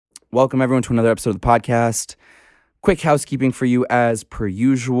Welcome everyone to another episode of the podcast. Quick housekeeping for you as per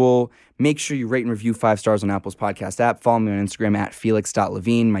usual. Make sure you rate and review 5 stars on Apple's podcast app. Follow me on Instagram at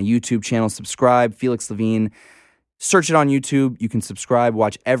felix.levine. My YouTube channel, subscribe, Felix Levine. Search it on YouTube. You can subscribe,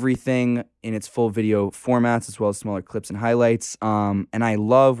 watch everything in its full video formats as well as smaller clips and highlights. And I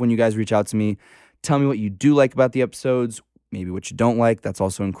love when you guys reach out to me. Tell me what you do like about the episodes, maybe what you don't like. That's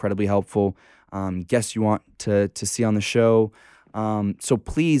also incredibly helpful. Guests you want to see on the show. So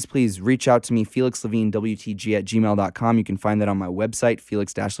please reach out to me, felixlevinewtg@gmail.com. You can find that on my website,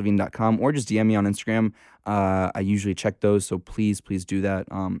 felix-levine.com, or just DM me on Instagram. I usually check those, so please do that.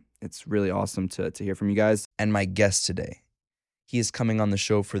 It's really awesome to hear from you guys. And my guest today, he is coming on the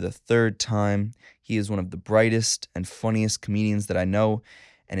show for the 3rd time. He is one of the brightest and funniest comedians that I know,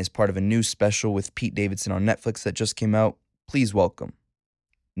 and is part of a new special with Pete Davidson on Netflix that just came out. Please welcome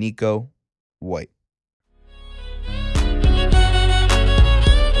Neko White.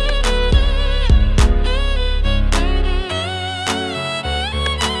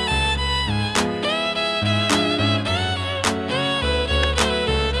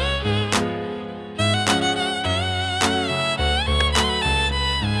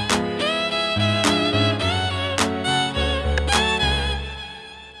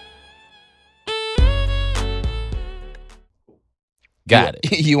 Got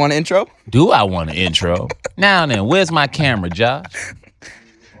it. You want an intro? Do I want an intro? Now then, where's my camera, Josh?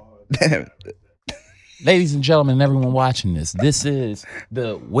 Ladies and gentlemen, and everyone watching this, this is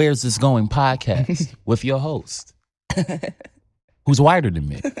the Where's This Going podcast with your host, who's whiter than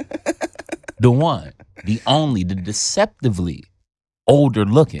me. The one, the only, the deceptively older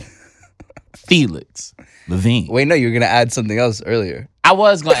looking Felix Levine. Wait, no, you were going to add something else earlier. I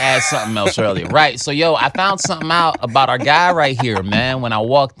was going to add something else earlier, right? So, I found something out about our guy right here, man, when I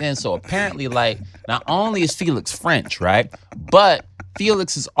walked in. So, apparently, not only is Felix French, right? But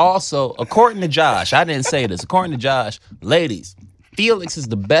Felix is also, according to Josh, I didn't say this, according to Josh, ladies, Felix is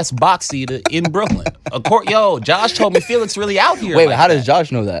the best box eater in Brooklyn. Josh told me Felix really out here. Wait, how does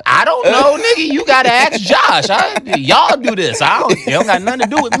Josh know that? I don't know, nigga. You got to ask Josh. Y'all do this. It don't got nothing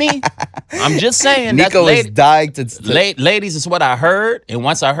to do with me. I'm just saying. Neko is dying to... Ladies, is what I heard. And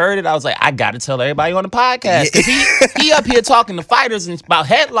once I heard it, I was like, I got to tell everybody on the podcast. Because he up here talking to fighters and about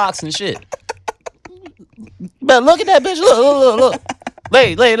headlocks and shit. But look at that bitch. Look.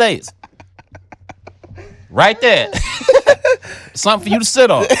 Ladies. Right there. Something for you to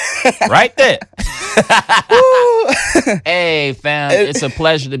sit on. Right there. Hey, fam. It's a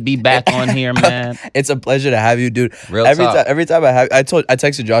pleasure to be back on here, man. It's a pleasure to have you, dude. Real every talk. Every time I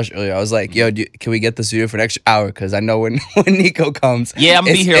texted Josh earlier. I was like, yo, can we get the studio for an extra hour? Because I know when Neko comes. Yeah, I'm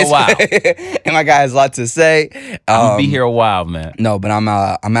going to be here a while. And my guy has a lot to say. I'm going to be here a while, man. No, but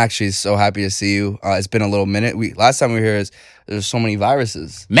I'm actually so happy to see you. It's been a little minute. Last time we were here, there's so many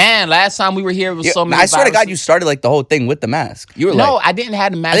viruses. Man, last time we were here, was so many viruses. I swear to God, you started the whole thing with the mask. You were I didn't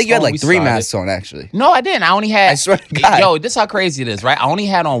have the mask on. I think you had 3 started. masks on, actually. No, I didn't. I only had... I swear to God. This is how crazy it is, right? I only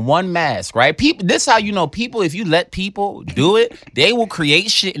had on 1 mask, right? This how you know people, if you let people do it, they will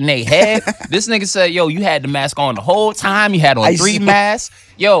create shit in their head. This nigga said, you had the mask on the whole time. You had on 3 masks.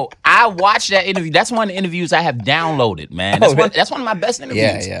 I watched that interview. That's one of the interviews I have downloaded, man. That's one of my best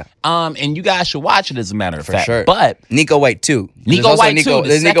interviews. Yeah. And you guys should watch it, as a matter of fact. Sure. But Neko White 2. Neko White 2.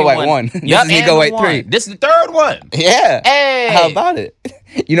 There's Neko White 1. Yep, This is Neko White 3. This is the 3rd one. Yeah. Hey. How about it?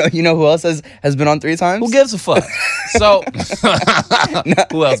 You know who else has been on 3 times? Who gives a fuck? So,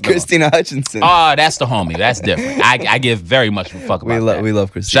 who else? Christina Hutchinson. Oh, that's the homie. That's different. I give very much of a fuck about that. We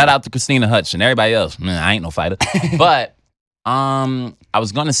love Christina. Shout out to Christina Hutchinson. Everybody else, man, I ain't no fighter. But I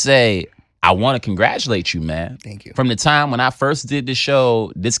was gonna say, I want to congratulate you, man. Thank you. From the time when I first did the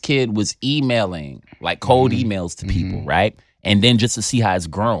show, this kid was emailing cold emails to people, right? And then just to see how it's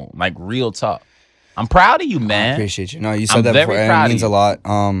grown, real talk. I'm proud of you, man. I appreciate you. No, you said that before, and it means a lot.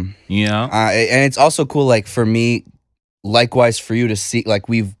 And it's also cool, for me, likewise for you to see,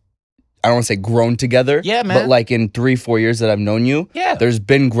 we've, I don't want to say grown together. Yeah, man. But in 3-4 years that I've known you, there's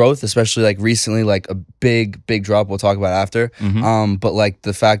been growth, especially recently, a big drop we'll talk about after. Mm-hmm. But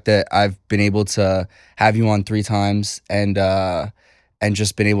the fact that I've been able to have you on 3 times and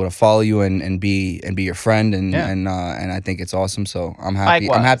just been able to follow you and be your friend and I think it's awesome. So I'm happy.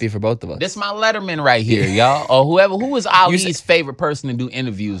 Likewise. I'm happy for both of us. This my Letterman right here, y'all. Or who was Ali's favorite person to do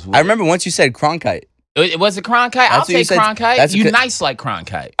interviews with? I remember once you said Cronkite. Was it Cronkite? I'll take Cronkite. You nice like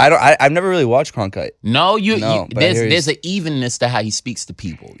Cronkite. I've never really watched Cronkite. No, there's an evenness to how he speaks to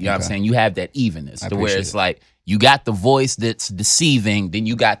people. You know what I'm saying? You have that evenness to where it's you got the voice that's deceiving, then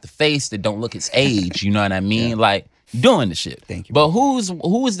you got the face that don't look its age. You know what I mean? Doing the shit. Thank you. But who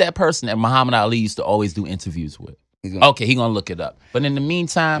is that person that Muhammad Ali used to always do interviews with? Okay, he gonna look it up. But in the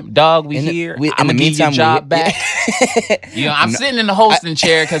meantime, dog, I'm gonna give your job back. I'm sitting in the hosting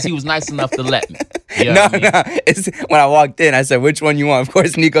chair because he was nice enough to let me. No. It's when I walked in, I said, "Which one you want?" Of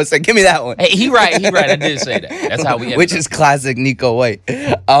course, Neko said, "Give me that one." Hey, he right. I did say that. That's how we. Which is classic Neko White.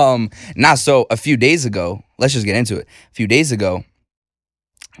 So a few days ago, let's just get into it. A few days ago,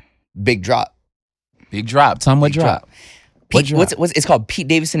 big drop. Big drop. Tell me what drop. What's it's called? Pete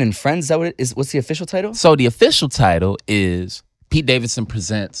Davidson and Friends. Is that what it is? What's the official title? So the official title is Pete Davidson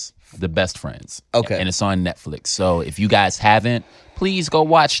Presents The Best Friends. Okay. And it's on Netflix. So if you guys haven't, please go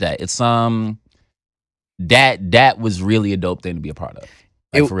watch that. It's that was really a dope thing to be a part of.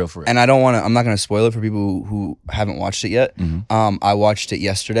 For real. And I'm not gonna spoil it for people who haven't watched it yet. Mm-hmm. I watched it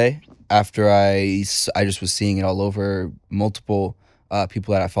yesterday after I just was seeing it all over multiple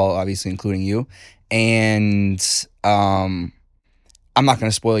people that I follow, obviously including you. And I'm not going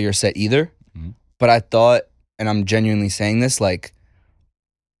to spoil your set either, but I thought, and I'm genuinely saying this, like,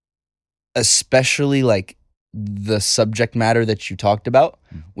 especially like the subject matter that you talked about,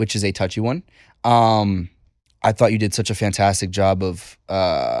 which is a touchy one. I thought you did such a fantastic job of,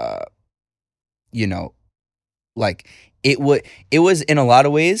 like it was in a lot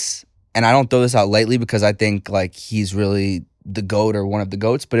of ways, and I don't throw this out lightly because I think like he's really the GOAT or one of the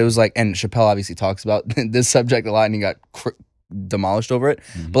GOATs, but it was like, and Chappelle obviously talks about this subject a lot and he got demolished over it.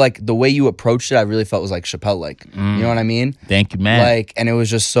 But like the way you approached it, I really felt was like Chappelle, like, you know what I mean? Thank you, man. Like, and it was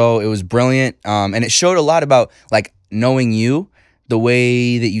just it was brilliant. And it showed a lot about like knowing you, the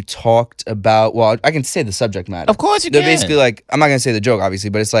way that you talked about, well, I can say the subject matter. Of course you can. They're basically like, I'm not going to say the joke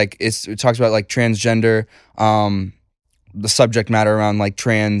obviously, but it's like, it talks about like transgender, the subject matter around like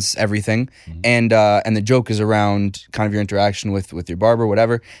trans everything, and the joke is around kind of your interaction with your barber,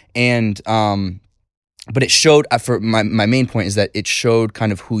 whatever, and but it showed for my main point is that it showed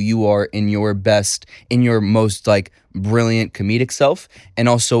kind of who you are in your most like brilliant comedic self, and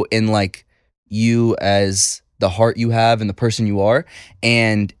also in like you as the heart you have and the person you are,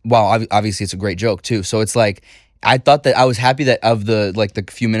 and wow, obviously it's a great joke too. So it's like, I thought that I was happy that of the like the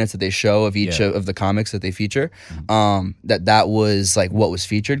few minutes that they show of each of the comics that they feature, that was like what was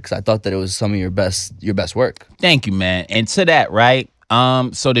featured, because I thought that it was some of your best work. Thank you, man. And to that, right?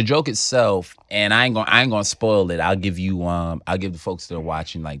 So the joke itself, and I ain't gonna spoil it. I'll give the folks that are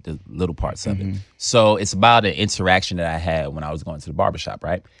watching like the little parts of it. So it's about an interaction that I had when I was going to the barbershop,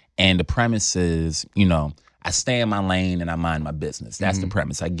 right? And the premise is, I stay in my lane and I mind my business. That's the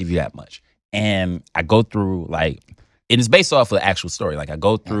premise. I give you that much. And I go through like, it is based off of the actual story. Like I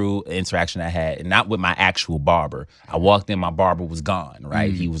go through an interaction I had, and not with my actual barber. I walked in, my barber was gone,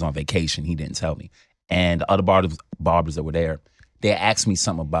 right? He was on vacation. He didn't tell me. And the other barbers that were there, they asked me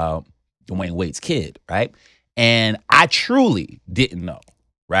something about Dwayne Wade's kid, right? And I truly didn't know,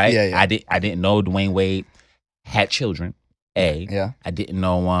 right? Yeah. I didn't know Dwayne Wade had children. I didn't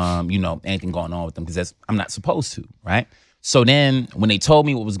know anything going on with them because I'm not supposed to, right? So then when they told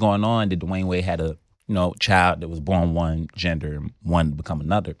me what was going on, that Dwayne Wade had a child that was born one gender, one become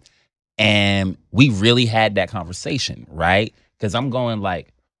another. And we really had that conversation, right? Because I'm going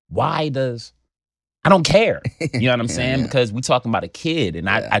like, I don't care. You know what I'm saying? Yeah. Because we talking about a kid, and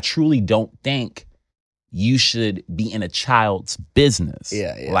I truly don't think you should be in a child's business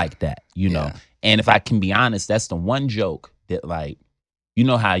like that, know? And if I can be honest, that's the one joke that like, you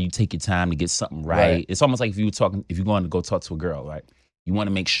know how you take your time to get something right. It's almost like if you're going to go talk to a girl, right? You want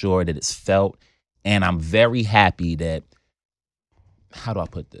to make sure that it's felt. And I'm very happy that, how do I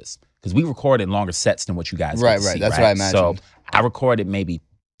put this? Because we recorded longer sets than what you guys right. see, That's what I imagined. So I recorded maybe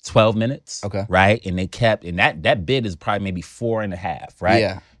 12 minutes, okay, right? And they kept, and that bid is probably maybe 4.5, right?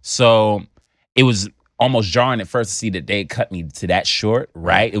 Yeah. So it was almost jarring at first to see that they cut me to that short,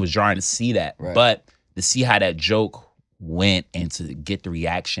 right? It was jarring to see that, but to see how that joke went and to get the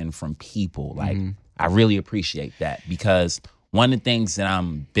reaction from people, like I really appreciate that, because one of the things that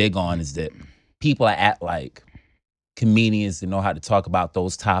I'm big on is that people that act like comedians that know how to talk about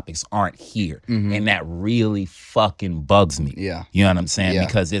those topics aren't here. And that really fucking bugs me. Yeah. You know what I'm saying? Yeah.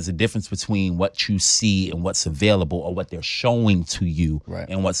 Because there's a difference between what you see and what's available, or what they're showing to you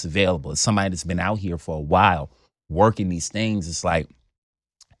and what's available. As somebody that's been out here for a while working these things, it's like,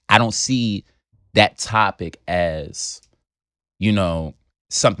 I don't see that topic as,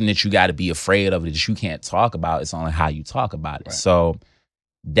 something that you got to be afraid of, that you can't talk about. It's only how you talk about it. Right. So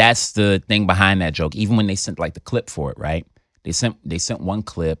that's the thing behind that joke. Even when they sent like the clip for it, right? They sent one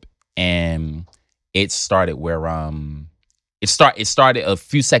clip, and it started where it started a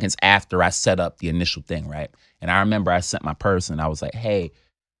few seconds after I set up the initial thing, right? And I remember I sent my person. I was like, hey,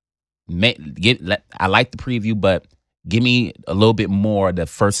 I like the preview, but give me a little bit more the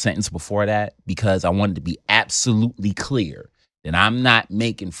first sentence before that, because I wanted to be absolutely clear that I'm not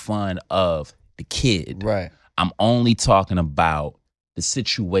making fun of the kid. Right. I'm only talking about the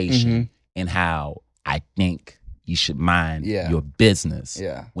situation and how I think you should mind your business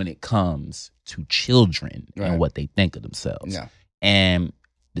when it comes to children and what they think of themselves. Yeah. And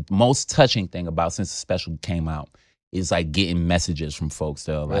the most touching thing about since the special came out is like getting messages from folks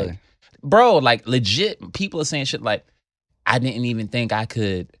that are like, bro, like legit people are saying shit like, I didn't even think I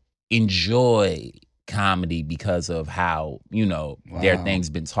could enjoy comedy because of how, you know, their thing's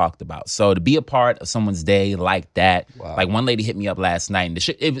been talked about. So to be a part of someone's day like that, like one lady hit me up last night and the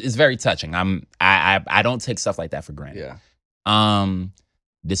shit, it's very touching. I don't take stuff like that for granted. Yeah.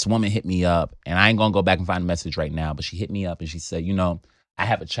 This woman hit me up, and I ain't gonna go back and find the message right now, but she hit me up and she said, you know, I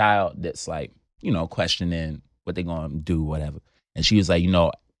have a child that's like, you know, questioning what they gonna do, whatever. And she was like, you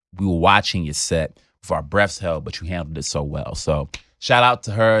know, we were watching your set with our breaths held, but you handled it so well. So shout out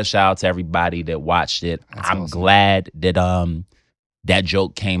to her. Shout out to everybody that watched it. That's I'm awesome. glad that that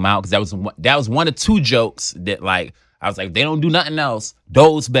joke came out, because that was one of two jokes that like I was like, if they don't do nothing else,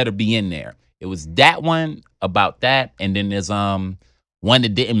 those better be in there. It was that one about that, and then there's one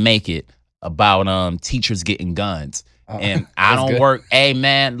that didn't make it about teachers getting guns. And I don't work. Hey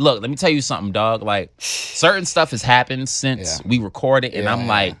man, look, let me tell you something, dog. Like certain stuff has happened since we recorded, and I'm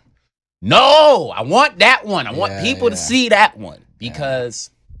like, no, I want that one. I want people to see that one, because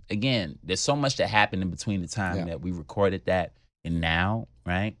again, there's so much that happened in between the time that we recorded that and now,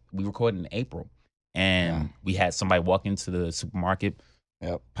 right? We recorded in April, and we had somebody walk into the supermarket,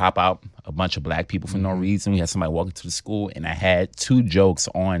 pop out a bunch of black people for no reason. We had somebody walk into the school, and I had two jokes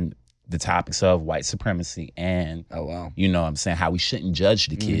on the topics of white supremacy and, you know what I'm saying, how we shouldn't judge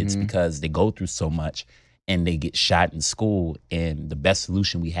the kids because they go through so much and they get shot in school, and the best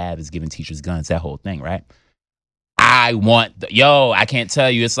solution we have is giving teachers guns, that whole thing, right? I want, I can't tell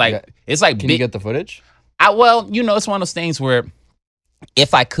you, it's like, Can you get the footage? Well, you know, it's one of those things where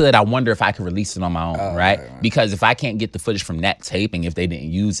if I could, I wonder if I could release it on my own, right? Because if I can't get the footage from that taping, if they didn't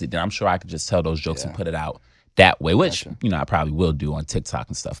use it, then I'm sure I could just tell those jokes and put it out that way, which, you know, I probably will do on TikTok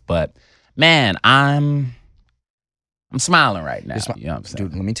and stuff. But man, I'm smiling right now. You know what I'm saying?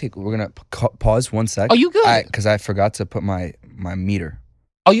 Dude, we're going to pause 1 sec. Oh, you good? Because I forgot to put my meter.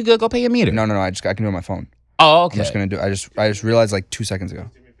 Oh, you good? Go pay your meter. No, I can do it on my phone. Oh, okay. I'm just going to do it. I just realized like 2 seconds ago.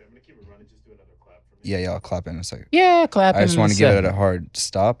 Yeah, I'll clap in a second. Yeah, clap in. I just want to give it a hard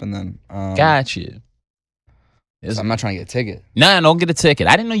stop and then. Got you. I'm not trying to get a ticket. Nah, don't get a ticket.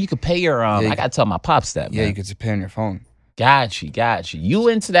 I didn't know you could pay your. I gotta tell my pops that. Yeah, man. you could pay on your phone. Got you. You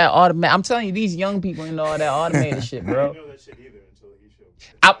into that automatic? I'm telling you, these young people know all that automated shit, bro. I didn't know that shit either until he showed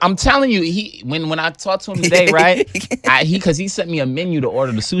me. I'm telling you, when I talked to him today, right? Because he sent me a menu to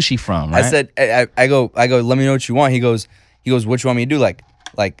order the sushi from. Right? I said, I go. Let me know what you want. He goes, what you want me to do? Like,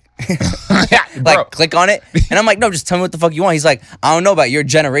 click on it. And I'm like, no, just tell me what the fuck you want. He's like, I don't know about your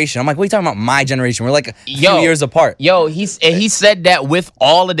generation. I'm like, what are you talking about? My generation. We're like a few years apart. He said that with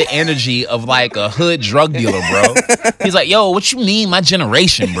all of the energy of like a hood drug dealer, bro. He's like, yo, what you mean my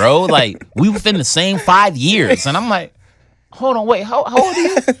generation, bro? Like, we within the same 5 years. And I'm like, hold on, wait, how old are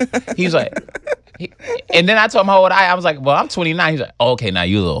you? He's like, and then I told him how old I was like, well, I'm 29. He's like, oh, okay, now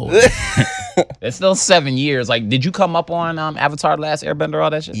you a little older. It's still 7 years. Like, did you come up on Avatar: The Last Airbender, all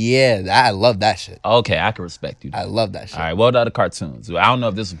that shit? Yeah, I love that shit. Okay, I can respect you. I love that shit. All right, what are the cartoons? I don't know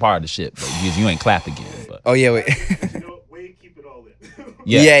if this is part of the shit, but you ain't clap again. But. Oh, yeah, wait. You know, Wade, keep it all in.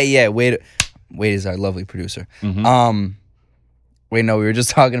 Yeah. Wade is our lovely producer. Wait, no, we were just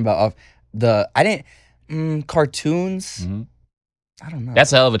talking about cartoons. Mm-hmm. I don't know.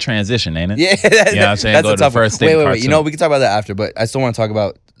 That's a hell of a transition, ain't it? Yeah, you know what I'm saying? That's Go a to the first thing. Wait. You know, we can talk about that after, but I still want to talk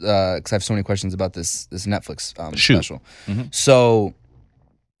about because I have so many questions about this Netflix special. Mm-hmm. So,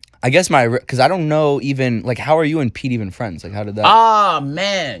 I guess because I don't know even like how are you and Pete even friends? Like how did that? Oh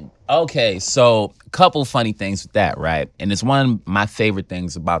man. Okay, so a couple funny things with that, right? And it's one of my favorite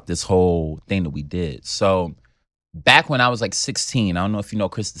things about this whole thing that we did. So back when I was like 16, I don't know if you know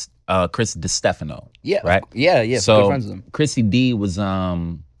Chris DiStefano. Yeah. Right? Yeah. So good friends with him. Chrissy D was at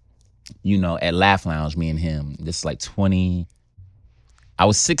Laugh Lounge, me and him. This is like 20. I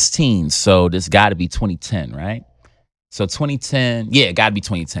was 16, so this got to be 2010, right? So 2010, yeah, it got to be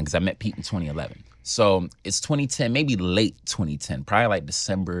 2010 because I met Pete in 2011. So it's 2010, maybe late 2010, probably like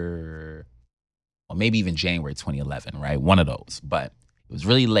December or maybe even January 2011, right? One of those, but it was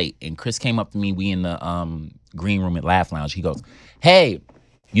really late. And Chris came up to me, we in the green room at Laugh Lounge. He goes, hey,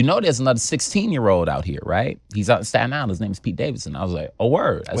 you know there's another 16-year-old out here, right? He's out in Staten Island. His name is Pete Davidson. I was like, oh,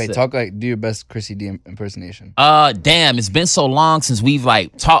 word. Do your best Chrissy D impersonation. Damn, it's been so long since we've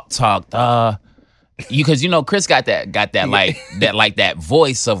like talked. because Chris got that that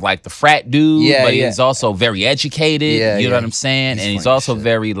voice of like the frat dude, but he's also very educated. You know what I'm saying? And he's also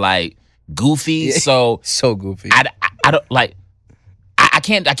very like goofy. So goofy. I don't like. I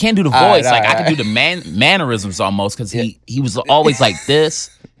can't do the voice. I can do the mannerisms almost because he was always like this,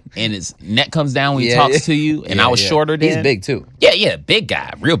 and his neck comes down when he talks to you. And I was shorter then. He's big too. Yeah, big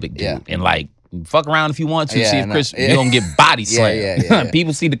guy, real big dude. Yeah. And like, fuck around if you want to. See if Chris, you don't get body slammed.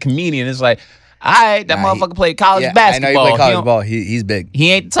 People see the comedian, it's like, all right, that motherfucker played college basketball. I know he played college ball. He's big.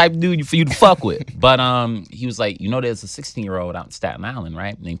 He ain't the type of dude for you to fuck with. But he was like, there's a 16-year-old out in Staten Island,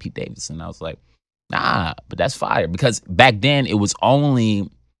 right, named Pete Davidson. I was like, nah, but that's fire. Because back then, it was only,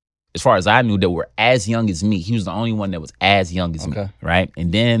 as far as I knew, that were as young as me. He was the only one that was as young as me, right?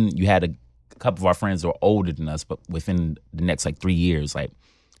 And then you had a couple of our friends that were older than us, but within the next, 3 years, like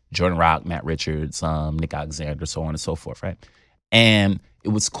Jordan Rock, Matt Richards, Nick Alexander, so on and so forth, right? And it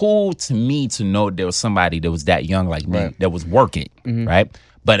was cool to me to know there was somebody that was that young like me that was working, right?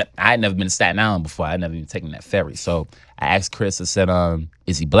 But I had never been to Staten Island before. I had never even taken that ferry. So I asked Chris, I said,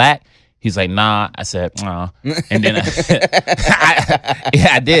 is he black? He's like, nah. I said, nah. And then I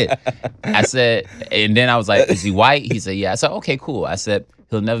did. I said, and then I was like, is he white? He said, yeah. I said, okay, cool. I said,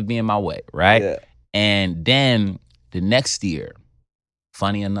 he'll never be in my way, right? Yeah. And then the next year,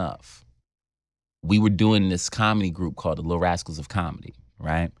 funny enough, we were doing this comedy group called the Little Rascals of Comedy,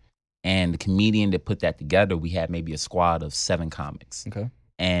 right? And the comedian that put that together, we had maybe a squad of 7 comics. Okay.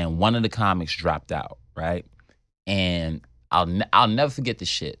 And one of the comics dropped out, right? And I'll never forget this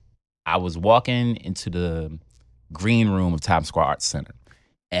shit. I was walking into the green room of Times Square Arts Center,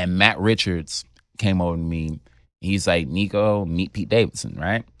 and Matt Richards came over to me. He's like, Neko, meet Pete Davidson,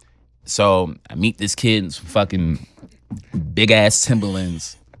 right? So I meet this kid in some fucking big-ass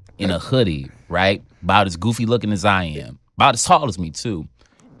Timberlands in a hoodie, right? About as goofy looking as I am. About as tall as me, too.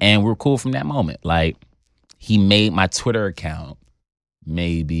 And we're cool from that moment. Like, he made my Twitter account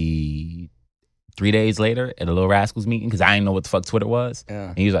maybe 3 days later at a Little Rascals meeting because I didn't know what the fuck Twitter was. Yeah.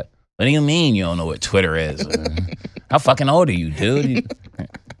 And he was like, what do you mean you don't know what Twitter is? How fucking old are you, dude?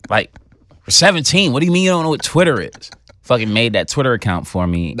 Like, we're 17. What do you mean you don't know what Twitter is? Fucking made that Twitter account for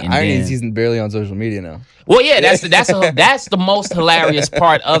me. The irony is he's barely on social media now. Well, yeah, that's the most hilarious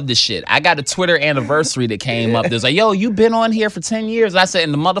part of the shit. I got a Twitter anniversary that came up. There's like, yo, you been on here for 10 years. I said,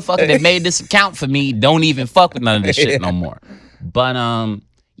 and the motherfucker that made this account for me don't even fuck with none of this shit no more. But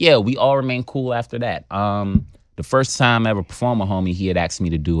yeah, we all remained cool after that. The first time I ever performed with homie, he had asked me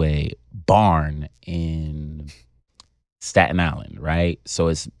to do a barn in Staten Island, right? So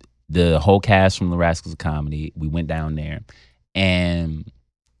it's the whole cast from the Rascals of Comedy. We went down there, and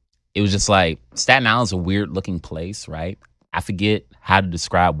it was just like, Staten Island's a weird looking place, right? I forget how to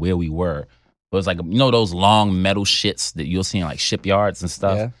describe where we were. But it was like, those long metal shits that you'll see in like shipyards and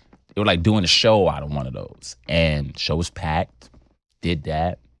stuff? Yeah. They were like doing a show out of one of those. And the show was packed. Did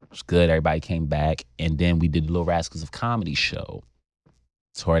that. It was good. Everybody came back. And then we did the Little Rascals of Comedy show.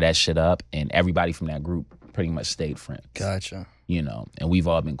 Tore that shit up. And everybody from that group pretty much stayed friends. Gotcha. And we've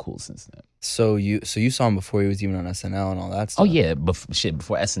all been cool since then. So you saw him before he was even on SNL and all that stuff? Oh, yeah. Before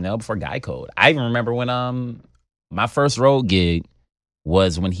SNL, before Guy Code. I even remember when my first road gig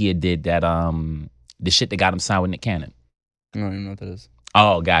was when he had did that, the shit that got him signed with Nick Cannon. I don't even know what that is.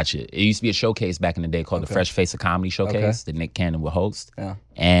 Oh, gotcha. It used to be a showcase back in the day called the Fresh Face of Comedy Showcase that Nick Cannon would host. Yeah.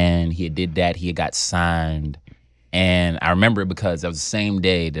 And he did that. He had got signed. And I remember it because that was the same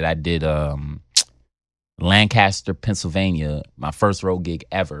day that I did Lancaster, Pennsylvania, my first road gig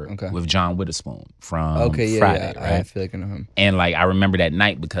ever with John Witherspoon from Friday, right? I feel like I know him. And like I remember that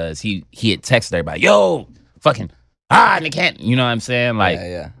night because he had texted everybody, yo, fucking, Nick Cannon. You know what I'm saying? Like,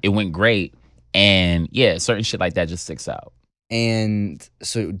 it went great. And yeah, certain shit like that just sticks out. And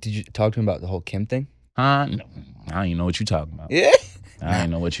so did you talk to him about the whole Kim thing? No, I don't even know what you're talking about. Yeah. I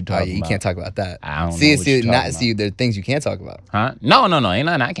don't know what you're talking about. You can't talk about that. I don't know what you're talking about. See, there are things you can't talk about. Huh? No. Ain't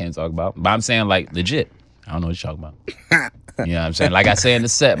nothing I can't talk about. But I'm saying, like, legit. I don't know what you're talking about. You know what I'm saying? Like I say in the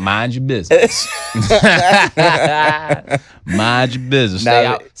set, mind your business. Mind your business.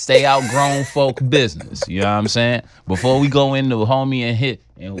 Stay out grown folk business. You know what I'm saying? Before we go into homie and hit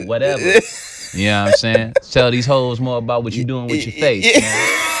and whatever. You know what I'm saying? Tell these hoes more about what you doing with your face,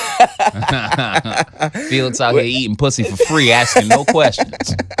 man. Felix out here eating pussy for free, asking no questions.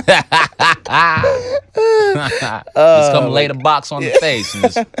 Just come lay the box on the face.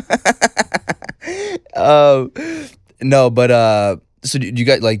 And no, but so do you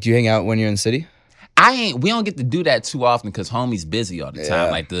guys do you hang out when you're in the city? We don't get to do that too often because homie's busy all the time.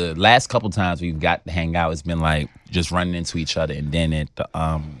 Yeah. Like the last couple times we've got to hang out, it's been like just running into each other and then at the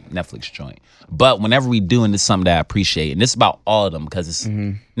Netflix joint. But whenever we do, and this is something that I appreciate, and this is about all of them because it's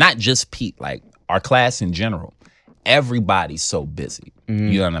not just Pete. Like our class in general, everybody's so busy.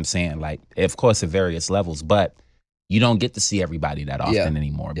 You know what I'm saying? Like, of course, at various levels, but you don't get to see everybody that often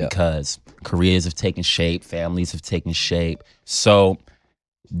anymore because careers have taken shape, families have taken shape. So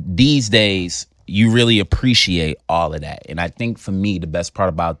these days, you really appreciate all of that. And I think for me, the best part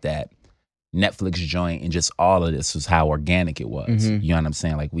about that Netflix joint and just all of this was how organic it was. You know what I'm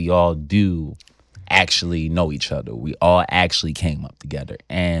saying? Like, we all do actually know each other. We all actually came up together.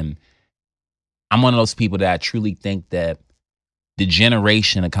 And I'm one of those people that I truly think that the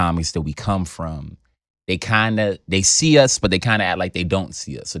generation of comics that we come from, they see us, but they kind of act like they don't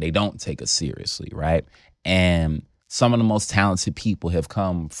see us. So they don't take us seriously, right? And some of the most talented people have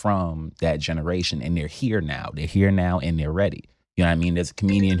come from that generation, and they're here now. They're here now, and they're ready. You know what I mean? There's a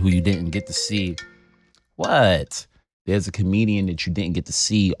comedian who you didn't get to see. What? There's a comedian that you didn't get to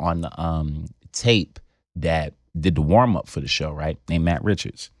see on the tape that did the warm-up for the show, right? Named Matt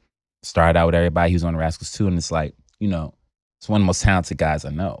Richards. Started out with everybody. He was on the Rascals too, and it's like, you know, it's one of the most talented guys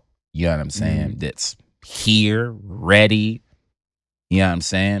I know. You know what I'm saying? That's here, ready. You know what I'm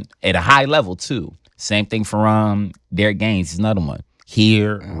saying? At a high level too. Same thing for Derek Gaines. He's another one.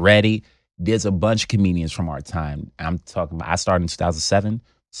 Here, ready. There's a bunch of comedians from our time. I'm talking about, I started in 2007.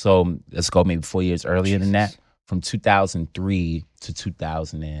 So let's go maybe 4 years earlier than that. From 2003 to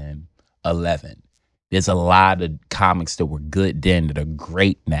 2011. There's a lot of comics that were good then that are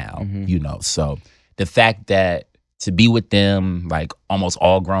great now, you know. So the fact that to be with them, like almost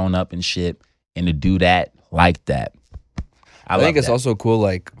all grown up and shit, and to do that like that, I think it's that. also cool,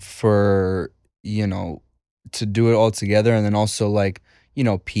 like, for, you know, to do it all together, and then also, like, you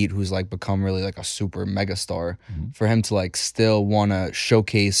know, Pete, who's like become really like a super mega star, for him to like still want to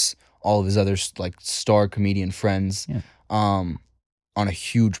showcase all of his other like star comedian friends, on a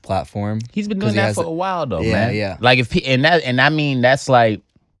huge platform. He's been doing that for a while though, man. Yeah. Like I mean that's like,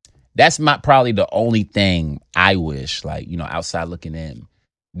 that's probably the only thing I wish, like, you know, outside looking in,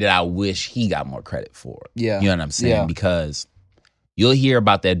 that I wish he got more credit for. Yeah. You know what I'm saying? Yeah. Because you'll hear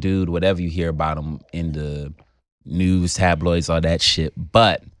about that dude, whatever you hear about him in the news, tabloids, all that shit.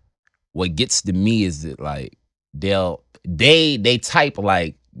 But what gets to me is that, like, they type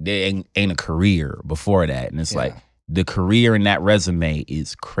like there ain't a career before that. And it's like, the career in that resume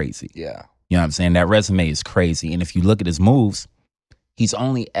is crazy. Yeah. You know what I'm saying? That resume is crazy. And if you look at his moves, he's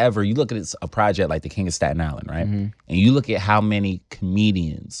only ever, you look at a project like The King of Staten Island, right? And you look at how many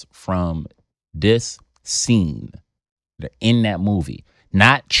comedians from this scene that are in that movie,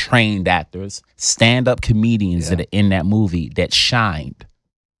 not trained actors, stand-up comedians that are in that movie that shined.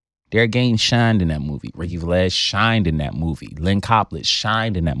 Derek Gaines shined in that movie. Ricky Velez shined in that movie. Lynn Coplet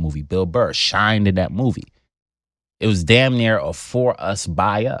shined in that movie. Bill Burr shined in that movie. It was damn near a for us,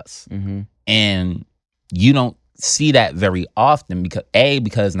 by us. And you don't see that very often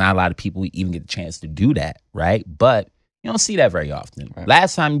because not a lot of people even get the chance to do that, right? But you don't see that very often. Right.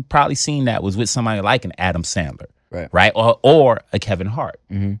 Last time you probably seen that was with somebody like an Adam Sandler, right? Or a Kevin Hart.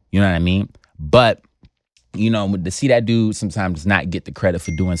 You know what I mean? But, you know, to see that dude sometimes not get the credit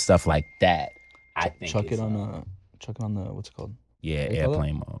for doing stuff like that, I think chuck it on the what's it called? Yeah,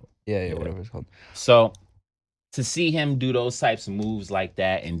 airplane mode. Yeah, whatever it's called. So to see him do those types of moves like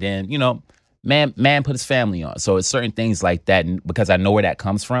that, and then, you know, man put his family on. So it's certain things like that, and because I know where that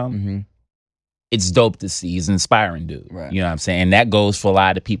comes from, it's dope to see. He's an inspiring dude. Right. You know what I'm saying? And that goes for a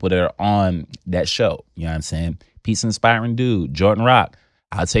lot of people that are on that show. You know what I'm saying? Pete's an inspiring dude. Jordan Rock.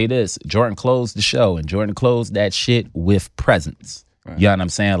 I'll tell you this. Jordan closed the show, and Jordan closed that shit with presence. Right. You know what I'm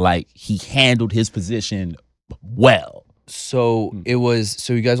saying? Like, he handled his position well. So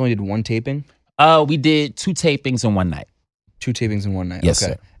so you guys only did one taping? We did 2 tapings in one night. 2 tapings in one night. Yes,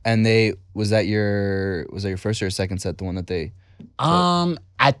 okay. Sir. And was that your first or second set, the one that they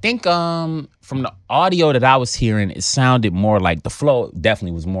I think from the audio that I was hearing, it sounded more like the flow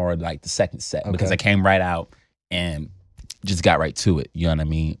definitely was more like the second set, because I came right out and just got right to it. You know what I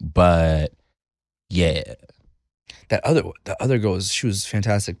mean? But yeah. The other girl, she was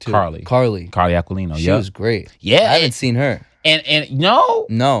fantastic too. Carly Aquilino. She was great. Yeah. I haven't seen her. And no.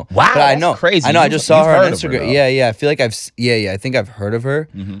 Wow, but I know. Crazy. I know. I just saw her on Instagram. Her, yeah. I feel like I think I've heard of her.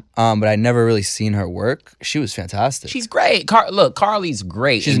 But I never really seen her work. She was fantastic. She's great. Look, Carly's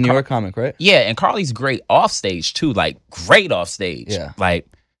great. She's a New York comic, right? Yeah, and Carly's great off stage too. Like, great off stage. Yeah. Like,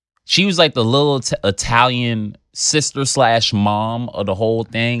 she was like the little Italian sister / mom of the whole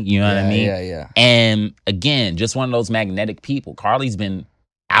thing. You know what I mean? Yeah. And again, just one of those magnetic people. Carly's been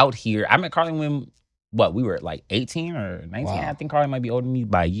out here. I met Carly when we were like 18 or 19. Wow. I think Carly might be older than me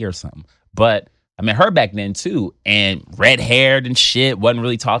by a year or something. But I met her back then too, and red haired and shit, wasn't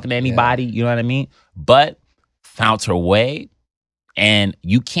really talking to anybody. You know what I mean? But found her way And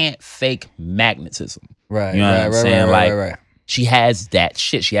you can't fake magnetism. Right. You know what I'm saying? Like, Right. she has that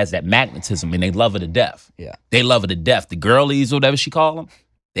shit. She has that magnetism, and they love her to death. Yeah. They love her to death. The girlies, or whatever she call them,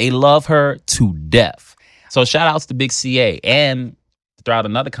 they love her to death. So shout outs to Big CA. And to throw out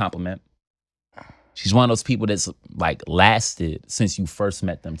another compliment, she's one of those people that's like lasted since you first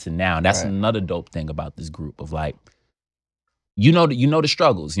met them to now. And that's another dope thing about this group of like, you know the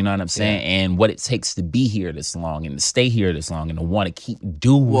struggles, you know what I'm saying? Yeah. And what it takes to be here this long and to stay here this long and to want to keep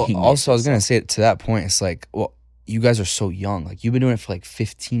doing it. Also, I was going to say to that point, it's like, well, you guys are so young. Like, you've been doing it for like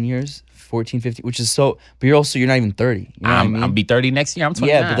 15 years, 14, 15, which is so, but you're not even 30. You know what I mean? I'll be 30 next year. I'm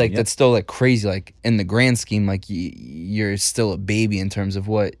 29. Yeah, but like, that's still like crazy. Like, in the grand scheme, like, you're still a baby in terms of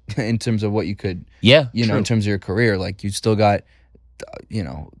what you could, yeah, you know, true. in terms of your career. Like, you still got,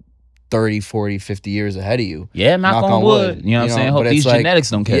 30, 40, 50 years ahead of you. Yeah, knock on wood. You know what I'm saying? Hope these genetics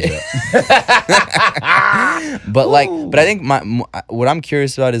don't catch up. But I think what I'm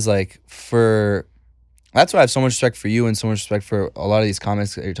curious about is like, that's why I have so much respect for you and so much respect for a lot of these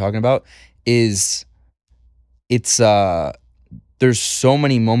comments that you're talking about, is there's so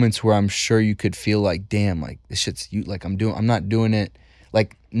many moments where I'm sure you could feel like, damn, like this shit's like I'm not doing it,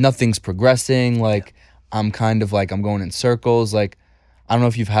 like nothing's progressing, like I'm kind of like I'm going in circles, like I don't know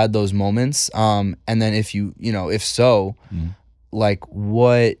if you've had those moments, and then if you know, if so, like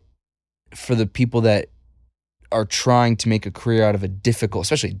what, for the people that are trying to make a career out of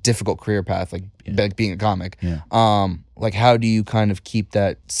especially difficult career path, like being a comic, like how do you kind of keep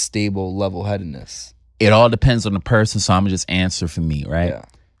that stable level-headedness? It all depends on the person, so I'm gonna just answer for me, right? Yeah.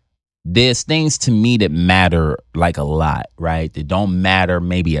 There's things to me that matter like a lot, right? That don't matter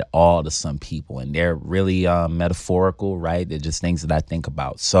maybe at all to some people, and they're really metaphorical, right? They're just things that I think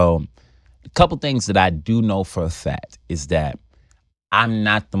about. So a couple things that I do know for a fact is that I'm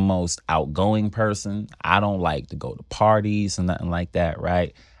not the most outgoing person. I don't like to go to parties and nothing like that,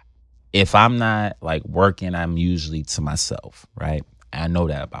 right? If I'm not like working, I'm usually to myself, right? I know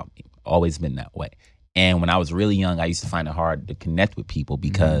that about me. Always been that way. And when I was really young, I used to find it hard to connect with people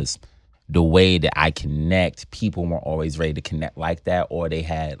because the way that I connect, people weren't always ready to connect like that, or they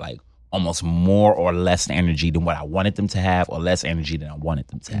had like almost more or less energy than what I wanted them to have, or less energy than I wanted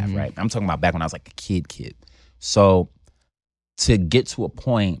them to have, right? I'm talking about back when I was like a kid. So to get to a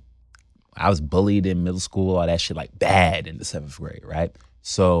point, I was bullied in middle school, all that shit, like bad in the 7th grade, right?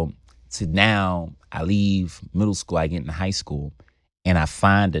 So to now, I leave middle school, I get into high school, and I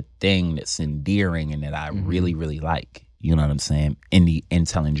find a thing that's endearing and that I really, really like. You know what I'm saying? In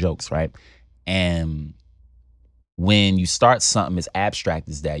telling jokes, right? And when you start something as abstract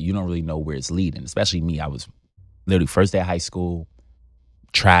as that, you don't really know where it's leading. Especially me, I was literally first day of high school,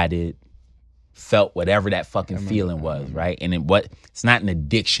 tried it, felt whatever that fucking feeling was, right? And it's not an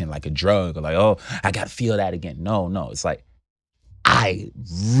addiction like a drug or like, oh, I gotta feel that again. No, it's like I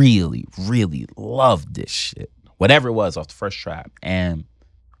really, really love this shit. Whatever it was off the first try. And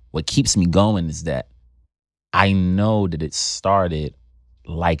what keeps me going is that I know that it started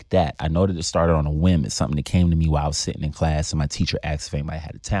like that. I know that it started on a whim. It's something that came to me while I was sitting in class and my teacher asked if anybody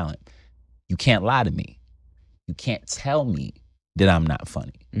had a talent. You can't lie to me. You can't tell me that I'm not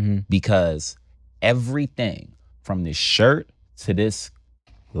funny because everything from this shirt to this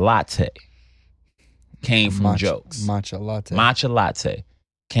latte came from jokes. Matcha latte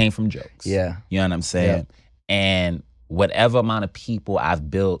came from jokes. Yeah. You know what I'm saying? Yeah. And whatever amount of people I've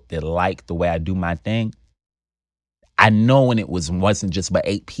built that like the way I do my thing, I know when it wasn't just but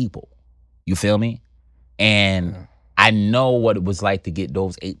 8 people. You feel me? And I know what it was like to get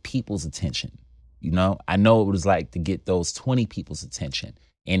those 8 people's attention. You know? I know what it was like to get those 20 people's attention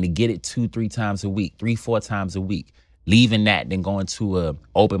and to get it 2-3 times a week, 3-4 times a week. Leaving that, then going to a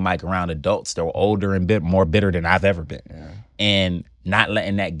open mic around adults that were older and more bitter than I've ever been. Yeah. And not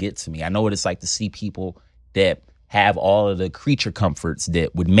letting that get to me. I know what it's like to see people that have all of the creature comforts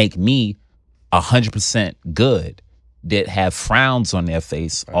that would make me 100% good, that have frowns on their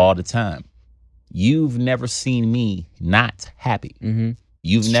face all the time. You've never seen me not happy.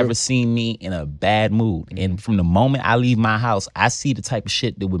 You've never seen me in a bad mood. And from the moment I leave my house, I see the type of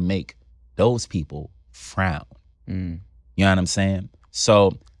shit that would make those people frown. You know what I'm saying?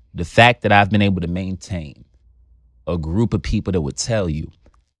 So the fact that I've been able to maintain a group of people that would tell you,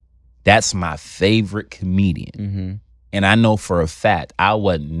 that's my favorite comedian. And I know for a fact I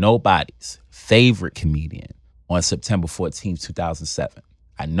wasn't nobody's favorite comedian on September 14th, 2007.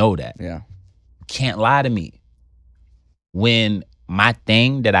 I know that. Yeah. You can't lie to me. When my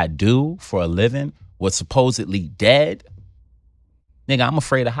thing that I do for a living was supposedly dead, nigga, I'm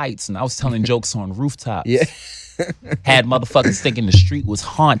afraid of heights, and I was telling jokes on rooftops. Yeah. had motherfuckers thinking the street was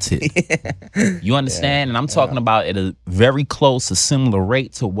haunted. You understand? And I'm talking about at a very close, a similar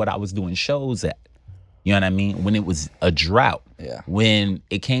rate to what I was doing shows at. You know what I mean? When it was a drought. Yeah. When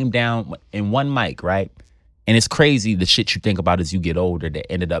it came down in one mic, right? And it's crazy the shit you think about as you get older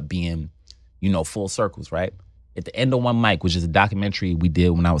that ended up being, full circles, right? At the end of one mic, which is a documentary we did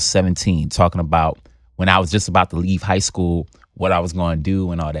when I was 17, talking about when I was just about to leave high school, what I was going to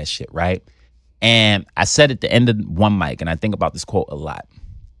do and all that shit, right? And I said at the end of one mic, and I think about this quote a lot.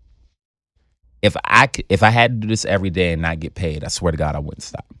 If I had to do this every day and not get paid, I swear to God, I wouldn't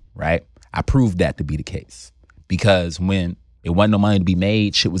stop, right? I proved that to be the case. Because when there wasn't no money to be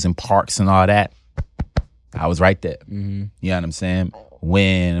made, shit was in parks and all that, I was right there. Mm-hmm. You know what I'm saying?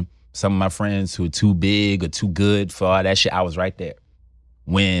 When some of my friends who were too big or too good for all that shit, I was right there.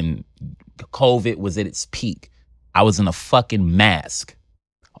 When COVID was at its peak, I was in a fucking mask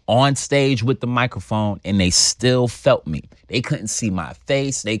on stage with the microphone, and they still felt me. They couldn't see my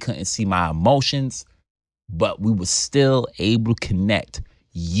face. They couldn't see my emotions, but we were still able to connect.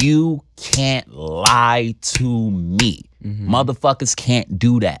 You can't lie to me. Mm-hmm. Motherfuckers can't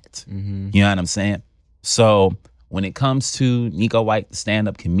do that. Mm-hmm. You know what I'm saying? So when it comes to Neko White, the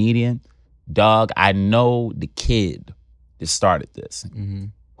stand-up comedian, dog, I know the kid that started this. Mm-hmm.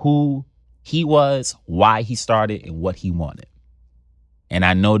 Who he was, why he started, and what he wanted. And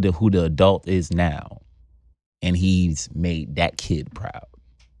I know who the adult is now. And he's made that kid proud.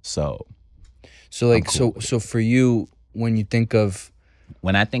 So like, cool so for you, when you think of...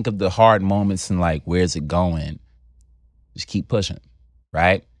 When I think of the hard moments and like, where's it going? Just keep pushing,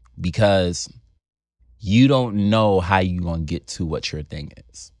 right? Because you don't know how you're going to get to what your thing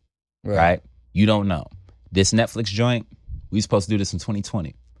is, right? You don't know. This Netflix joint, we were supposed to do this in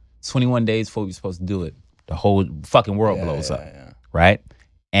 2020. 21 days before we were supposed to do it, the whole fucking world blows up, right?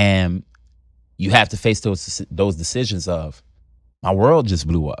 And you have to face those decisions of, my world just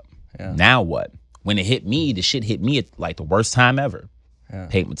blew up. Yeah. Now what? When it hit me, the shit hit me at like the worst time ever. Yeah.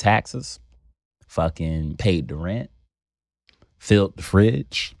 Paid my taxes, fucking paid the rent, filled the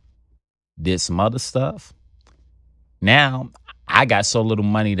fridge, did some other stuff. Now I got so little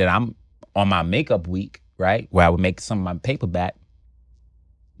money that I'm on my makeup week, right? Where I would make some of my paper back.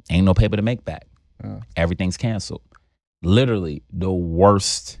 Ain't no paper to make back. Everything's canceled. Literally the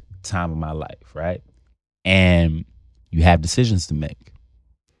worst time of my life, right? And you have decisions to make.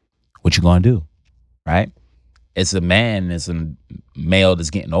 What you gonna do, right? As a man, as a male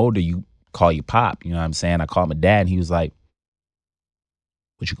that's getting older, you call your pop, you know what I'm saying? I called my dad and he was like,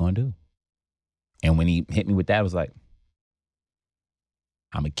 what you gonna do? And when he hit me with that, I was like,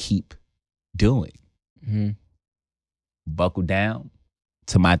 I'm gonna keep doing. Mm-hmm. Buckle down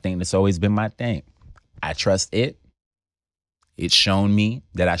to my thing that's always been my thing. I trust it. It's shown me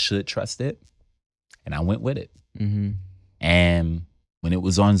that I should trust it. And I went with it. Mm-hmm. And when it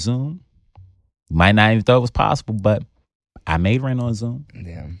was on Zoom, you might not even thought it was possible, but I made rent on Zoom.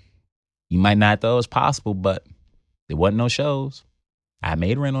 Damn. You might not thought it was possible, but there wasn't no shows. I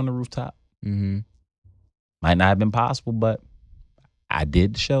made rent on the rooftop. Mm-hmm. Might not have been possible, but I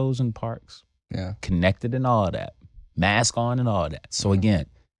did the shows in parks. Yeah. Connected and all that. Mask on and all that. So again,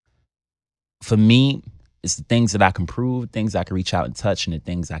 for me, it's the things that I can prove, things I can reach out and touch, and the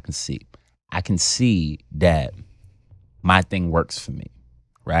things I can see. I can see that my thing works for me,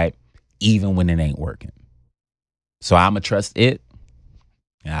 right? Even when it ain't working. So I'm going to trust it,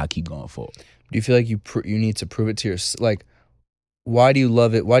 and I'll keep going forward. Do you feel like you need to prove it to yourself? Like, why do you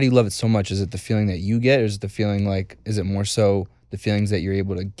love it? Why do you love it so much? Is it the feeling that you get, or is it the feeling like, is it more so the feelings that you're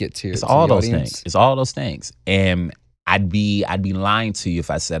able to get to? It's all those things. It's all those things. And I'd be lying to you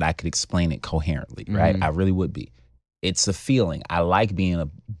if I said I could explain it coherently, right? Mm-hmm. I really would be. It's a feeling. I like being a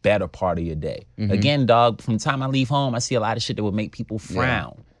better part of your day. Mm-hmm. Again, dog, from the time I leave home, I see a lot of shit that would make people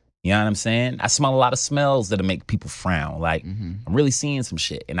frown. Yeah. You know what I'm saying? I smell a lot of smells that'll make people frown. Like, I'm really seeing some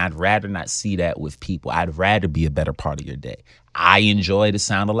shit. And I'd rather not see that with people. I'd rather be a better part of your day. I enjoy the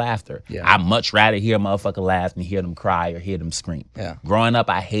sound of laughter. Yeah. I'd much rather hear a motherfucker laugh than hear them cry or hear them scream. Yeah. Growing up,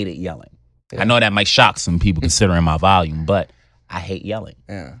 I hated yelling. Yeah. I know that might shock some people considering my volume, but I hate yelling.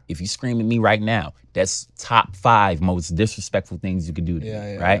 Yeah. If you scream at me right now, that's top 5 most disrespectful things you could do to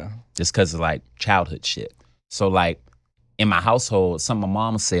me, right? Yeah. Just because of like childhood shit. So like in my household, some of my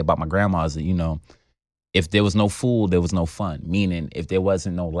mom would say about my grandma is that, you know, if there was no fool, there was no fun. Meaning if there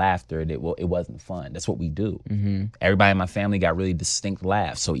wasn't no laughter, it wasn't fun. That's what we do. Mm-hmm. Everybody in my family got really distinct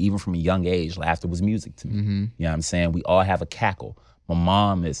laughs. So even from a young age, laughter was music to me. Mm-hmm. You know what I'm saying? We all have a cackle. My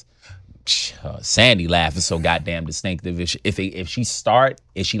mom is... Sandy laugh is so goddamn distinctive. If she start,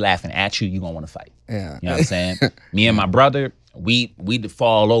 if she laughing at you, you gonna want to fight. Yeah. You know what I'm saying? Me and my brother, we the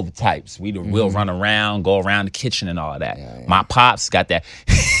fall over types. We'll run around, go around the kitchen and all of that. Yeah. My pops got that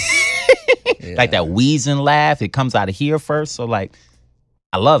like that wheezing laugh. It comes out of here first. So like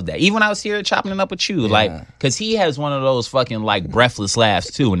I love that. Even when I was here chopping it up with you, like, because he has one of those fucking like breathless laughs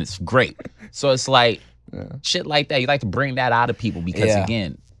too, and it's great. So it's like shit like that. You like to bring that out of people because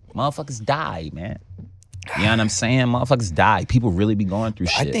again, motherfuckers die, man. You know what I'm saying? Motherfuckers die. People really be going through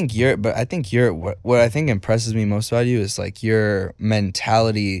shit. I think what I think impresses me most about you is like your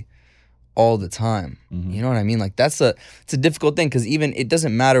mentality all the time. You know what I mean? Like it's a difficult thing because even it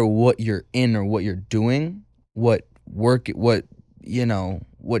doesn't matter what you're in or what you're doing, what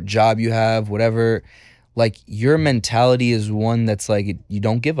job you have, whatever, like your mentality is one that's like you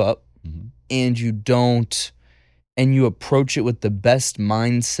don't give up and you approach it with the best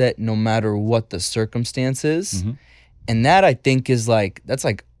mindset no matter what the circumstances. And that I think is like, that's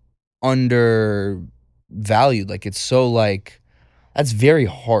like undervalued. Like it's so like, that's very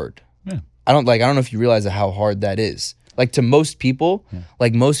hard. Yeah. I don't know if you realize how hard that is. Like to most people,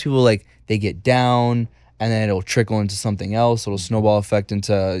 like they get down and then it'll trickle into something else. It'll snowball effect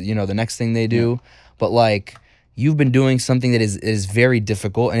into, the next thing they do. But like you've been doing something that is very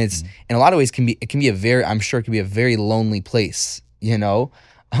difficult and it's in a lot of ways it can be a very lonely place, and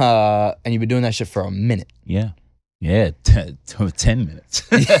you've been doing that shit for a minute. Yeah. 10 minutes.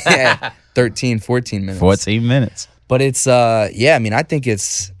 13, 14 minutes. 14 minutes. But it's I think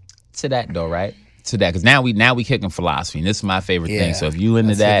it's to that though, right? To that, because now we kicking philosophy, and this is my favorite thing. So if you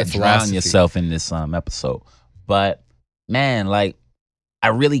into that, drown yourself in this episode. But man, like I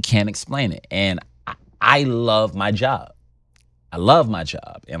really can't explain it, and I love my job. I love my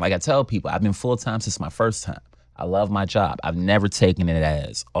job, and like I tell people, I've been full time since my first time. I love my job. I've never taken it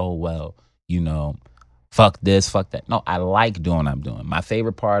as fuck this, fuck that. No, I like doing what I'm doing. My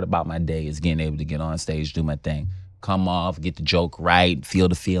favorite part about my day is getting able to get on stage, do my thing, come off, get the joke right, feel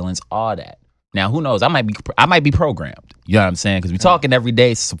the feelings, all that. Now, who knows? I might be programmed. You know what I'm saying? Because we're talking every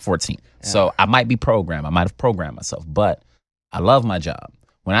day since 14. So I might be programmed. I might have programmed myself. But I love my job.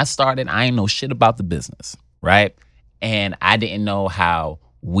 When I started, I ain't know shit about the business, right? And I didn't know how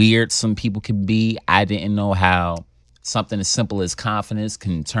weird some people can be. I didn't know how something as simple as confidence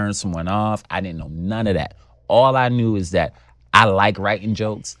can turn someone off. I didn't know none of that. All I knew is that I like writing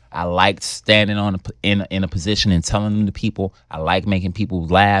jokes. I like standing in a position and telling them to people. I like making people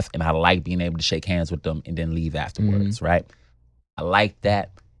laugh, and I like being able to shake hands with them and then leave afterwards, right? I like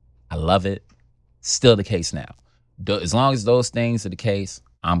that. I love it. Still the case now. As long as those things are the case,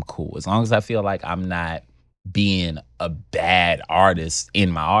 I'm cool. As long as I feel like I'm not being a bad artist in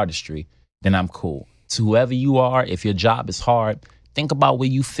my artistry, then I'm cool. To whoever you are, if your job is hard, think about where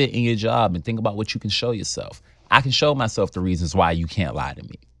you fit in your job and think about what you can show yourself. I can show myself the reasons why you can't lie to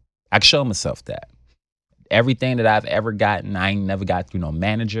me. I can show myself that. Everything that I've ever gotten, I ain't never got through no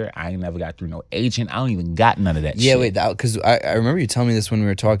manager. I ain't never got through no agent. I don't even got none of that shit. Yeah, wait, because I remember you telling me this when we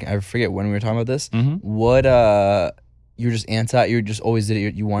were talking. I forget when we were talking about this. What, you're just anti, you just always did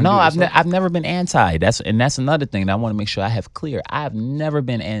it, you wanted to do it yourself? I've never been anti. That's another thing that I want to make sure I have clear. I've never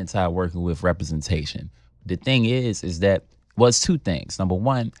been anti working with representation. The thing is that, well, it's two things. Number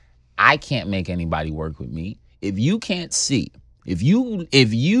one, I can't make anybody work with me. If you can't see, if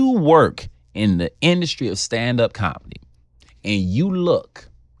you work in the industry of stand-up comedy and you look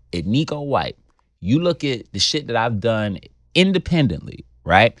at Neko White, you look at the shit that I've done independently,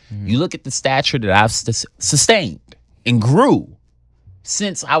 right? You look at the stature that I've sustained and grew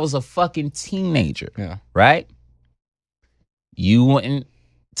since I was a fucking teenager, right? You wouldn't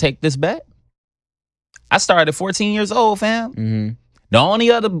take this bet? I started at 14 years old, fam. The only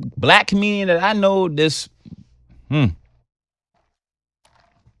other black comedian that I know this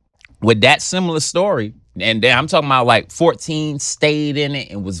with that similar story, and then I'm talking about like 14, stayed in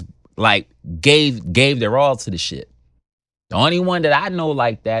it and was like gave their all to the shit. The only one that I know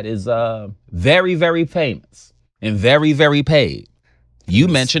like that is very, very famous and very, very paid. You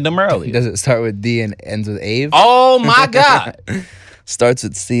mentioned him earlier. Does it start with D and ends with Ave? Oh my God. Starts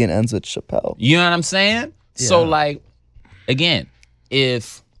with C and ends with Chappelle. You know what I'm saying? Yeah. So like, again,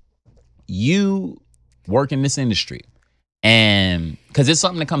 if you work in this industry, and because it's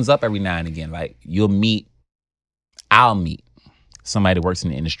something that comes up every now and again, like I'll meet somebody that works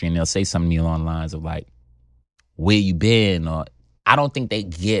in the industry and they'll say something to me along the lines of like, where you been? Or I don't think they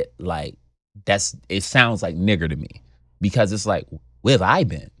get like, it sounds like nigger to me because it's like, where have I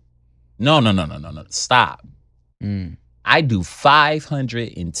been? No. Stop. I do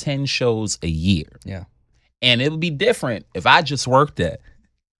 510 shows a year. Yeah. And it would be different if I just worked at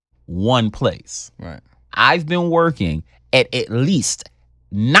one place. Right. I've been working at least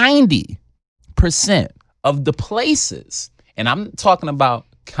 90% of the places And I'm talking about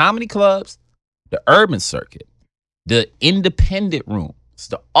comedy clubs, the urban circuit, the independent rooms,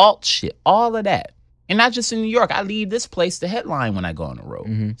 the alt shit, all of that. And not just in New York. I leave this place to headline when I go on the road.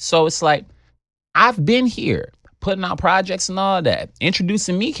 Mm-hmm. So it's like, I've been here putting out projects and all that.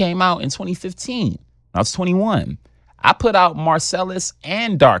 Introducing Me came out in 2015. I was 21. I put out Marcellus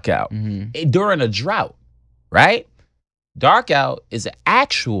and Dark Out during a drought, right? Dark Out is an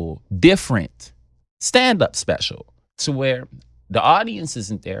actual different stand-up special to where the audience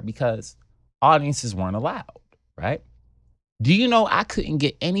isn't there because audiences weren't allowed, right? Do you know I couldn't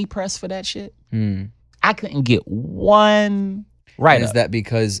get any press for that shit? I couldn't get one write-up. Is that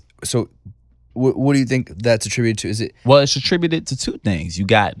because, so what do you think that's attributed to? Is it? Well, it's attributed to two things. You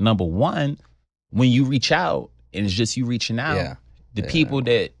got, number one, when you reach out and it's just you reaching out, the people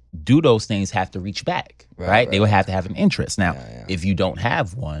that do those things have to reach back, right? They would have to have an interest. Now, if you don't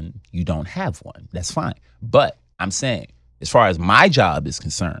have one, you don't have one. That's fine. But I'm saying, as far as my job is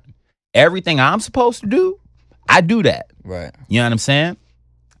concerned, everything I'm supposed to do, I do that. Right. You know what I'm saying?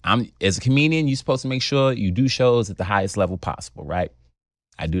 As a comedian, you're supposed to make sure you do shows at the highest level possible, right?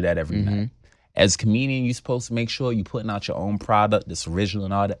 I do that every night. As a comedian, you're supposed to make sure you're putting out your own product that's original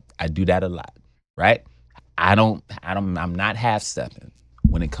and all that. I do that a lot, right? I'm not half-stepping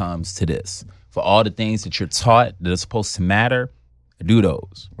when it comes to this. For all the things that you're taught that are supposed to matter, I do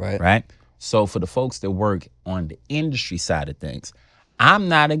those, right? So for the folks that work on the industry side of things, I'm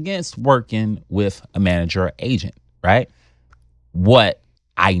not against working with a manager or agent, right? What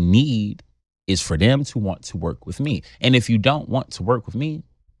I need is for them to want to work with me. And if you don't want to work with me,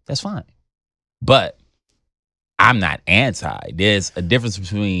 that's fine. But I'm not anti. There's a difference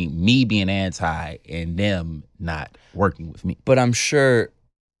between me being anti and them not working with me. But I'm sure,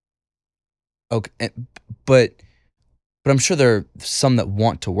 okay, but I'm sure there are some that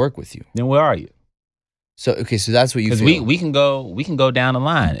want to work with you. Then where are you? So okay, so that's what you feel. Because we can go down the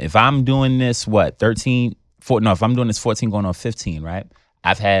line. If I'm doing this, if I'm doing this 14 going on 15, right?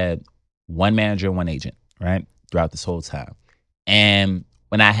 I've had one manager and one agent, right? Throughout this whole time. And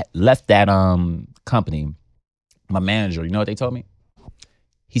when I left that company, my manager, you know what they told me?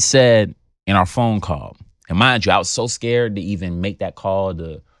 He said in our phone call, and mind you, I was so scared to even make that call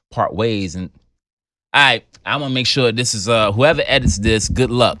to part ways. And I'm gonna make sure this is whoever edits this, good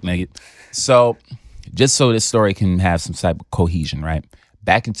luck, nigga. So just so this story can have some type of cohesion, right?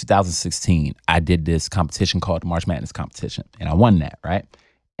 Back in 2016, I did this competition called the March Madness competition, and I won that, right?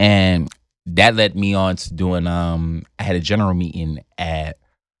 And that led me on to doing, I had a general meeting at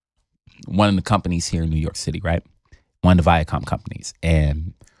one of the companies here in New York City, right? One of the Viacom companies.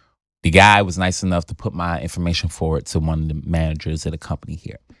 And the guy was nice enough to put my information forward to one of the managers at a company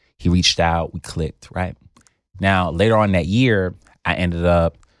here. He reached out, we clicked, right? Now, later on that year, I ended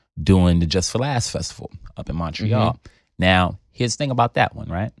up doing the Just for Laughs Festival up in Montreal. Now, here's the thing about that one,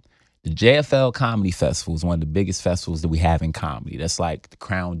 right? The JFL Comedy Festival is one of the biggest festivals that we have in comedy. That's like the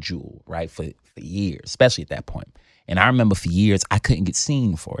crown jewel, right? For years, especially at that point. And I remember for years, I couldn't get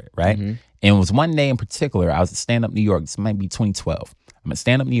seen for it, right? And it was one day in particular, I was at Stand Up New York. This might be 2012. I'm at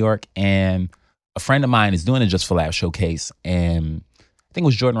Stand Up New York, and a friend of mine is doing a Just for Laughs showcase. And I think it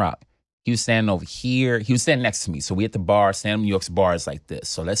was Jordan Rock. He was standing over here. He was standing next to me. So we at the bar. Stand Up New York's bar is like this.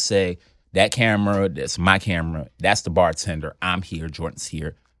 So let's say that camera, that's my camera. That's the bartender. I'm here. Jordan's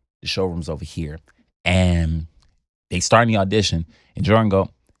here. The showroom's over here. And they start the audition. And Jordan go,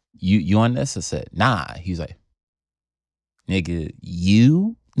 you on this? I said, nah. He's like, nigga,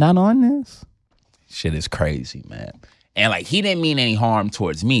 you not on this? Shit is crazy, man. And like, he didn't mean any harm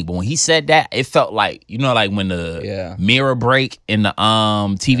towards me, but when he said that, it felt like, you know, like when the mirror break in the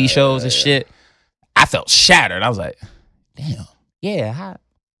TV shows and shit, I felt shattered. I was like, damn, yeah.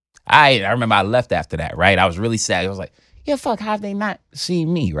 I remember I left after that, right? I was really sad. I was like, yeah, fuck, how have they not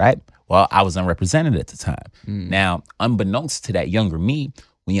seen me, right? Well, I was unrepresented at the time. Now, unbeknownst to that younger me,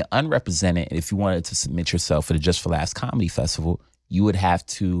 when you're unrepresented, if you wanted to submit yourself for the Just for Laughs Comedy Festival, you would have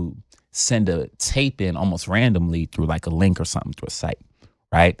to send a tape in almost randomly through like a link or something through a site,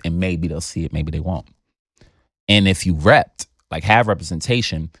 right? And maybe they'll see it, maybe they won't. And if you repped, like have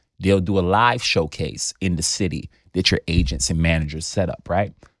representation, they'll do a live showcase in the city that your agents and managers set up,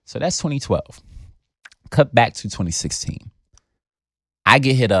 right? So that's 2012. Cut back to 2016. I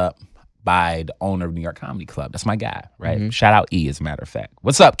get hit up by the owner of New York Comedy Club. That's my guy, right? Shout out E, as a matter of fact.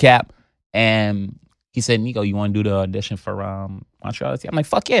 What's up, Cap? And he said, Neko, you want to do the audition for Montreal? I'm like,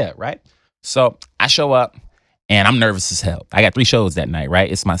 fuck yeah, right? So I show up, and I'm nervous as hell. I got 3 shows that night, right?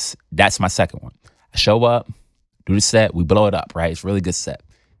 That's my second one. I show up, do the set, we blow it up, right? It's a really good set.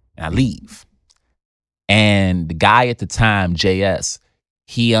 And I leave. And the guy at the time, JS,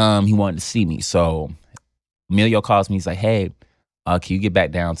 he wanted to see me. So Emilio calls me. He's like, hey, can you get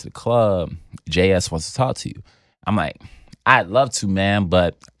back down to the club? JS wants to talk to you. I'm like, I'd love to, man,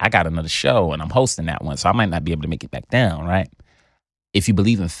 but I got another show and I'm hosting that one, so I might not be able to make it back down, right? If you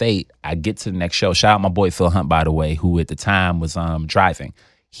believe in fate, I get to the next show. Shout out my boy Phil Hunt, by the way, who at the time was driving.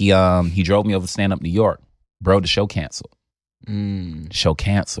 He drove me over to stand up New York. Bro, the show canceled. Show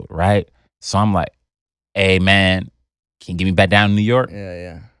canceled, right? So I'm like, hey, man, can you get me back down to New York?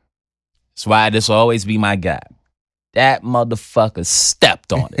 Yeah. That's why this will always be my guy. That motherfucker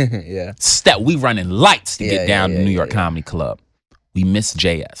stepped on it. Yeah. We running lights to get down to New York yeah. Comedy Club. We missed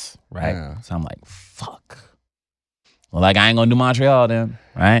JS, right? Yeah. So I'm like, fuck. Well, like, I ain't gonna do Montreal then,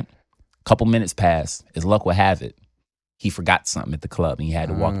 right? Couple minutes passed. As luck would have it, he forgot something at the club and he had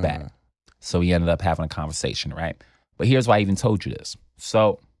to walk back. So he ended up having a conversation, right? But here's why I even told you this.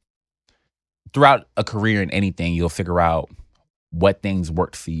 So throughout a career in anything, you'll figure out what things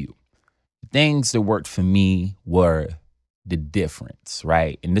worked for you. The things that worked for me were the difference,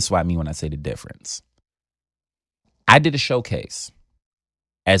 right? And this is what I mean when I say the difference. I did a showcase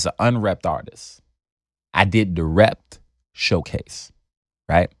as an unrepped artist. I did the repped showcase,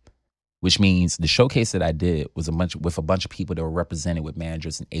 right? Which means the showcase that I did was with a bunch of people that were represented with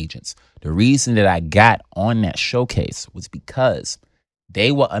managers and agents. The reason that I got on that showcase was because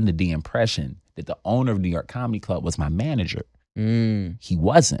they were under the impression that the owner of New York Comedy Club was my manager. He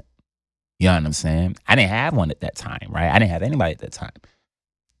wasn't. You know what I'm saying? I didn't have one at that time, right? I didn't have anybody at that time.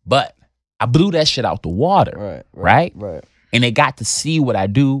 But I blew that shit out the water, right? And they got to see what I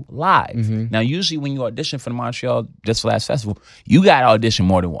do live. Now, usually when you audition for the Montreal Just for Laughs Festival, you got to audition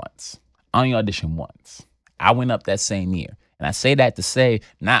more than once. I only auditioned once. I went up that same year. And I say that to say,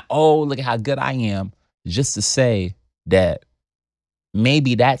 not, oh, look at how good I am, just to say that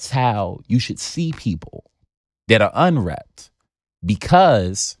maybe that's how you should see people that are unrepped.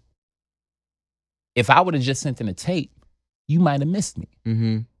 Because if I would have just sent in a tape, you might have missed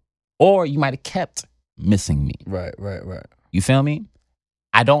me. Or you might have kept missing me. Right. You feel me?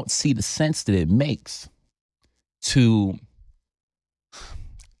 I don't see the sense that it makes to...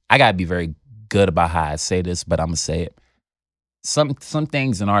 I gotta be very good about how I say this, but I'm gonna say it. Some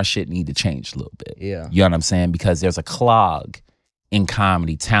things in our shit need to change a little bit. Yeah. You know what I'm saying? Because there's a clog in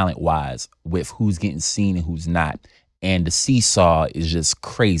comedy, talent-wise, with who's getting seen and who's not. And the seesaw is just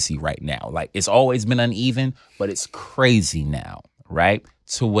crazy right now. Like, it's always been uneven, but it's crazy now, right?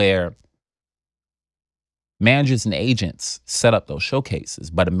 To where managers and agents set up those showcases,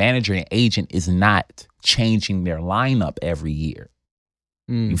 but a manager and agent is not changing their lineup every year.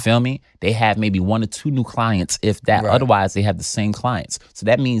 You feel me? They have maybe 1 or 2 new clients, if that. Right. Otherwise, they have the same clients. So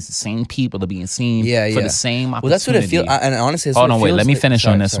that means the same people are being seen for the same opportunity. Well, that's what it feels. And honestly, hold on, wait. Let me finish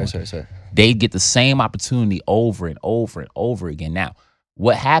on this one. Sorry. They get the same opportunity over and over and over again. Now,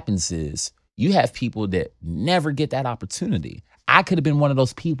 what happens is you have people that never get that opportunity. I could have been one of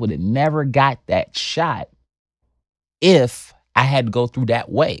those people that never got that shot if I had to go through that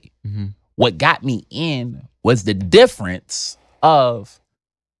way. What got me in was the difference of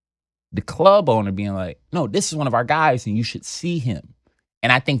the club owner being like, no, this is one of our guys and you should see him. And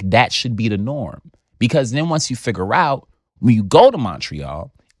I think that should be the norm. Because then once you figure out, when you go to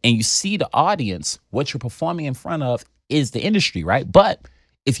Montreal and you see the audience, what you're performing in front of is the industry, right? But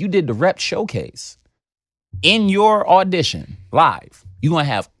if you did the rep showcase, in your audition live, you're going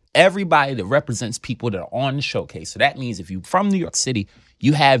to have everybody that represents people that are on the showcase. So that means if you're from New York City,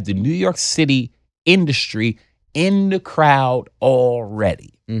 you have the New York City industry in the crowd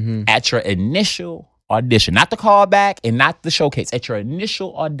already at your initial audition, not the callback and not the showcase, at your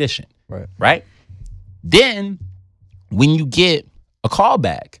initial audition, right? Then when you get a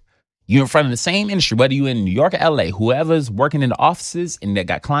callback, you're in front of the same industry, whether you're in New York or LA, whoever's working in the offices and they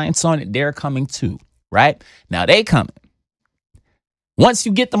got clients on it, they're coming too, right? Now they coming. Once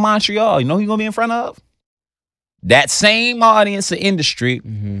you get to Montreal, you know who you're going to be in front of? That same audience of industry,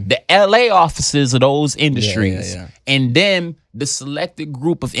 the LA offices of those industries, and then the selected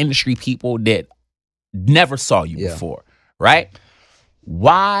group of industry people that never saw you before, right?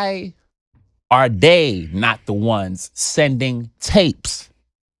 Why are they not the ones sending tapes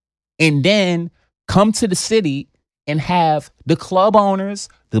and then come to the city and have the club owners,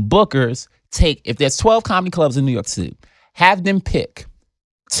 the bookers take, if there's 12 comedy clubs in New York City, have them pick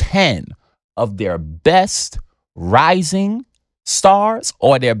 10 of their best rising stars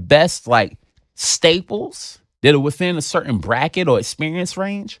or their best like staples that are within a certain bracket or experience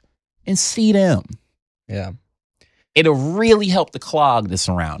range and see them. Yeah. It'll really help to clog this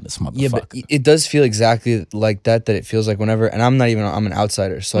around this motherfucker. Yeah, but it does feel exactly like that it feels like whenever, and I'm an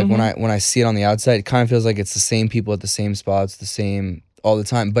outsider. So like when I see it on the outside, it kind of feels like it's the same people at the same spots, the same all the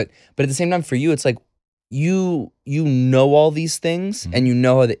time. But at the same time for you, it's like, you know all these things and you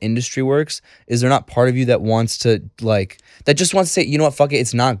know how the industry works, is there not part of you that wants to like that just wants to say, you know what, fuck it,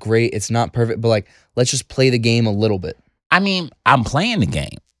 it's not great, it's not perfect, but like let's just play the game a little bit? I mean, I'm playing the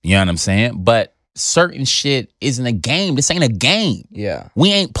game. You know what I'm saying? But certain shit isn't a game. This ain't a game. Yeah.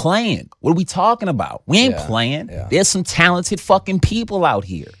 We ain't playing. What are we talking about? We ain't playing. Yeah. There's some talented fucking people out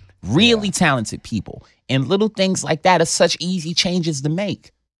here. Really talented people. And little things like that are such easy changes to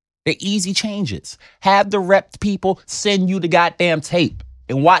make. They're easy changes. Have the rep people send you the goddamn tape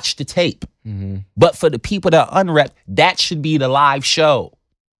and watch the tape. But for the people that are unrepped, that should be the live show.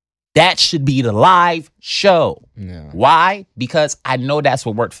 That should be the live show. Yeah. Why? Because I know that's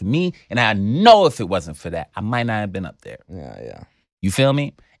what worked for me. And I know if it wasn't for that, I might not have been up there. Yeah. You feel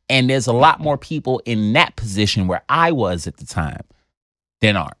me? And there's a lot more people in that position where I was at the time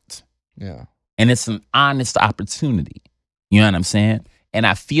than aren't. Yeah. And it's an honest opportunity. You know what I'm saying? And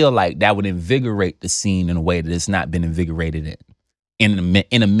I feel like that would invigorate the scene in a way that it's not been invigorated in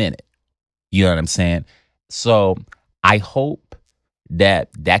a minute. You know what I'm saying? So I hope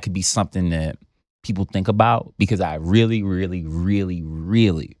that could be something that people think about, because I really, really, really,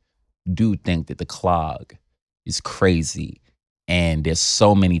 really do think that the clog is crazy. And there's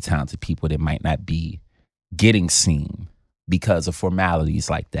so many talented people that might not be getting seen because of formalities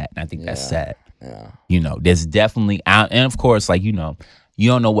like that. And I think that's sad. Yeah. You know, there's definitely, and of course, like, you know, you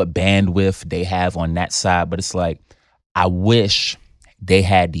don't know what bandwidth they have on that side, but it's like, I wish they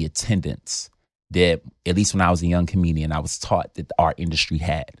had the attendance that, at least when I was a young comedian, I was taught that our industry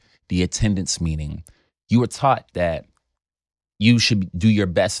had. The attendance meaning you were taught that you should do your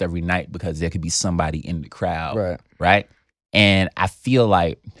best every night because there could be somebody in the crowd. Right? And I feel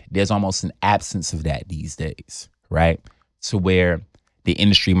like there's almost an absence of that these days, right? To where the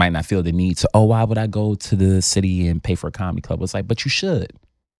industry might not feel the need to, oh, why would I go to the city and pay for a comedy club? It's like, but you should,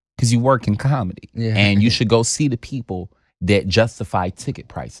 because you work in comedy. Yeah. And you should go see the people that justify ticket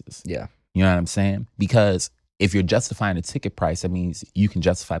prices. Yeah. You know what I'm saying? Because if you're justifying a ticket price, that means you can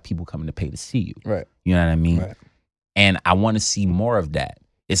justify people coming to pay to see you. Right. You know what I mean? Right. And I want to see more of that.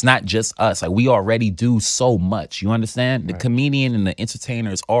 It's not just us. Like, we already do so much. You understand? The comedian and the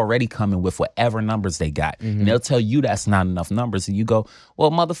entertainer is already coming with whatever numbers they got. And they'll tell you that's not enough numbers. And you go, well,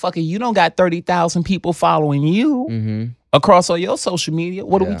 motherfucker, you don't got 30,000 people following you across all your social media.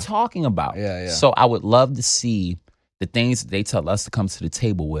 What are we talking about? Yeah. So I would love to see the things that they tell us to come to the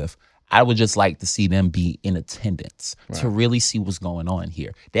table with. I would just like to see them be in attendance to really see what's going on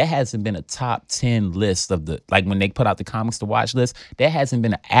here. There hasn't been a top 10 list of the, like when they put out the comics to watch list, there hasn't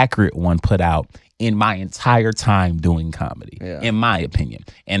been an accurate one put out in my entire time doing comedy, in my opinion.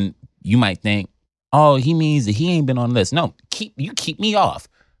 And you might think, oh, he means that he ain't been on the list. No, you keep me off.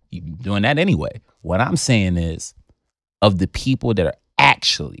 You doing that anyway. What I'm saying is, of the people that are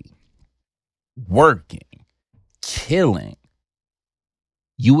actually working, killing,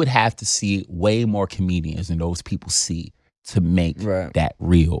 you would have to see way more comedians than those people see to make that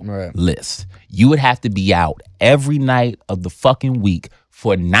real list. You would have to be out every night of the fucking week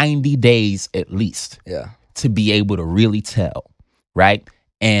for 90 days at least to be able to really tell, right?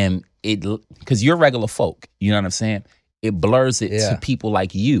 And because you're regular folk, you know what I'm saying? It blurs it to people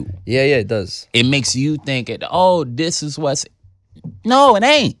like you. Yeah, it does. It makes you think, oh, this is what's... No, it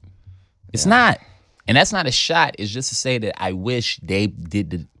ain't. It's not. And that's not a shot. It's just to say that I wish they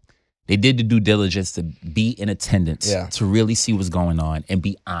did the due diligence to be in attendance to really see what's going on and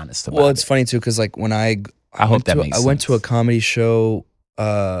be honest about it. Well, it's funny too, because like when I went to a comedy show.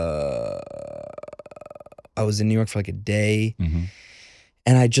 I was in New York for like a day,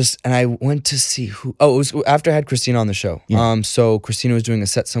 and I went to see who. Oh, it was after I had Christina on the show. So Christina was doing a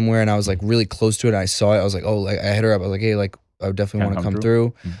set somewhere, and I was like really close to it. And I saw it. I was like, oh, like I hit her up. I was like, hey, like I would definitely want to come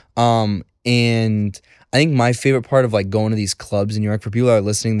through. And I think my favorite part of like going to these clubs in New York, for people that are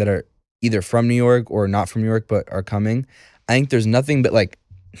listening that are either from New York or not from New York but are coming, I think there's nothing but like,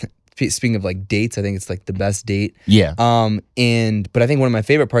 speaking of like dates, I think it's like the best date. Yeah. But I think one of my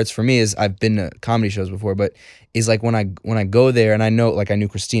favorite parts for me is, I've been to comedy shows before, but is like when I go there, and I know, like I knew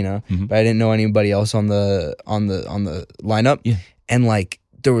Christina, but I didn't know anybody else on the lineup. Yeah. And like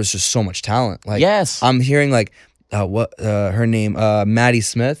there was just so much talent. Like I'm hearing like her name, Maddie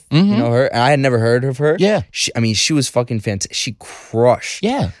Smith. You know her? And I had never heard of her. Yeah. She was fucking fantastic. She crushed.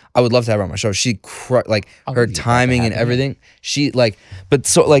 Yeah. I would love to have her on my show. She crushed, like her timing and everything. She like, but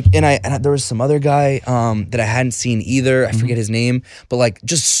so like, and there was some other guy that I hadn't seen either. I forget his name, but like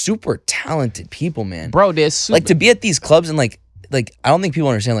just super talented people, man. Bro, there's like to be at these clubs and like I don't think people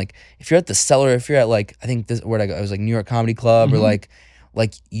understand, like if you're at the Cellar, if you're at like, I think this, where'd I go? It was like New York Comedy Club or like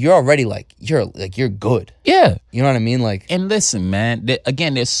like you're already like you're good. Yeah. You know what I mean? Like, And listen, man,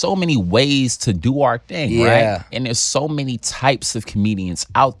 again, there's so many ways to do our thing, Yeah. right? And there's so many types of comedians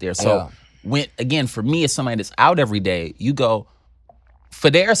out there. So for me, as somebody that's out every day, you go for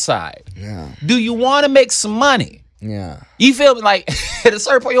their side. Yeah. Do you want to make some money? Yeah. You feel me? Like at a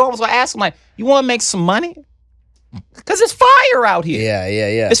certain point, you almost want to ask them, like, you want to make some money? Because it's fire out here.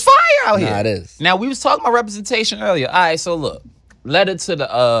 Yeah. It's fire out here. Nah, it is. Now, we was talking about representation earlier. All right, so look, letter to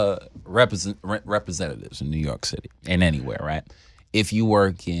the representatives in New York City and anywhere, right? If you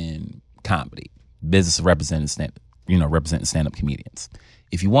work in comedy, business representing stand-up comedians.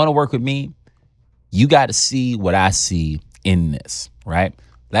 If you want to work with me, you got to see what I see in this, right?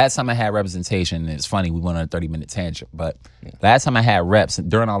 Last time I had representation, and it's funny, we went on a 30-minute tangent, but last time I had reps,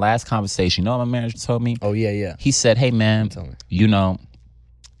 during our last conversation, you know what my manager told me? Oh, yeah. He said, hey, man, Tell me. you know,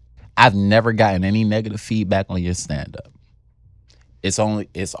 I've never gotten any negative feedback on your stand-up. It's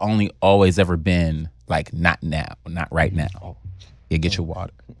only always ever been like, not now, not right now. Yeah, get your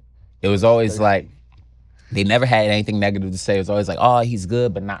water. It was always like, they never had anything negative to say. It was always like, oh, he's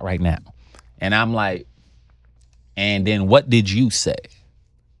good, but not right now. And I'm like, and then what did you say?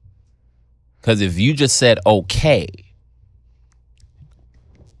 Because if you just said okay,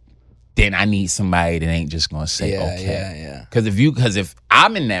 then I need somebody that ain't just gonna say okay. Yeah. Because if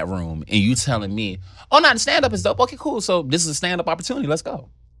I'm in that room and you telling me, oh, no, the stand-up is dope. Okay, cool. So this is a stand-up opportunity. Let's go.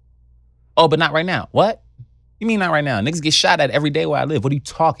 Oh, but not right now. What? You mean not right now? Niggas get shot at every day where I live. What are you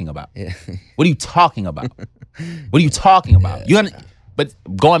talking about? Yeah. What are you talking about? What are you talking about? But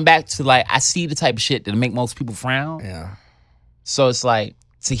going back to like, I see the type of shit that make most people frown. Yeah. So it's like,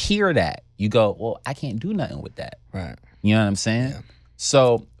 to hear that, you go, well, I can't do nothing with that. Right. You know what I'm saying? Yeah.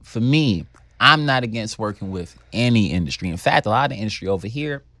 So for me, I'm not against working with any industry. In fact, a lot of the industry over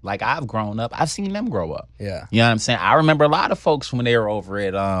here, like I've grown up, I've seen them grow up. Yeah. You know what I'm saying? I remember a lot of folks when they were over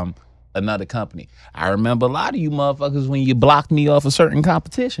at another company. I remember a lot of you motherfuckers when you blocked me off of certain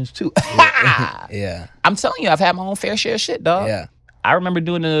competitions too. Yeah. I'm telling you, I've had my own fair share of shit, dog. Yeah. I remember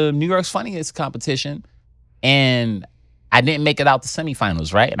doing the New York's Funniest competition, and I didn't make it out the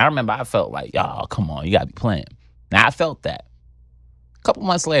semifinals, right? And I remember I felt like, y'all, come on, you gotta be playing. Now I felt that. A couple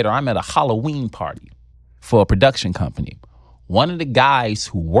months later, I'm at a Halloween party for a production company. One of the guys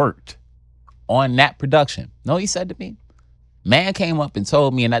who worked on that production, know what he said to me? Man came up and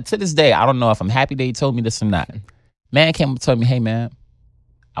told me, and to this day, I don't know if I'm happy that he told me this or not. Man came up and told me, hey man,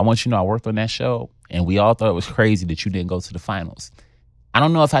 I want you to know I worked on that show, and we all thought it was crazy that you didn't go to the finals. I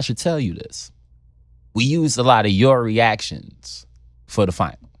don't know if I should tell you this. We used a lot of your reactions for the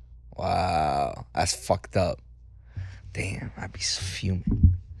final. Wow. That's fucked up. Damn, I'd be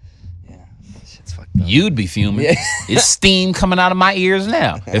fuming. Yeah, that shit's fucked up. You'd be fuming. Yeah. It's steam coming out of my ears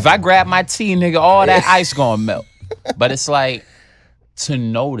now. If I grab my tea, nigga, all that ice gonna melt. But it's like, to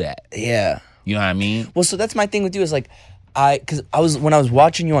know that. Yeah. You know what I mean? Well, so that's my thing with you is like, when I was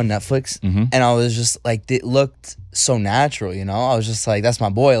watching you on Netflix, and I was just like, it looked so natural, you know? I was just like, that's my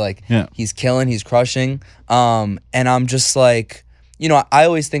boy. Like, he's killing, he's crushing. And I'm just like, you know, I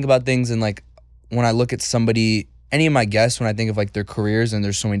always think about things and like, when I look at somebody, any of my guests, when I think of like their careers and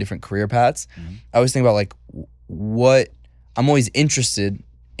there's so many different career paths, I always think about like I'm always interested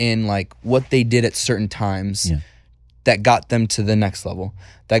in like what they did at certain times that got them to the next level,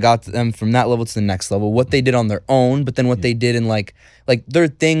 that got them from that level to the next level, what they did on their own, but then what they did in like there are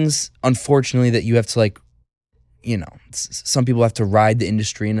things, unfortunately, that you have to like, you know, some people have to ride the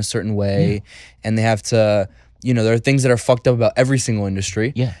industry in a certain way, and they have to, you know, there are things that are fucked up about every single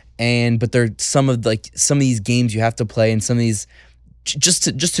industry. Yeah. But there are some of these games you have to play, and some of these just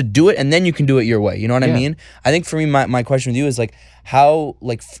to do it, and then you can do it your way. You know what I mean? I think for me, my question with you is like, how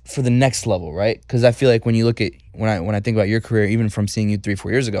like for the next level, right? Because I feel like when you look at when I think about your career, even from seeing you 3-4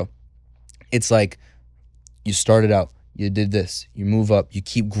 years ago, it's like you started out, you did this, you move up, you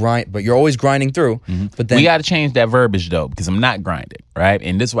keep grind, but you're always grinding through. But then we got to change that verbiage though, because I'm not grinding, right?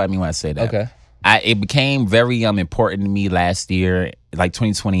 And this is what I mean when I say that. Okay. It became very important to me last year, like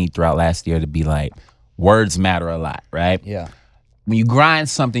 2020 throughout last year, to be like, words matter a lot, right? Yeah. When you grind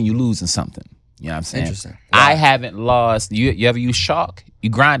something, you losing something. You know what I'm saying? Interesting. I haven't lost. You ever use chalk? You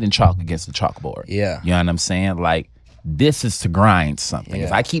grinding chalk against the chalkboard. Yeah. You know what I'm saying? Like, this is to grind something. Yeah.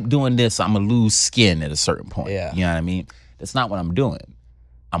 If I keep doing this, I'm going to lose skin at a certain point. Yeah. You know what I mean? That's not what I'm doing.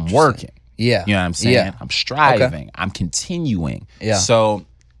 I'm working. Yeah. You know what I'm saying? Yeah. I'm striving. Okay. I'm continuing. Yeah. So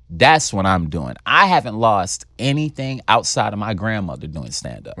that's what I'm doing. I haven't lost anything outside of my grandmother doing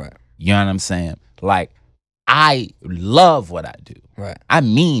stand-up. Right. You know what I'm saying? Like, I love what I do. Right. I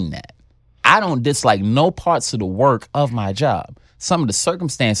mean that. I don't dislike no parts of the work of my job. Some of the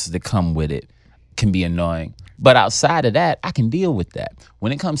circumstances that come with it can be annoying, But outside of that, I can deal with that.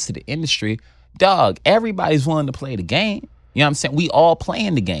 When it comes to the industry, dog, everybody's willing to play the game. You know what I'm saying? We all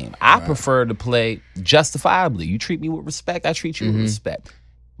playing the game. I prefer to play justifiably. You treat me with respect, I treat you with respect.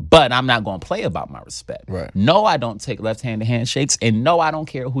 But I'm not going to play about my respect. Right. No, I don't take left-handed handshakes, and no, I don't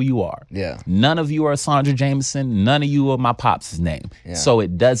care who you are. Yeah. None of you are Sandra Jameson. None of you are my pops' name. Yeah. So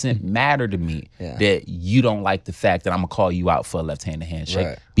it doesn't matter to me Yeah. that you don't like the fact that I'm going to call you out for a left-handed handshake.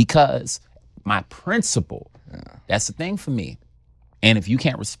 Right. Because my principle, that's the thing for me. And if you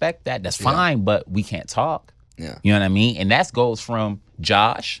can't respect that, that's fine, but we can't talk. Yeah. You know what I mean? And that goes from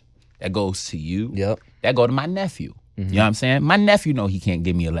Josh, that goes to you, Yep. that go to my nephew. You know what I'm saying? My nephew know he can't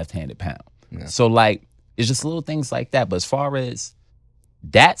give me a left-handed pound. Yeah. So like, it's just little things like that. But as far as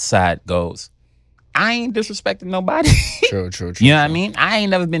that side goes, I ain't disrespecting nobody. True. You know what I mean? I ain't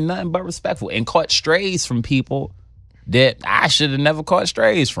never been nothing but respectful and caught strays from people that I should have never caught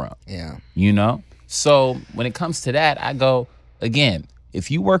strays from. Yeah. You know? So when it comes to that, I go, again, if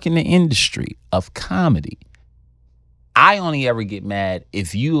you work in the industry of comedy, I only ever get mad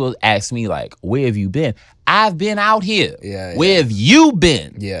if you ask me, like, where have you been? I've been out here. Yeah, Where have you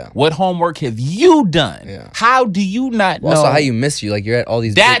been? Yeah. What homework have you done? Yeah. How do you not know? Also, how you miss you? Like, you're at all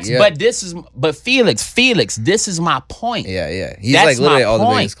these. That's, big, but Felix, this is my point. Yeah. He's That's like literally my at all the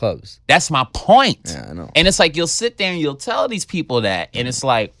point. biggest clubs. That's my point. Yeah, I know. And it's like, you'll sit there and you'll tell these people that, and it's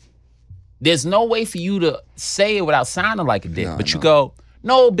like, there's no way for you to say it without sounding like a dick. No, but you no. go,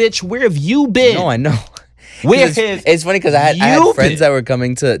 no, bitch, where have you been? No, I know. Where it's funny because I had you friends been? that were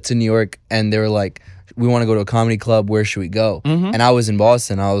coming to New York, and they were like, we want to go to a comedy club. Where should we go? And I was in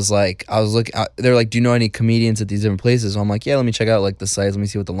Boston. I was looking. They're like, do you know any comedians at these different places? So I'm like, yeah, let me check out like the sites. Let me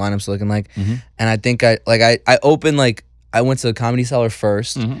see what the lineup's looking like. And I think I opened, like, I went to the Comedy Cellar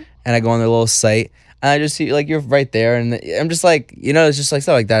first, and I go on their little site, and I just see, like, you're right there, and I'm just like, you know, it's just like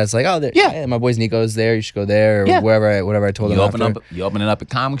stuff like that. It's like, oh, hey, my boy's Nico's there. You should go there, or whatever I told You them. you open it up at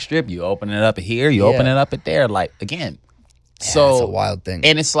Comic Strip. You open it up at here. You open it up at there. Like, again, so it's a wild thing.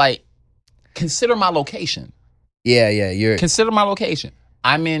 And it's like, consider my location. Yeah. Consider my location.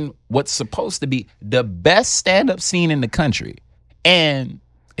 I'm in what's supposed to be the best stand-up scene in the country, and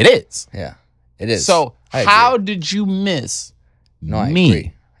it is. Yeah, it is. So I how agree. did you miss No, I me?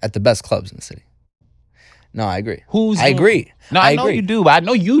 agree. At the best clubs in the city. No, I agree. I agree. No, I know agree. you do. I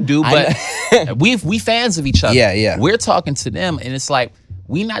know you do, but we fans of each other. Yeah. We're talking to them, and it's like,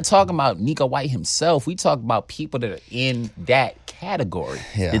 we not talking about Neko White himself. We talk about people that are in that category.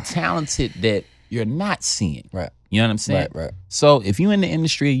 Yeah. The talented that you're not seeing. Right. You know what I'm saying? Right. So if you in the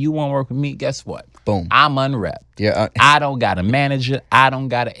industry and you want to work with me, guess what? Boom. I'm unwrapped. Yeah. I don't got a manager. I don't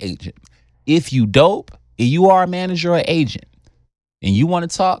got an agent. If you dope and you are a manager or agent and you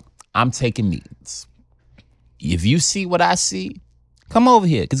want to talk, I'm taking meetings. If you see what I see, come over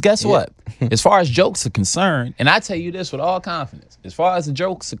here. Because guess what? As far as jokes are concerned, and I tell you this with all confidence, as far as the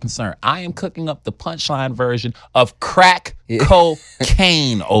jokes are concerned, I am cooking up the punchline version of crack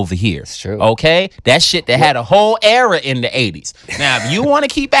cocaine over here. It's true. Okay? That shit that had a whole era in the 80s. Now, if you want to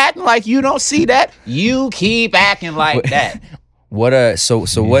keep acting like you don't see that, you keep acting like that. What are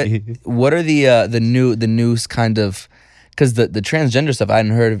the news kind of, because the transgender stuff I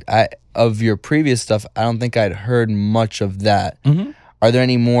hadn't heard of your previous stuff. I don't think I'd heard much of that. Are there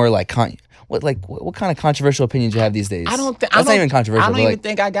any more like what kind of controversial opinions you have these days? That's not even controversial. I don't even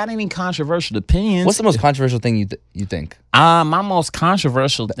think I got any controversial opinions. What's the most controversial thing you think? My most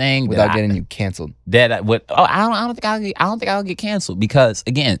controversial thing without getting you canceled. I don't think I'll get canceled, because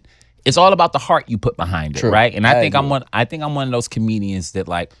again, it's all about the heart you put behind it, True. right? And I think agree. I'm one of those comedians that,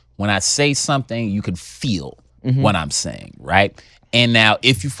 like, when I say something, you can feel what I'm saying, right? And now,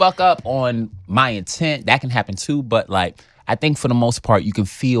 if you fuck up on my intent, that can happen too. But like, I think for the most part, you can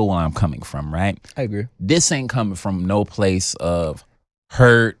feel where I'm coming from, right? I agree. This ain't coming from no place of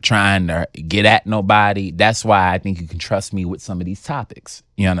hurt, trying to get at nobody. That's why I think you can trust me with some of these topics.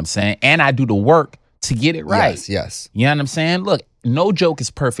 You know what I'm saying? And I do the work to get it right. Yes. You know what I'm saying? Look, no joke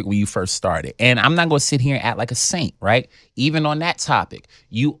is perfect when you first started. And I'm not going to sit here and act like a saint, right? Even on that topic,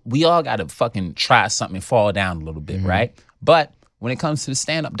 we all got to fucking try something and fall down a little bit, right? But when it comes to the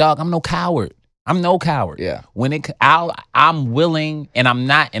stand-up, dog, I'm no coward. Yeah. I'm willing, and I'm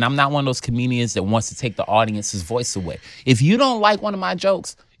not one of those comedians that wants to take the audience's voice away. If you don't like one of my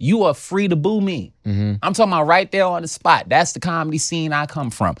jokes, you are free to boo me. I'm talking about right there on the spot. That's the comedy scene I come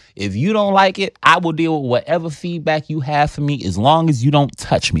from. If you don't like it, I will deal with whatever feedback you have for me, as long as you don't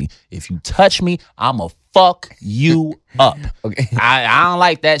touch me. If you touch me, I'ma fuck you up. Okay. I don't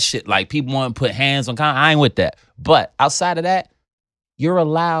like that shit. Like, people want to put hands on I ain't with that. But outside of that, you're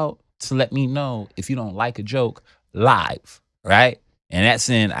allowed to let me know if you don't like a joke live, right? And that's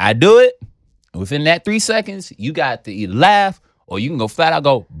in, I do it, Within that 3 seconds, you got to either laugh or you can go flat out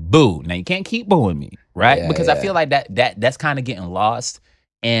go boo. Now you can't keep booing me, right? Yeah, Because yeah. I feel like that's kind of getting lost.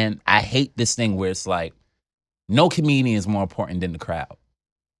 And I hate this thing where it's like no comedian is more important than the crowd.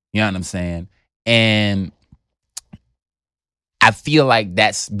 You know what I'm saying? And I feel like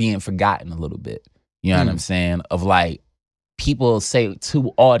that's being forgotten a little bit. You know what I'm saying? Of like people say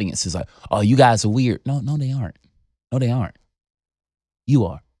to audiences like, "Oh, you guys are weird." No, they aren't. No, they aren't. You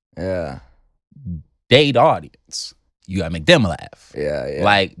are. Yeah. They the audience. You gotta make them laugh. Yeah.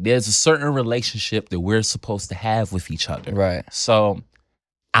 Like there's a certain relationship that we're supposed to have with each other. Right. So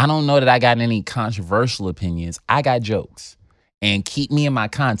I don't know that I got any controversial opinions. I got jokes. And keep me in my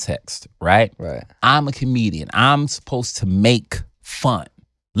context, right? Right. I'm a comedian. I'm supposed to make fun.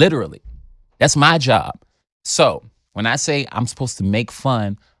 Literally. That's my job. So when I say I'm supposed to make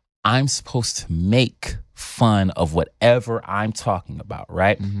fun, I'm supposed to make fun of whatever I'm talking about,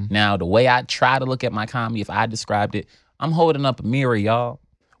 right? Now, the way I try to look at my comedy, if I described it, I'm holding up a mirror, y'all.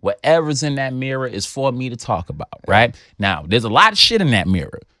 Whatever's in that mirror is for me to talk about, right? Now, there's a lot of shit in that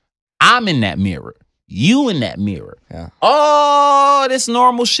mirror. I'm in that mirror. You in that mirror. Yeah. All this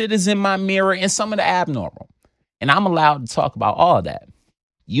normal shit is in my mirror and some of the abnormal. And I'm allowed to talk about all that.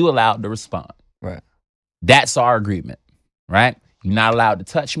 You allowed to respond. Right. That's our agreement, right? You're not allowed to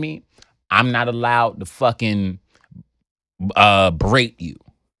touch me. I'm not allowed to fucking berate you.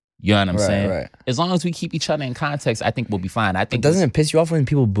 You know what I'm saying? Right. As long as we keep each other in context, I think we'll be fine. I think. But doesn't it piss you off when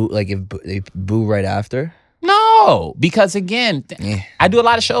people boo, like if they boo right after? No, because again, Yeah. I do a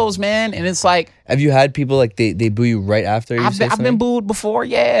lot of shows, man, and it's like Have you had people like they boo you right after you say I've been something? booed before,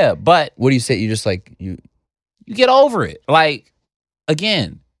 yeah. But What do you say? You just like you. you get over it. Like,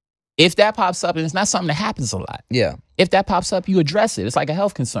 again, if that pops up, and it's not something that happens a lot. Yeah. If that pops up, you address it. It's like a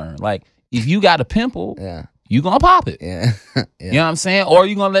health concern. Like, if you got a pimple, Yeah. you gonna pop it. Yeah. Yeah. You know what I'm saying? Or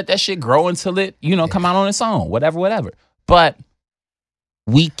you gonna let that shit grow until it, come out on its own. Whatever. But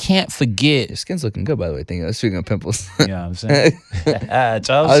we can't forget. Your skin's looking good, by the way. Speaking of pimples. You know what I'm saying? I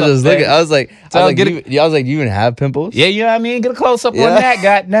was just looking. I was like, get do you even have pimples? Yeah, you know what I mean? Get a close up on that,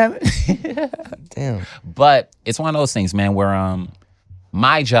 goddammit. Damn. But it's one of those things, man, where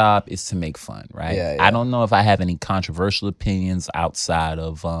my job is to make fun, right? Yeah. I don't know if I have any controversial opinions outside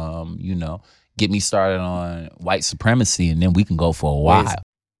of get me started on white supremacy, and then we can go for a while.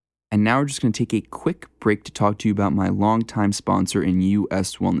 And now we're just going to take a quick break to talk to you about my longtime sponsor in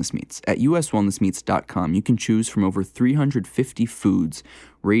U.S. Wellness Meats. At uswellnessmeats.com, you can choose from over 350 foods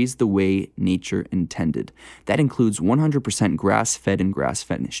raised the way nature intended. That includes 100% grass-fed and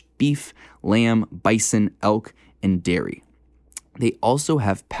grass-finished beef, lamb, bison, elk, and dairy. They also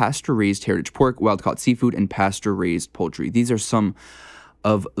have pasture-raised heritage pork, wild-caught seafood, and pasture-raised poultry. These are some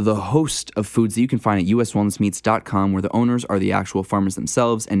of the host of foods that you can find at uswellnessmeats.com, where the owners are the actual farmers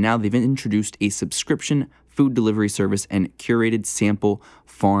themselves, and now they've introduced a subscription food delivery service and curated sample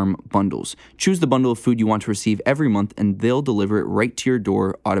farm bundles. Choose the bundle of food you want to receive every month, and they'll deliver it right to your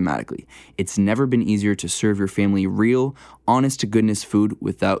door automatically. It's never been easier to serve your family real, honest-to-goodness food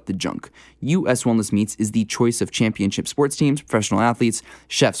without the junk. U.S. Wellness Meats is the choice of championship sports teams, professional athletes,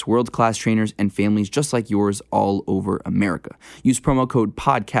 chefs, world-class trainers, and families just like yours all over America. Use promo code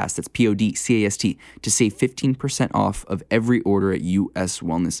PODCAST, that's PODCAST, to save 15% off of every order at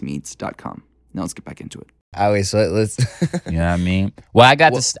uswellnessmeats.com. Now let's get back into it. Wait, so let's. You know what I mean? Well, I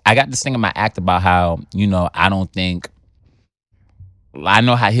got this thing in my act about how, I don't think. I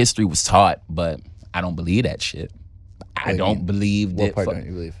know how history was taught, but I don't believe that shit. I don't believe that. What part don't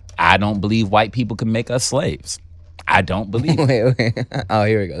you believe? I don't believe white people can make us slaves. I don't believe it. Wait. Oh,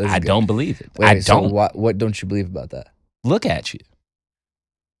 here we go. I don't believe it. I don't. So what don't you believe about that? Look at you.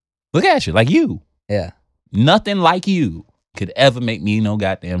 Like you. Yeah. Nothing like you could ever make me no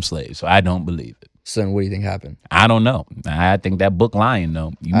goddamn slave. So I don't believe it. So then what do you think happened? I don't know. I think that book lying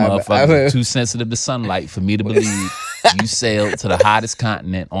though. You motherfuckers are too sensitive to sunlight for me to believe you sailed to the hottest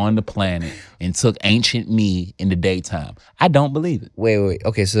continent on the planet and took ancient me in the daytime. I don't believe it. Wait.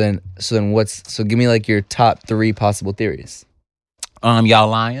 Okay, so then give me like your top 3 possible theories. Y'all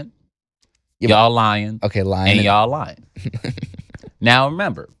lying. Yeah, y'all lying. Okay, lying. And y'all lying. Now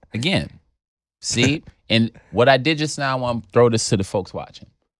remember, again, see, and what I did just now, I want to throw this to the folks watching.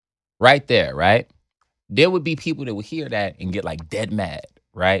 Right there, right? There would be people that would hear that and get like dead mad,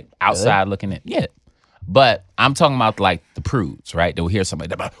 right? Outside looking in. Yeah. But I'm talking about like the prudes, right? They will hear somebody,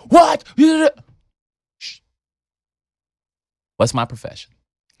 they're like, what? Shh. What's my profession?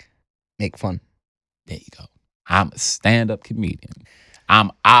 Make fun. There you go. I'm a stand-up comedian. I'm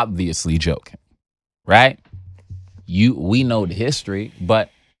obviously joking, right? We know the history,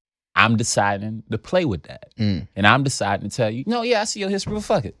 but I'm deciding to play with that. And I'm deciding to tell you, no, yeah, I see your history, but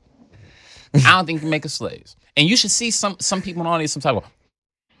fuck it. I don't think you can make us slaves. And you should see some people in the audience some type of,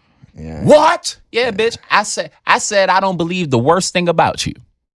 Yeah. what? Yeah, bitch. I said I don't believe the worst thing about you.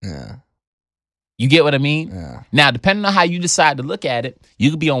 Yeah. You get what I mean? Yeah. Now, depending on how you decide to look at it, you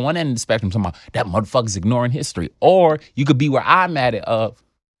could be on one end of the spectrum talking about that motherfucker's ignoring history. Or you could be where I'm at it of,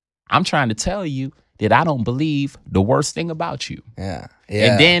 I'm trying to tell you that I don't believe the worst thing about you. Yeah.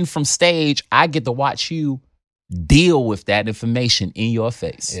 Yeah. And then from stage, I get to watch you deal with that information in your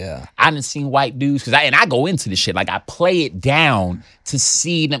face. Yeah. I done seen white dudes, because I go into this shit. Like, I play it down to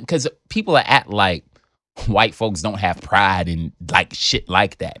see them, because people are at like, white folks don't have pride and like shit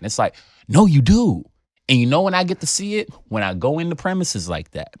like that. And it's like, no, you do. And you know when I get to see it? When I go into premises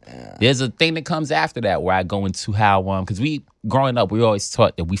like that. Yeah. There's a thing that comes after that where I go into how, because growing up, we always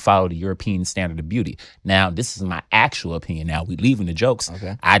taught that we follow the European standard of beauty. Now, this is my actual opinion. Now, we leaving the jokes.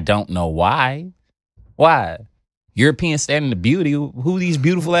 Okay. I don't know why. Why? European standard of beauty? Who these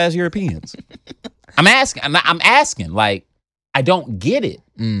beautiful ass Europeans? I'm asking. Like, I don't get it.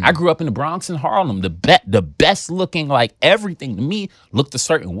 I grew up in the Bronx and Harlem. The best looking, like, everything to me looked a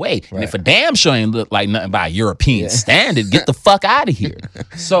certain way. Right. And if a damn sure ain't look like nothing by European standard, get the fuck out of here.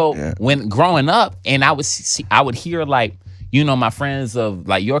 So when growing up, and I would hear, like, you know, my friends of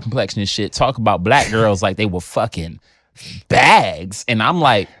like your complexion and shit talk about black girls like they were fucking bags. And I'm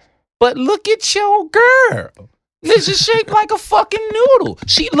like, but look at your girl. This is shaped like a fucking noodle.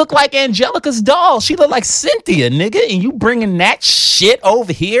 She looked like Angelica's doll. She looked like Cynthia, nigga. And you bringing that shit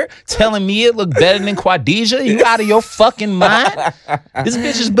over here, telling me it look better than Quadija? You out of your fucking mind? This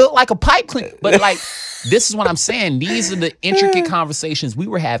bitch is built like a pipe cleaner. But like, this is what I'm saying. These are the intricate conversations we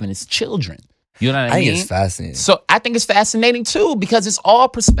were having as children. You know what I mean? I think it's fascinating. So I think it's fascinating too, because it's all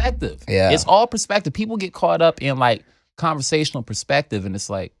perspective. Yeah. It's all perspective. People get caught up in like conversational perspective, and it's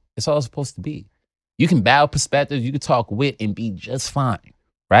like, it's all supposed to be. You can bow perspective, you can talk wit and be just fine,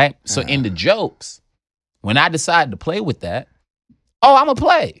 right? So in the jokes, when I decided to play with that, I'm going to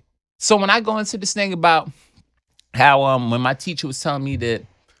play. So when I go into this thing about how when my teacher was telling me that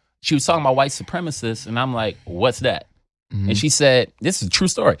she was talking about white supremacists, and I'm like, what's that? Mm-hmm. And she said, this is a true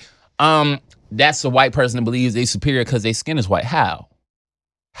story. That's a white person that believes they're superior because their skin is white. How?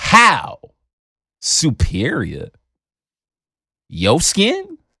 How? Superior? Your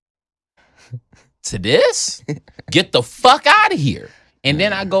skin? To this? Get the fuck out of here. And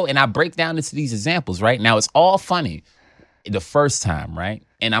then I go and I break down into these examples, right? Now, it's all funny the first time, right?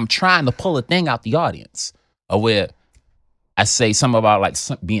 And I'm trying to pull a thing out the audience where I say something about like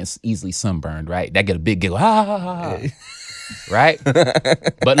being easily sunburned, right? That get a big giggle, ha, ha, ha, ha. Right?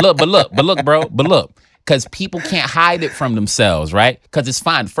 But look, bro, because people can't hide it from themselves, right? Because it's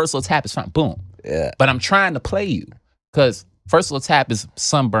fine. The first little tap is fine, boom. Yeah. But I'm trying to play you, because first little tap is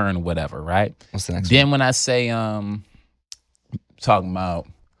sunburn or whatever, right? What's the next then one? When I say, talking about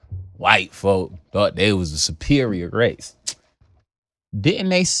white folk thought they was a superior race, didn't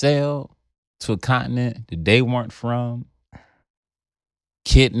they sail to a continent that they weren't from,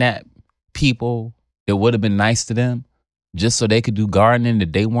 kidnap people that would have been nice to them just so they could do gardening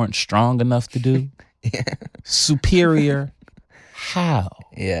that they weren't strong enough to do? Superior how?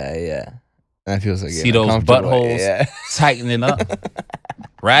 Yeah. That feels like see those buttholes tightening up,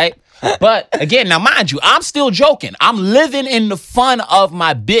 right? But again, now mind you, I'm still joking. I'm living in the fun of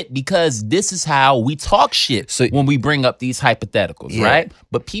my bit, because this is how we talk shit when we bring up these hypotheticals, right?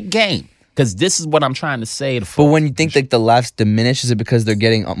 But peep game, because this is what I'm trying to say to folks. But when you think like the laughs diminish, is it because they're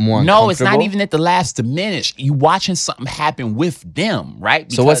getting more uncomfortable? No, it's not even that the laughs diminish. You watching something happen with them, right?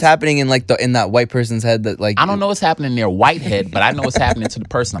 Because so what's happening in like in that white person's head that like... I don't know what's happening in their white head, but I know what's happening to the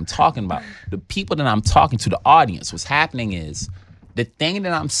person I'm talking about. The people that I'm talking to, the audience, what's happening is the thing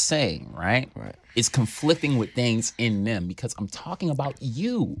that I'm saying, right, is conflicting with things in them, because I'm talking about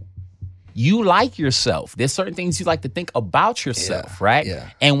you. You like yourself. There's certain things you like to think about yourself, right? Yeah.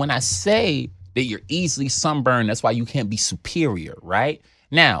 And when I say that you're easily sunburned, that's why you can't be superior, right?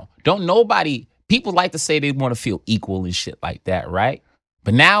 Now, people like to say they want to feel equal and shit like that, right?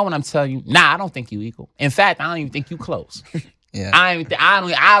 But now when I'm telling you, I don't think you equal. In fact, I don't even think you close. I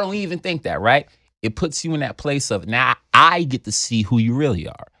don't even think that, right? It puts you in that place of, now I get to see who you really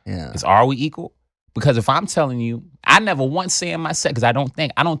are. Yeah. Are we equal? Because if I'm telling you, I never once say in my set, because I don't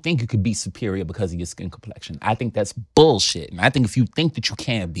think you could be superior because of your skin complexion. I think that's bullshit. And I think if you think that you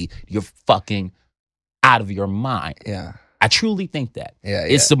can be, you're fucking out of your mind. Yeah. I truly think that. Yeah,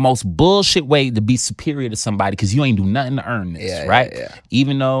 it's the most bullshit way to be superior to somebody, because you ain't do nothing to earn this, right? Yeah.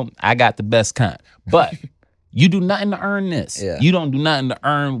 Even though I got the best kind. But you do nothing to earn this. Yeah. You don't do nothing to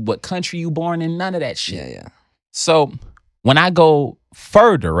earn what country you born in, none of that shit. Yeah. So when I go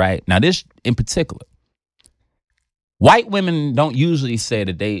further, right, now this in particular, white women don't usually say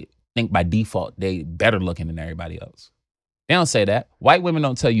that they think by default they better looking than everybody else. They don't say that. White women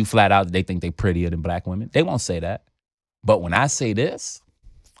don't tell you flat out that they think they prettier than black women. They won't say that. But when I say this,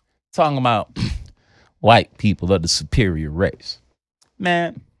 talking about white people are the superior race.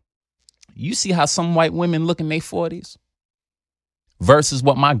 Man, you see how some white women look in their 40s versus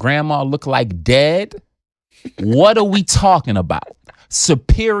what my grandma looked like dead? What are we talking about?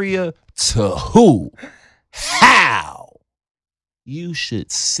 Superior to who? How? You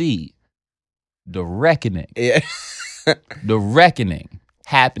should see the reckoning. Yeah. The reckoning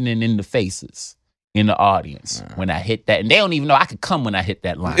happening in the faces in the audience when I hit that. And they don't even know I could come when I hit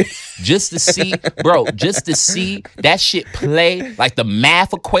that line. Just to see, bro, just to see that shit play, like the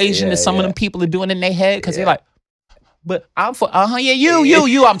math equation that some of them people are doing in their head. Because they're like, but I'm for,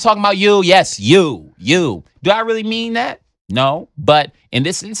 you. I'm talking about you. Yes, you. Do I really mean that? No. But in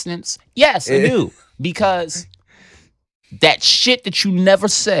this instance, yes, I do. Because that shit that you never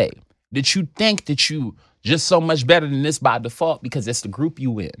say, that you think that you just so much better than this by default because it's the group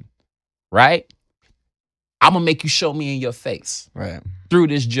you in, right? I'm going to make you show me in your face. Right. Through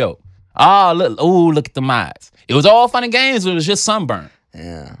this joke. Oh, look at the eyes. It was all fun and games. It was just sunburn.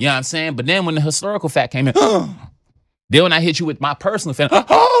 Yeah. You know what I'm saying? But then when the historical fact came in, then when I hit you with my personal feeling,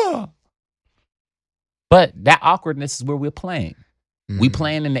 but that awkwardness is where we're playing. We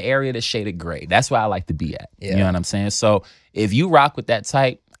playing in the area that's shaded gray. That's where I like to be at. Yeah. You know what I'm saying? So if you rock with that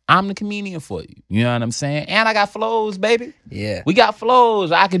type, I'm the comedian for you. You know what I'm saying? And I got flows, baby. Yeah. We got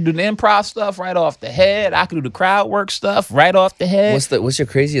flows. I can do the improv stuff right off the head. I can do the crowd work stuff right off the head. What's your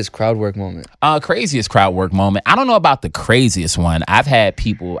craziest crowd work moment? Craziest crowd work moment. I don't know about the craziest one. I had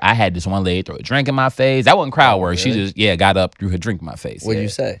this one lady throw a drink in my face. That wasn't crowd work. Really? She just, got up, threw her drink in my face. What'd you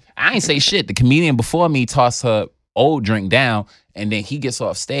say? I ain't say shit. The comedian before me tossed her old drink down, and then he gets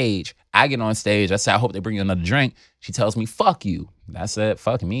off stage. I get on stage. I say, I hope they bring you another drink. She tells me, fuck you. I said,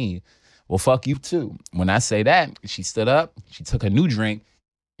 fuck me. Well, fuck you too. When I say that, she stood up, she took a new drink,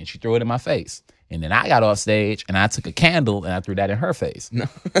 and she threw it in my face. And then I got off stage, and I took a candle, and I threw that in her face. No.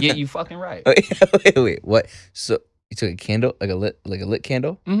 Yeah, you fucking right. Wait, what? So you took a candle, like a lit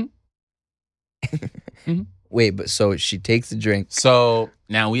candle? Mm-hmm. Wait, but so she takes the drink. So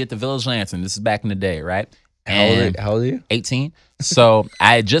now we at the Village Lantern. This is back in the day, right? How old are you? 18. So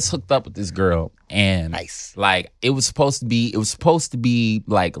I had just hooked up with this girl, and nice. Like it was supposed to be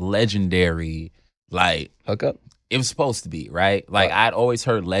like legendary, like hookup. It was supposed to be, right? Like I'd always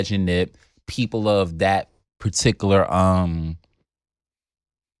heard legend that people of that particular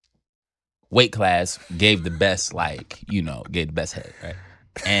weight class gave the best, gave the best head, right?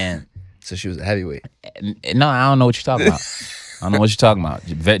 And so she was a heavyweight. No, I don't know what you're talking about. I don't know what you're talking about.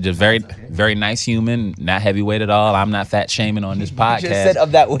 Just very, very nice human, not heavyweight at all. I'm not fat shaming on this podcast. You just said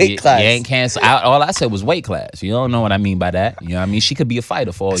of that weight class. You ain't cancel. All I said was weight class. You don't know what I mean by that. You know what I mean? She could be a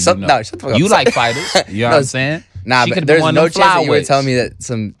fighter for all you know. No, you like fighters. You know what I'm saying? Nah, but there's no chance that you would tell me that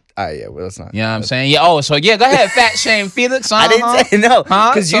some... All right, yeah, well, that's not. You know what I'm saying? Yeah. Oh, so yeah, go ahead, fat shame Felix. I didn't say no,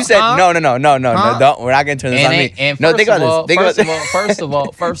 because you said no. Don't. We're not gonna turn this on me. And no, think about this.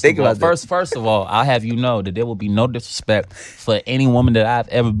 First of all, I'll have you know that there will be no disrespect for any woman that I've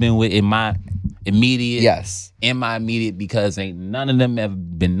ever been with in my immediate. Yes. In my immediate, because ain't none of them ever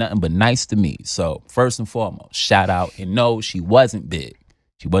been nothing but nice to me. So first and foremost, shout out. And no, she wasn't big.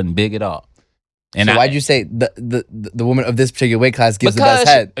 She wasn't big at all. And so why'd you say the woman of this particular weight class gives the best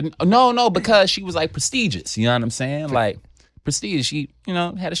head? No, because she was like prestigious. You know what I'm saying? Like prestige. She,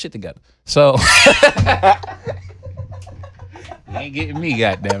 had her shit together. So you ain't getting me,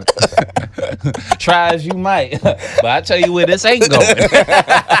 goddammit. Try as you might, but I tell you where this ain't going.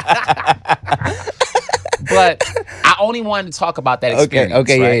 But I only wanted to talk about that experience.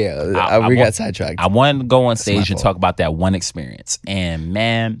 Okay, right? Yeah. We got sidetracked. I wanted to go on stage and talk about that one experience, and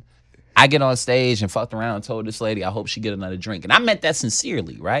man. I get on stage and fucked around and told this lady, I hope she get another drink. And I meant that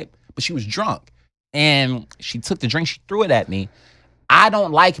sincerely, right? But she was drunk. And she took the drink, she threw it at me. I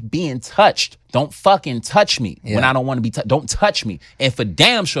don't like being touched. Don't fucking touch me when I don't want to be touched. Don't touch me. And for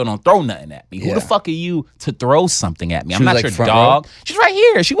damn sure, don't throw nothing at me. Who the fuck are you to throw something at me? I'm not your dog. Row? She's right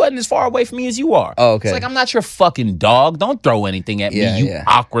here. She wasn't as far away from me as you are. Oh, okay. It's like, I'm not your fucking dog. Don't throw anything at me, you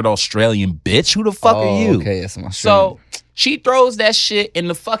awkward Australian bitch. Who the fuck are you? Okay, yes, I'm Australian. So she throws that shit and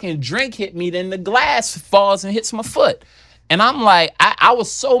the fucking drink hit me, then the glass falls and hits my foot. And I'm like, I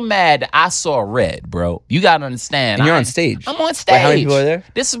was so mad that I saw red, bro. You gotta understand. And you're on stage. I'm on stage. Wait, how many people are there?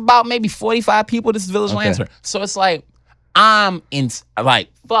 This is about maybe 45 people. This is Village Lantern. So it's like, I'm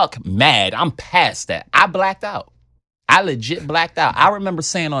fuck mad. I'm past that. I blacked out. I legit blacked out. I remember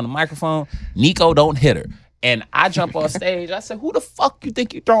saying on the microphone, Neko, don't hit her. And I jump off stage. I said, who the fuck you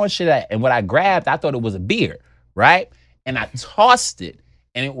think you throwing shit at? And what I grabbed, I thought it was a beer, right? And I tossed it.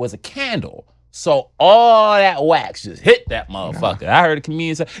 and it was a candle. So all that wax just hit that motherfucker. I heard a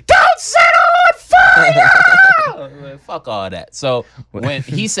comedian say, "Don't set her on fire!" Fuck all that. So when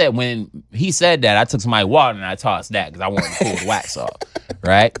he said that, I took somebody's water and I tossed that because I wanted to pull the wax off,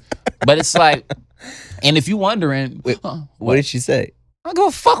 right? But it's like, and if you wondering, what did she say? I don't give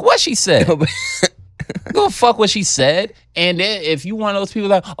a fuck what she said. I don't give a fuck what she said. And then if you one of those people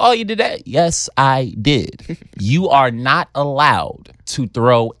like, oh, you did that? Yes, I did. You are not allowed to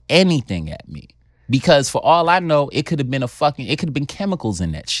throw anything at me. Because for all I know, it could have been chemicals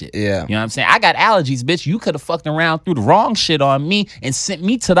in that shit. Yeah. You know what I'm saying? I got allergies, bitch. You could have fucked around, threw the wrong shit on me and sent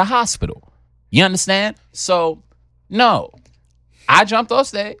me to the hospital. You understand? So, no. I jumped off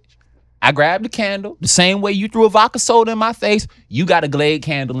stage. I grabbed the candle. The same way you threw a vodka soda in my face, you got a Glade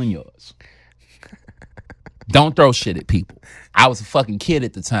candle in yours. Don't throw shit at people. I was a fucking kid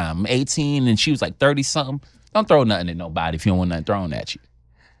at the time. I'm 18 and she was like 30-something. Don't throw nothing at nobody if you don't want nothing thrown at you.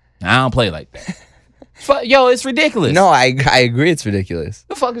 I don't play like that. Yo, it's ridiculous. No, I agree it's ridiculous.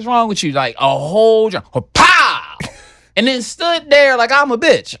 The fuck is wrong with you? Like a whole jump, pow! And then stood there like I'm a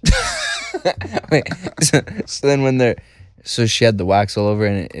bitch. Wait, so then when so she had the wax all over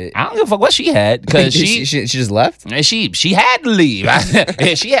and I don't give a fuck what she had because she just left. And she had to leave.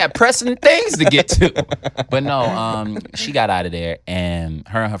 She had pressing things to get to. But no, she got out of there, and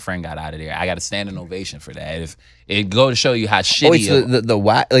her friend got out of there. I got a standing ovation for that. If it go to show you how shitty. Oh, wait, so the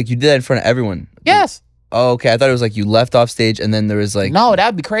wax, like you did that in front of everyone. Yes. Oh, okay. I thought it was like you left off stage and then there was like. No,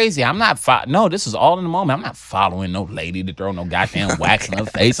 that'd be crazy. I'm not. No, this is all in the moment. I'm not following no lady to throw no goddamn wax in her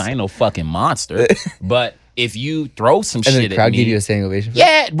face. I ain't no fucking monster. But if you throw some and shit the crowd at me, gave you a standing ovation.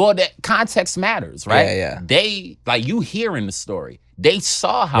 Yeah, well, that context matters, right? Yeah. They like you hearing the story. They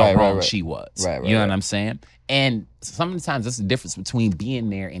saw how wrong she was. Right. You know what I'm saying? And sometimes that's the difference between being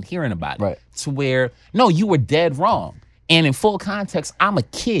there and hearing about it. Right. To where no, you were dead wrong. And in full context, I'm a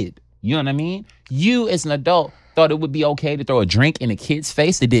kid. You know what I mean? You as an adult thought it would be okay to throw a drink in a kid's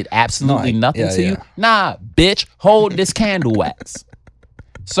face that did absolutely nothing to you. Nah, bitch, hold this candle wax.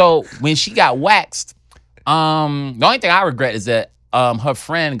 So when she got waxed, the only thing I regret is that her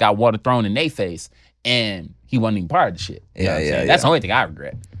friend got water thrown in their face and he wasn't even part of the shit. You know what I'm saying? That's the only thing I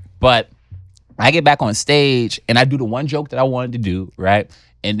regret. But I get back on stage and I do the one joke that I wanted to do, right?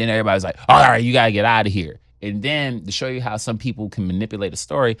 And then everybody's like, all right, you gotta get out of here. And then to show you how some people can manipulate a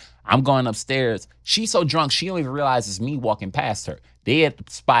story, I'm going upstairs. She's so drunk, she don't even realize it's me walking past her. They at the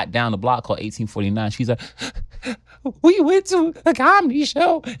spot down the block called 1849. She's like, we went to a comedy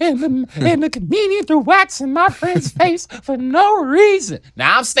show and the comedian threw wax in my friend's face for no reason.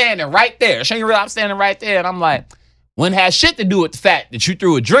 Now I'm standing right there. She ain't realize I'm standing right there. And I'm like, wouldn't have shit to do with the fact that you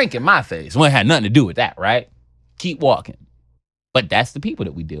threw a drink in my face. Wouldn't have nothing to do with that, right? Keep walking. But that's the people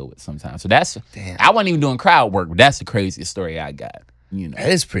that we deal with sometimes. So that's, I wasn't even doing crowd work, but that's the craziest story I got. You know, that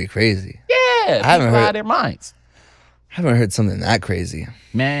is pretty crazy. Yeah, I haven't people heard out of their minds. I haven't heard something that crazy.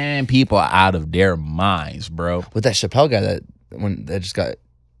 Man, people are out of their minds, bro. With that Chappelle guy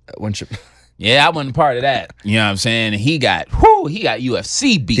Yeah, I wasn't part of that. You know what I'm saying? And he got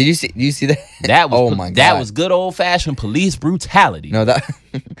UFC beat. Did you see that? That was oh my God. That was good old fashioned police brutality. No, that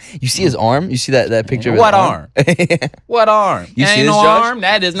you see his arm? You see that picture of his what arm? What arm? You see ain't this, no Josh? arm.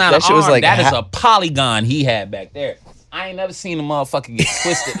 That is not That an shit was arm. like That is a polygon he had back there. I ain't never seen a motherfucker get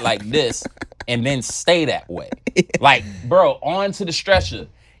twisted like this and then stay that way. Like, bro, onto the stretcher.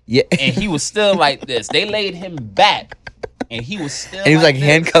 Yeah. And he was still like this. They laid him back. And he was still. And he was like this.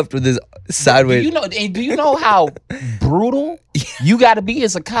 handcuffed with his sideways. Do you know how brutal you got to be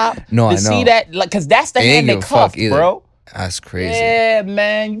as a cop? No, to I know. See that, like, because that's the hand they cuffed, bro. That's crazy. Yeah,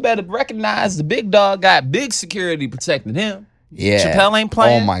 man, you better recognize the big dog got big security protecting him. Yeah, Chappelle ain't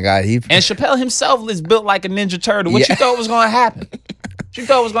playing. Oh my God, and Chappelle himself is built like a Ninja Turtle. What you thought was going to happen? What you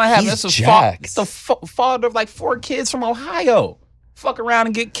thought was going to happen? He's That's the father of like 4 kids from Ohio. Fuck around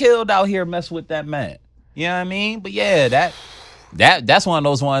and get killed out here messing with that man. You know what I mean? But yeah, that's one of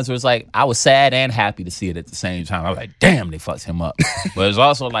those ones where it's like I was sad and happy to see it at the same time. I was like, damn, they fucked him up. But it's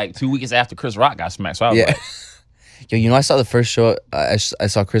also like 2 weeks after Chris Rock got smacked. So I was like, yo, you know, I saw the first show. I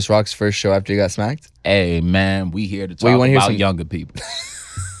saw Chris Rock's first show after he got smacked. Hey man, we here to talk about younger people.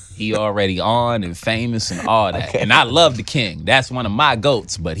 He already on and famous and all that. Okay. And I love the King. That's one of my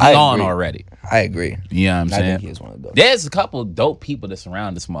goats, but he on already. I agree. You know what I'm saying? I think he is one of those. There's a couple dope people that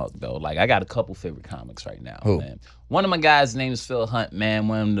surround the smoke, though. Like, I got a couple favorite comics right now, man. One of my guys' name is Phil Hunt, man.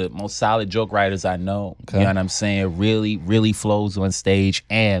 One of the most solid joke writers I know. Okay. You know what I'm saying? Really, really flows on stage.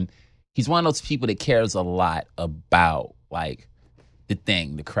 And he's one of those people that cares a lot about, like,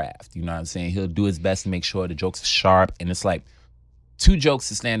 the craft. You know what I'm saying? He'll do his best to make sure the jokes are sharp. And it's like 2 jokes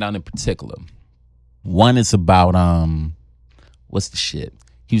that stand out in particular. One is about what's the shit?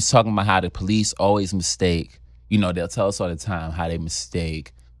 He was talking about how the police always mistake, they'll tell us all the time how they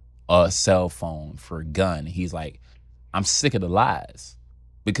mistake a cell phone for a gun. He's like, I'm sick of the lies.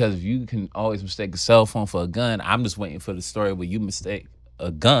 Because if you can always mistake a cell phone for a gun, I'm just waiting for the story where you mistake a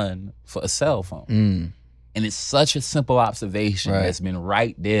gun for a cell phone. And it's such a simple observation that's been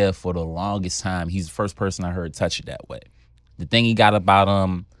right there for the longest time. He's the first person I heard touch it that way. The thing he got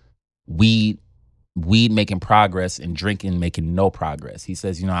about weed making progress and drinking making no progress. He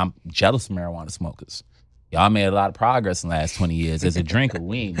says, I'm jealous of marijuana smokers. Y'all made a lot of progress in the last 20 years. As a drinker,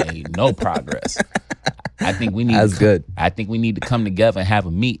 we ain't made no progress. I think we need I think we need to come together and have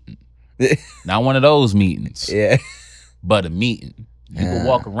a meeting. Not one of those meetings. Yeah. But a meeting. You can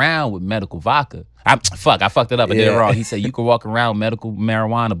walk around with medical vodka. I fucked it up. I did it wrong. He said you can walk around with medical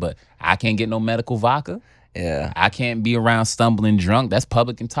marijuana, but I can't get no medical vodka. Yeah. I can't be around stumbling drunk. That's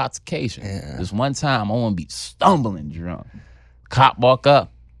public intoxication. Yeah. This one time I want to be stumbling drunk. Cop walk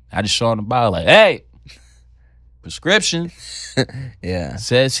up. I just show him the bottle like, hey, prescription. Yeah.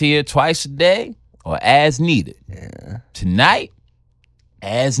 Says here twice a day or as needed. Yeah. Tonight,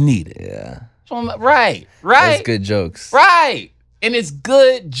 as needed. Yeah. So I'm like, right. That's good jokes. Right. And it's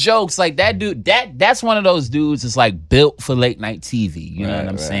good jokes. Like that dude, that's one of those dudes that's like built for late night TV. You know what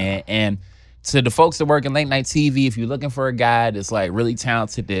I'm saying? And to the folks that work in late night TV, if you're looking for a guy that's like really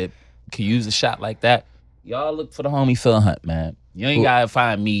talented that can use a shot like that, y'all look for the homie Phil Hunt, man. You ain't gotta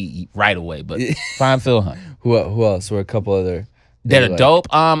find me right away, but find Phil Hunt. Who else? Or a couple other that are dope.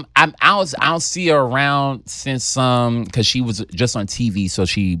 I don't see her around since because she was just on TV, so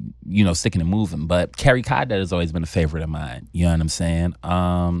she sticking and moving. But Carrie Condit has always been a favorite of mine. You know what I'm saying?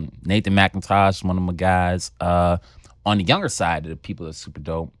 Nathan McIntosh, one of my guys. On the younger side of the people that are super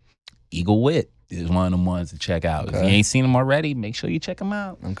dope, Eagle Wit is one of them ones to check out. Okay. If you ain't seen him already, make sure you check him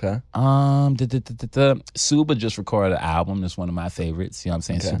out. Okay. Suba just recorded an album. That's one of my favorites. You know what I'm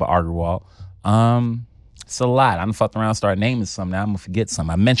saying? Okay. Suba Agarwal. It's a lot. I'm fucking around, start naming some. Now I'm gonna forget some.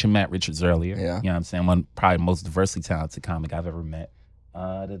 I mentioned Matt Richards earlier. Yeah. You know what I'm saying? Probably the most diversely talented comic I've ever met.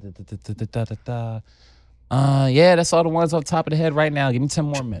 Yeah, that's all the ones off the top of the head right now. Give me 10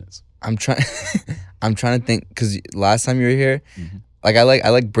 more minutes. I'm trying to think, because last time you were here, like I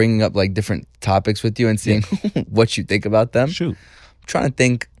like bringing up like different topics with you and seeing what you think about them. Shoot. I'm trying to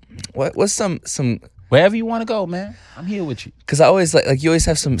think what's some wherever you want to go, man. I'm here with you. Because I always like you always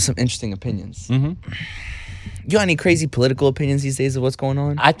have some interesting opinions. You got any crazy political opinions these days of what's going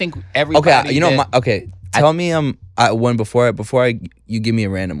on? I think everybody. Okay, tell me one before you give me a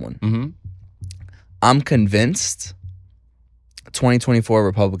random one. I'm convinced 2024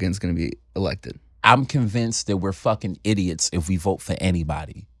 Republican's going to be elected. I'm convinced that we're fucking idiots if we vote for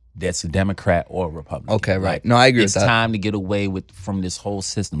anybody that's a Democrat or a Republican. Okay, right. No, I agree with that. It's time to get away from this whole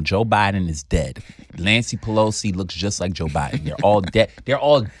system. Joe Biden is dead. Nancy Pelosi looks just like Joe Biden. They're all dead. They're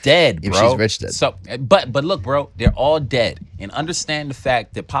all dead, bro. If she's rich dead. So, but look, bro, they're all dead. And understand the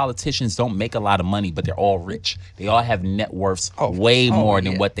fact that politicians don't make a lot of money, but they're all rich. They all have net worths way more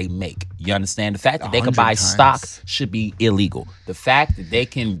than what they make. You understand? The fact that they can buy stock should be illegal. The fact that they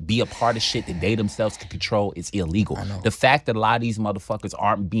can be a part of shit that they themselves can control is illegal. The fact that a lot of these motherfuckers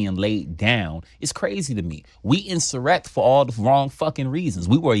aren't being laid down is crazy to me. We insurrect for all the wrong fucking reasons.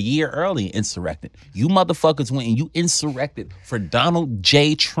 We were a year early insurrected. You motherfuckers went and you insurrected for Donald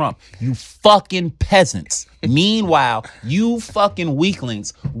J. Trump. You fucking peasants. Meanwhile, you fucking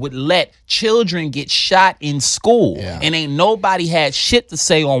weaklings would let children get shot in school. And ain't nobody had shit to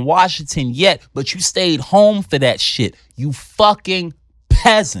say on Washington yet, but you stayed home for that shit. You fucking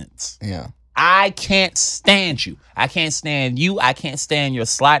peasants. Yeah. I can't stand you. I can't stand you. I can't stand your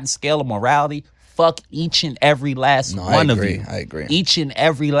sliding scale of morality. Fuck each and every last one of you. I agree. Each and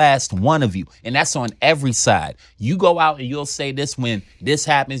every last one of you. And that's on every side. You go out and you'll say this when this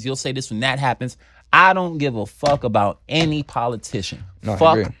happens. You'll say this when that happens. I don't give a fuck about any politician.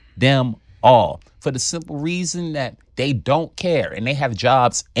 Fuck them all. For the simple reason that they don't care and they have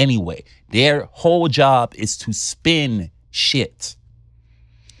jobs anyway. Their whole job is to spin shit.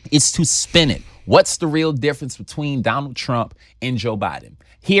 It's to spin it. What's the real difference between Donald Trump and Joe Biden?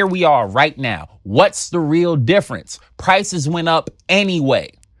 Here we are right now. What's the real difference? Prices went up anyway.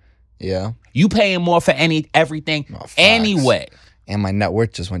 Yeah. You paying more for everything anyway. And my net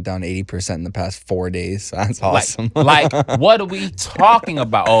worth just went down 80% in the past 4 days. So that's awesome. Like, what are we talking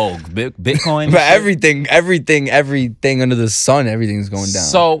about? Oh, Bitcoin? But everything under the sun, everything's going down.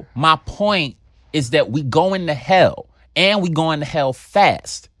 So my point is that we go into hell. and we going to hell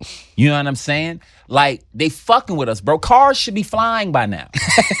fast. You know what I'm saying? Like, they fucking with us, bro. Cars should be flying by now.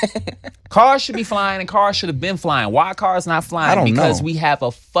 Cars should be flying, and cars should have been flying. Why are cars not flying? I don't Because know. we have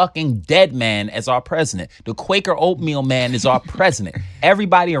a fucking dead man as our president. The Quaker oatmeal man is our president.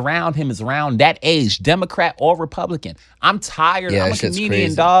 Everybody around him is around that age, Democrat or Republican. I'm tired. Yeah, I'm a that shit's comedian,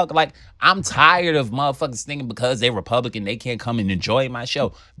 crazy. dog. Like, I'm tired of motherfuckers thinking because they're Republican, they can't come and enjoy my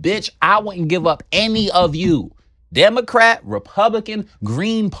show. Bitch, I wouldn't give up any of you. Democrat, Republican,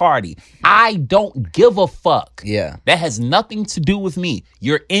 Green Party. I don't give a fuck. Yeah. That has nothing to do with me.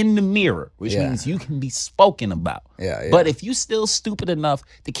 You're in the mirror, which Yeah. means you can be spoken about. Yeah, yeah. But if you still stupid enough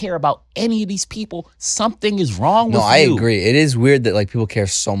to care about any of these people, something is wrong with No, I you. agree. It is weird that like people care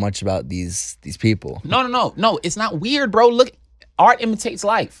so much about these people. No. It's not weird, bro. Look, art imitates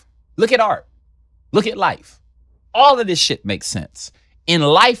life. Look at art. Look at life. All of this shit makes sense. In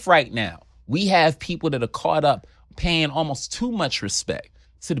life right now, we have people that are caught up paying almost too much respect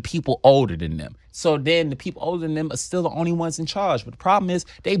to the people older than them. So then the people older than them are still the only ones in charge. But the problem is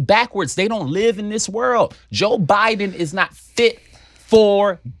they backwards. They don't live in this world. Joe Biden is not fit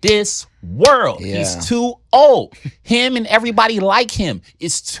for this world. Yeah. He's too old. Him and everybody like him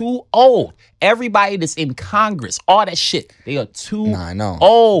is too old. Everybody that's in Congress, all that shit, they are too Nah, I know.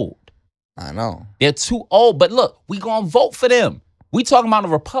 old. I know. They're too old. But look, we gonna vote for them. We talking about a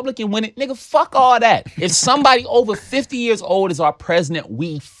Republican winning. Nigga, fuck all that. If somebody over 50 years old is our president,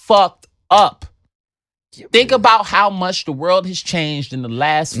 we fucked up. Think about how much the world has changed in the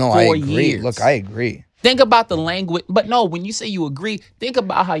last 4 I agree. years. Look, I agree. Think about the language. But no, when you say you agree, think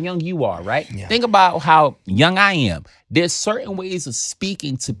about how young you are, right? Yeah. Think about how young I am. There's certain ways of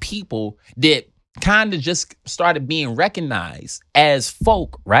speaking to people that kind of just started being recognized as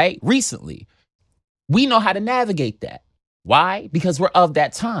folk, right? Recently. We know how to navigate that. Why? Because we're of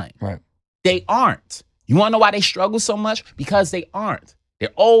that time. Right. They aren't. You want to know why they struggle so much? Because they aren't.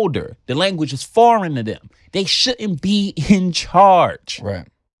 They're older. The language is foreign to them. They shouldn't be in charge. Right.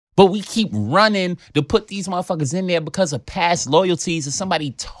 But we keep running to put these motherfuckers in there because of past loyalties that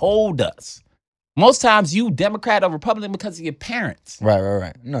somebody told us. Most times you Democrat or Republican because of your parents.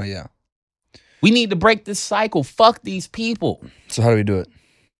 Right. No, yeah. We need to break this cycle. Fuck these people. So how do we do it?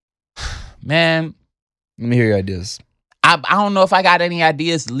 Man, Let me hear your ideas. I don't know if I got any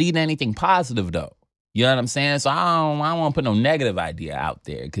ideas to lead to anything positive though. You know what I'm saying? So I don't want to put no negative idea out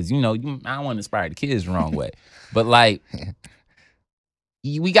there because I don't want to inspire the kids the wrong way. But like,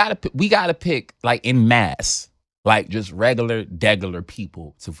 we gotta pick like in mass, like just degular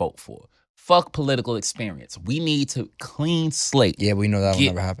people to vote for. Fuck political experience. We need to clean slate. Yeah, we know that will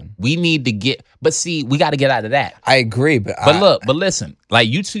never happen. We need to get, but see, we got to get out of that. I agree, but But listen, like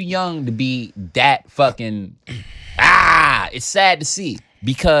you too young to be that fucking. It's sad to see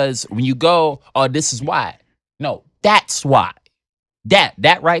because when you go, oh, this is why. No, that's why. That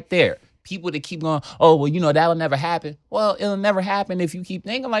right there. People that keep going, oh, well, that'll never happen. Well, it'll never happen if you keep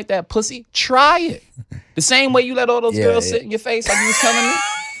thinking like that, pussy. Try it. The same way you let all those girls sit in your face like you was telling me,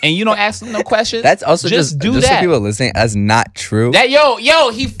 and you don't ask them no questions. That's also just do just that. for people listening. That's not true. That he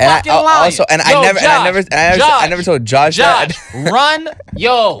fucking and lying. Also, and Yo, I never told Josh that. Run,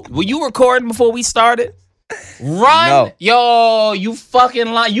 were you recording before we started? Run, No. yo, you fucking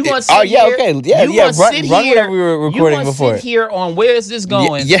lying. You gonna sit Oh yeah, here? okay, You yeah. gonna Run sit whenever we were recording you before. Sit here on where is this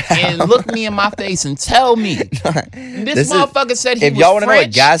going? Yeah. And look me in my face and tell me this motherfucker said he If was y'all want to know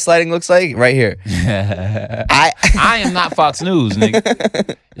what French. gaslighting looks like, right here. I am not Fox News,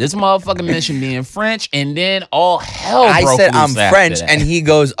 nigga. This motherfucker mentioned being French, and then all hell broke I said I'm loose after French, that. and he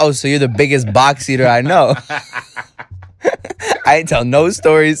goes, "Oh, so you're the biggest box eater I know." I ain't tell no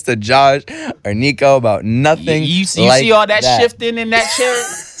stories to Josh or Nico about nothing. You like see all that shifting in that chair?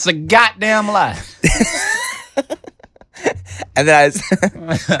 It's a goddamn lie. And then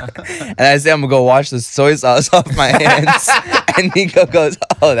I say I'm gonna go wash the soy sauce off my hands, and Nico goes,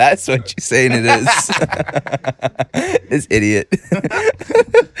 "Oh, that's what you're saying it is." This idiot.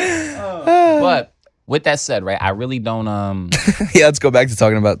 But with that said, right, I really don't Yeah, let's go back to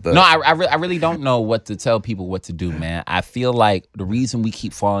talking about the. No, I really don't know what to tell people what to do, man. I feel like the reason we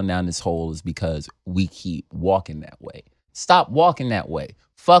keep falling down this hole is because we keep walking that way. Stop walking that way.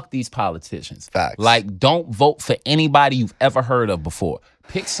 Fuck these politicians. Facts. Like, don't vote for anybody you've ever heard of before.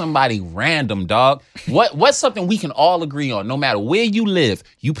 Pick somebody random, dog. What's something we can all agree on? No matter where you live,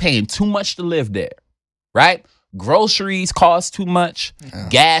 you paying too much to live there, right? Groceries cost too much.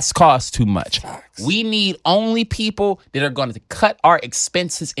 Gas costs too much. Facts. We need only people that are going to cut our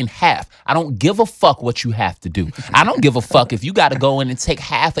expenses in half. I don't give a fuck what you have to do. I don't give a fuck if you got to go in and take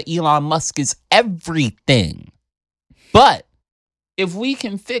half of Elon Musk's everything. But if we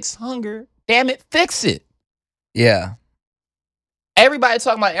can fix hunger, damn it, fix it. Yeah. Everybody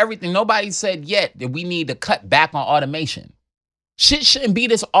talking about everything. Nobody said yet that we need to cut back on automation. Shit shouldn't be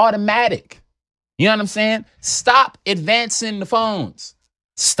this automatic. You know what I'm saying? Stop advancing the phones.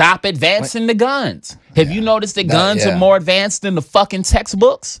 Stop advancing the guns. Have you noticed that guns are more advanced than the fucking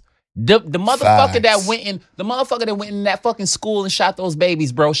textbooks? The motherfucker that went in that fucking school and shot those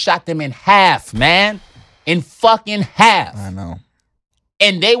babies, bro, shot them in half, man. In fucking half. I know.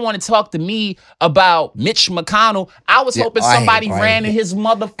 And they want to talk to me about Mitch McConnell. I was hoping somebody ran in his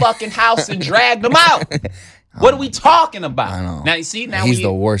motherfucking house and dragged him out. What are we talking about? I know. Now you see, He's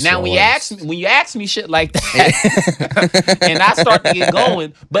the worst. Now when you ask me shit like that, and I start to get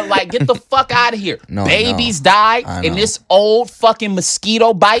going, but like, get the fuck out of here. Babies died, and this old fucking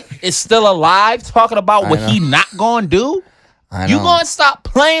mosquito bite is still alive, talking about what he not gonna do. You gonna stop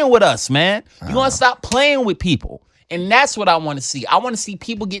playing with us, man. You gonna stop playing with people. And that's what I want to see. I want to see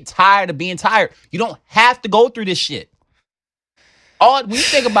people get tired of being tired. You don't have to go through this shit. When you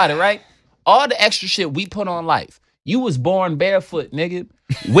think about it, right? All the extra shit we put on life. You was born barefoot, nigga,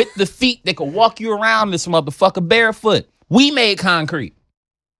 with the feet that could walk you around this motherfucker barefoot. We made concrete.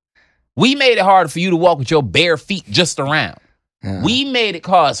 We made it harder for you to walk with your bare feet just around. Yeah. We made it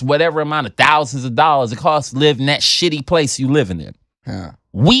cost whatever amount of thousands of dollars it costs to live in that shitty place you living in. Yeah.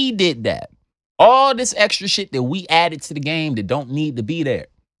 We did that. All this extra shit that we added to the game that don't need to be there.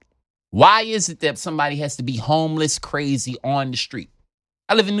 Why is it that somebody has to be homeless, crazy on the street?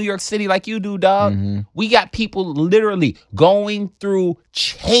 I live in New York City like you do, dog. Mm-hmm. We got people literally going through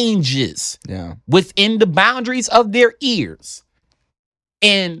changes within the boundaries of their ears.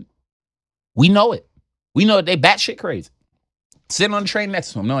 And we know it. We know they batshit crazy. Sitting on the train next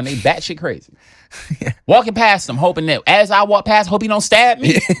to them, knowing they batshit crazy. Walking past them, hoping that as I walk past, hope he don't stab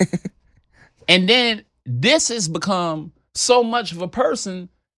me. And then this has become so much of a person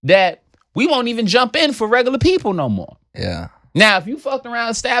that we won't even jump in for regular people no more. Yeah. Now, if you fucked around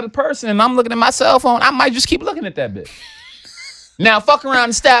and stabbed a person and I'm looking at my cell phone, I might just keep looking at that bitch. Now, fuck around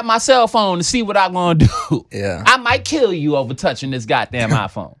and stab my cell phone to see what I'm going to do. Yeah. I might kill you over touching this goddamn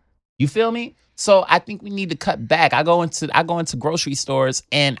iPhone. You feel me? So I think we need to cut back. I go into grocery stores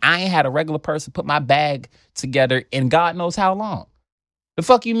and I ain't had a regular person put my bag together in God knows how long. The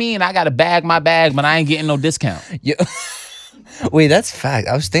fuck you mean I got to bag my bag, but I ain't getting no discount? Yeah. Wait, that's fact.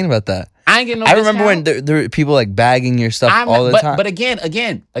 I was thinking about that. I ain't getting no discount. I remember when there were people like bagging your stuff all the time. But again,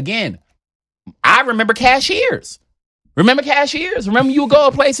 I remember cashiers. Remember cashiers? Remember you would go to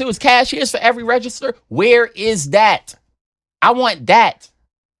a place, it was cashiers for every register? Where is that? I want that.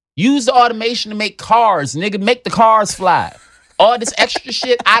 Use the automation to make cars, nigga. Make the cars fly. All this extra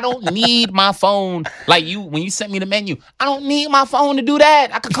shit, I don't need my phone. Like when you sent me the menu, I don't need my phone to do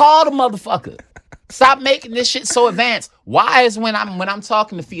that. I could call the motherfucker. Stop making this shit so advanced. Why is when I'm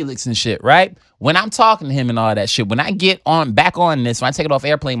talking to Felix and shit, right? When I'm talking to him and all that shit, when I get back on this, when I take it off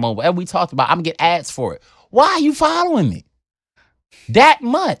airplane mode, whatever we talked about, I'm gonna get ads for it. Why are you following me? That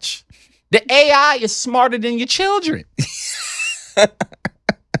much. The AI is smarter than your children.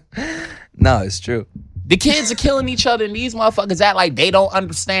 No, it's true. The kids are killing each other, and these motherfuckers act like they don't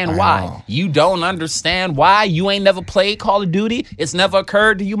understand why. Know. You don't understand why? You ain't never played Call of Duty? It's never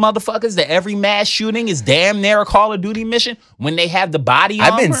occurred to you motherfuckers that every mass shooting is damn near a Call of Duty mission when they have the body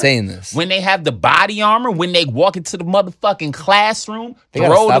armor? I've been saying this. When they have the body armor, when they walk into the motherfucking classroom,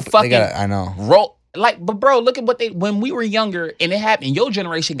 I know. But bro, look at when we were younger and it happened, your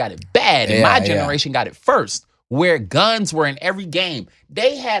generation got it bad, and my generation got it first. Where guns were in every game.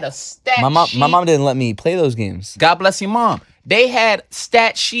 They had a stat sheet. My mom didn't let me play those games. God bless your mom. They had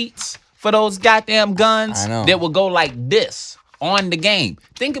stat sheets for those goddamn guns that would go like this on the game.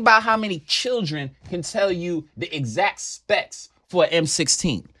 Think about how many children can tell you the exact specs for an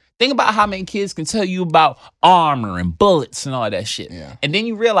M16. Think about how many kids can tell you about armor and bullets and all that shit. Yeah. And then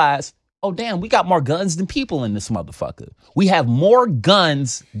you realize, oh, damn, we got more guns than people in this motherfucker. We have more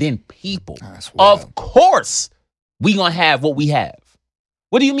guns than people. Of course, we gonna have what we have.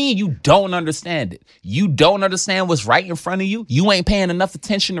 What do you mean you don't understand it? You don't understand what's right in front of you? You ain't paying enough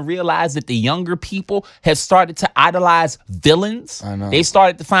attention to realize that the younger people have started to idolize villains. I know. They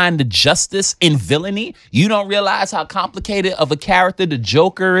started to find the justice in villainy. You don't realize how complicated of a character the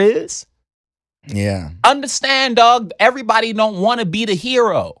Joker is? Yeah. Understand, dog, everybody don't want to be the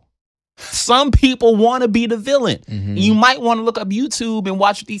hero. Some people want to be the villain. Mm-hmm. You might want to look up YouTube and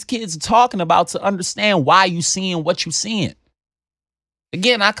watch what these kids are talking about to understand why you seeing what you seeing.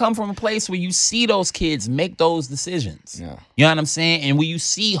 Again, I come from a place where you see those kids make those decisions. Yeah. You know what I'm saying? And where you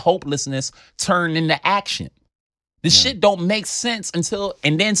see hopelessness turn into action. This shit don't make sense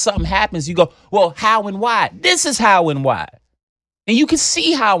and then something happens. You go, well, how and why? This is how and why. And you can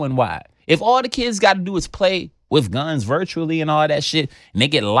see how and why. If all the kids got to do is play with guns virtually and all that shit, and they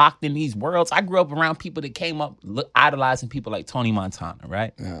get locked in these worlds. I grew up around people that came up idolizing people like Tony Montana,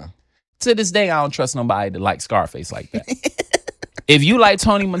 right? Yeah. To this day, I don't trust nobody that like Scarface like that. If you like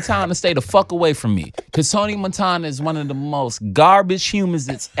Tony Montana, stay the fuck away from me. Because Tony Montana is one of the most garbage humans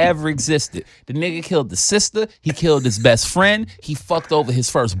that's ever existed. The nigga killed the sister. He killed his best friend. He fucked over his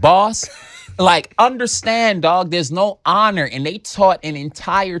first boss. Like, understand, dog, there's no honor. And they taught an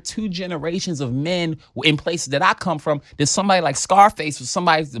entire 2 generations of men in places that I come from that somebody like Scarface was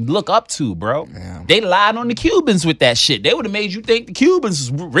somebody to look up to, bro. Yeah. They lied on the Cubans with that shit. They would have made you think the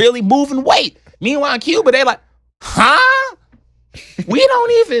Cubans was really moving weight. Meanwhile, in Cuba, they like, huh? We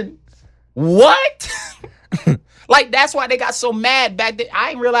don't even, what? Like, that's why they got so mad back then.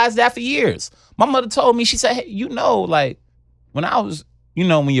 I ain't realized that for years. My mother told me, she said, hey, like, when I was,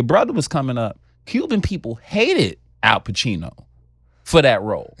 when your brother was coming up, Cuban people hated Al Pacino for that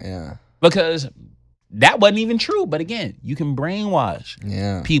role. Yeah. Because that wasn't even true. But again, you can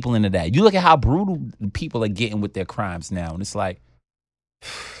brainwash people into that. You look at how brutal people are getting with their crimes now. And it's like,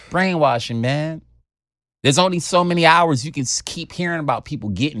 brainwashing, man. There's only so many hours you can keep hearing about people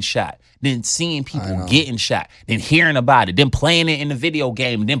getting shot, then seeing people getting shot, then hearing about it, then playing it in the video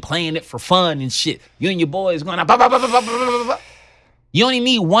game, and then playing it for fun and shit. You and your boys going, you only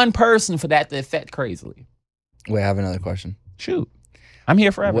need one person for that to affect crazily. Wait, I have another question. Shoot. I'm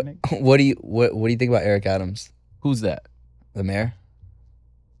here forever, nigga. What do you think about Eric Adams? Who's that? The mayor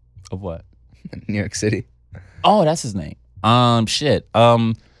Of what? New York City. Oh, that's his name. Shit.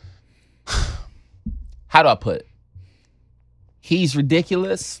 How do I put it? He's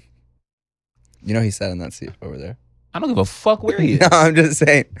ridiculous. You know he sat in that seat over there. I don't give a fuck where he is. No, I'm just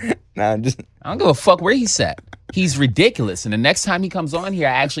saying. I don't give a fuck where he sat. He's ridiculous. And the next time he comes on here,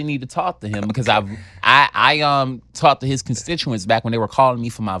 I actually need to talk to him because I talked to his constituents back when they were calling me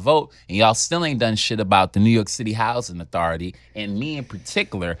for my vote, and y'all still ain't done shit about the New York City Housing Authority. And me in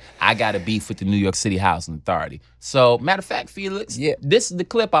particular, I got a beef with the New York City Housing Authority. So, matter of fact, Felix, this is the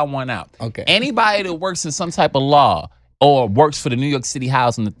clip I want out. Okay. Anybody that works in some type of law or works for the New York City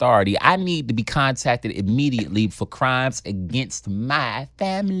Housing Authority, I need to be contacted immediately for crimes against my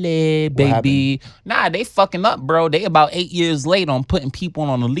family, baby. Nah, they fucking up, bro. They about 8 years late on putting people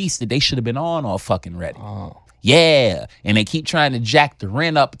on a lease that they should have been on all fucking ready. Oh. Yeah, and they keep trying to jack the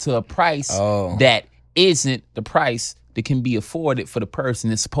rent up to a price that isn't the price that can be afforded for the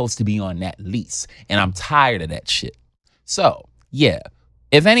person that's supposed to be on that lease. And I'm tired of that shit. So, yeah,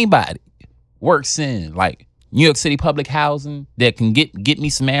 if anybody works in, like, New York City public housing that can get me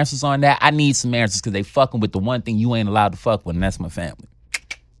some answers on that, I need some answers because they fucking with the one thing you ain't allowed to fuck with, and that's my family.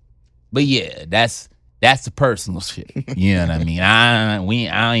 But yeah, that's the personal shit. You know what I mean?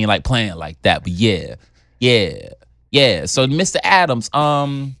 I ain't like playing like that. But yeah. So Mr. Adams,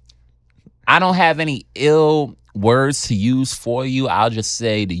 I don't have any ill words to use for you. I'll just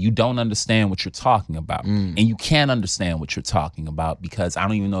say that you don't understand what you're talking about. And you can't understand what you're talking about because I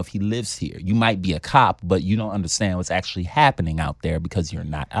don't even know if he lives here. You might be a cop, but you don't understand what's actually happening out there because you're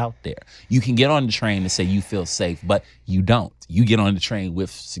not out there. You can get on the train and say you feel safe, but you don't. You get on the train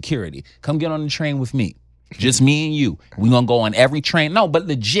with security. Come get on the train with me. Just me and you. We gonna go on every train. No, but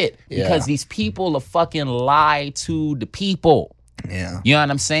legit, because these people are fucking lie to the people. Yeah. You know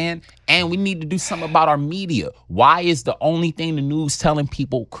what I'm saying? And we need to do something about our media. Why is the only thing the news telling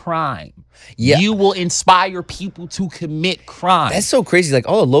people crime? Yeah. You will inspire people to commit crime. That's so crazy. Like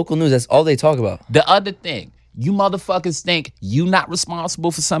all the local news, that's all they talk about. The other thing, you motherfuckers think you not responsible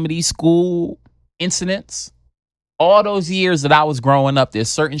for some of these school incidents? All those years that I was growing up, there's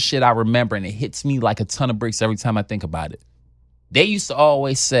certain shit I remember and it hits me like a ton of bricks every time I think about it. They used to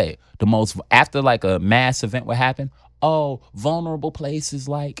always say after like a mass event would happen, vulnerable places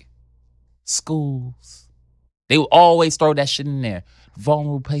like schools. They would always throw that shit in there.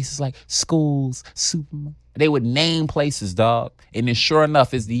 Vulnerable places like schools, supermarkets. They would name places, dog. And then sure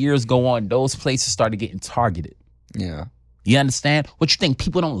enough, as the years go on, those places started getting targeted. Yeah. You understand? What you think?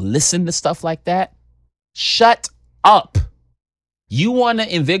 People don't listen to stuff like that? Shut up. You want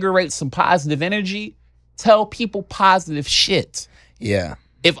to invigorate some positive energy? Tell people positive shit. Yeah.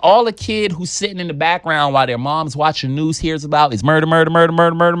 If all a kid who's sitting in the background while their mom's watching news hears about is murder,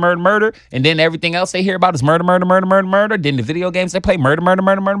 and then everything else they hear about is murder, then the video games they play, murder.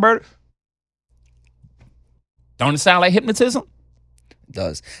 Don't it sound like hypnotism? It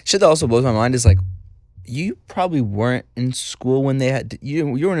does. Shit that also blows my mind is like, you probably weren't in school when they had, you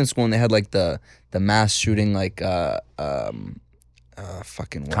weren't in school when they had like the mass shooting, like, fucking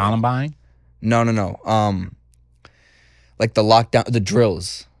what? Columbine? No. Like the lockdown, the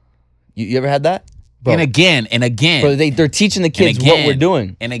drills. You ever had that? Bro. And again and again. Bro, they're teaching the kids what we're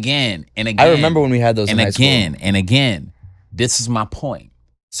doing. And again and again. I remember when we had those in high school. And again. This is my point.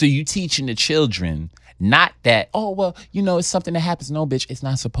 So you teaching the children not that, oh, well, you know, it's something that happens. No, bitch, it's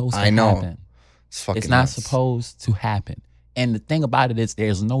not supposed to happen. It's not nuts. supposed to happen. And the thing about it is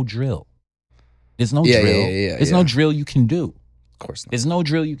there's no drill. There's no drill. There's no drill you can do. Of course not. There's no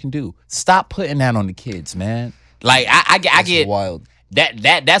drill you can do. Stop putting that on the kids, man. Like I get wild.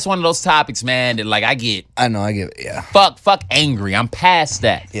 That's one of those topics, man, that like I get yeah. fuck angry. I'm past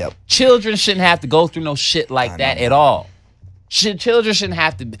that. Yep. Children shouldn't have to go through no shit like that at all. Children shouldn't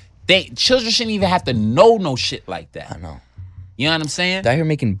have to children shouldn't even have to know no shit like that. I know. You know what I'm saying? They're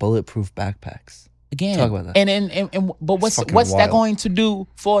making bulletproof backpacks. Again. Talk about that. And but what's that going to do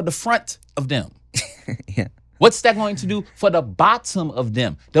for the front of them? Yeah. What's that going to do for the bottom of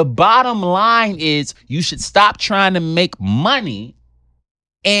them? The bottom line is you should stop trying to make money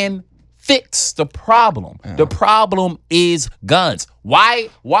and fix the problem. The problem is guns. Why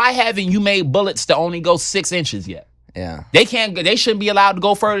haven't you made bullets that only go 6 inches yet? Yeah. They shouldn't be allowed to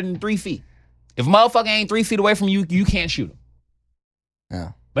go further than 3 feet. If a motherfucker ain't 3 feet away from you, you can't shoot him.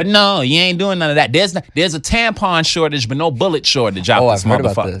 Yeah. But no, you ain't doing none of that. There's a tampon shortage, but no bullet shortage out this I've heard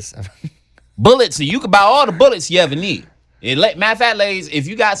motherfucker. about this. Bullets, so you can buy all the bullets you ever need. Matter of fact, ladies, if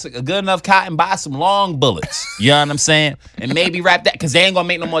you got a good enough cotton, buy some long bullets. You know what I'm saying? And maybe wrap that, because they ain't gonna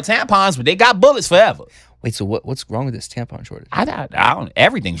make no more tampons, but they got bullets forever. Wait, so what's wrong with this tampon shortage? I don't.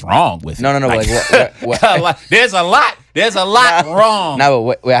 Everything's wrong with it. No. Like what? There's a lot wrong. No,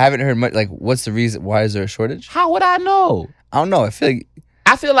 but wait, I haven't heard much. Like, what's the reason? Why is there a shortage? How would I know? I don't know.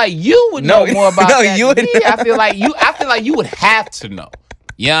 I feel like you would know more about that. You would. Than me. I feel like you would have to know.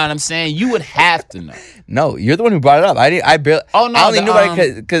 You know what I'm saying? You would have to know. No, you're the one who brought it up. I barely. Oh no! I only knew about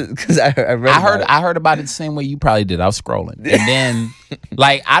it because I read. I heard about it the same way you probably did. I was scrolling, and then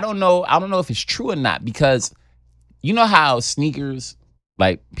like I don't know if it's true or not, because you know how sneakers,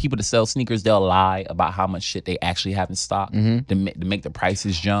 like people that sell sneakers, they'll lie about how much shit they actually have in stock to make the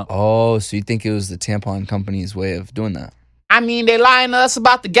prices jump. Oh, so you think it was the tampon company's way of doing that? I mean, they lying to us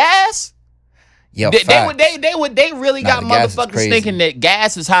about the gas. Yeah, they really got motherfuckers crazy. thinking that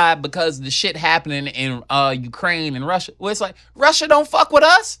gas is high because of the shit happening in Ukraine and Russia. Well, it's like Russia don't fuck with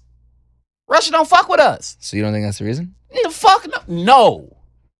us. Russia don't fuck with us. So you don't think that's the reason? The fuck no.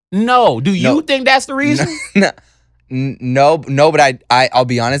 Do you think that's the reason? No, but I'll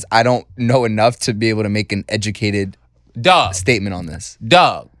be honest. I don't know enough to be able to make an educated statement on this.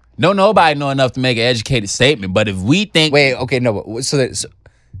 Nobody know enough to make an educated statement. But if we think, wait, okay, no, but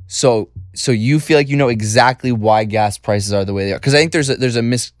so you feel like you know exactly why gas prices are the way they are? Because I think there's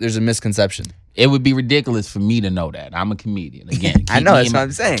a misconception. It would be ridiculous for me to know that. I'm a comedian. Again, I know, that's what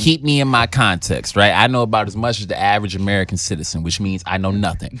I'm saying. Keep me in my context, right? I know about as much as the average American citizen, which means I know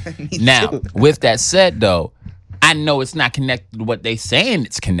nothing. Now, with that said, though, I know it's not connected to what they saying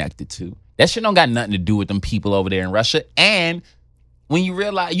it's connected to. That shit don't got nothing to do with them people over there in Russia. And when you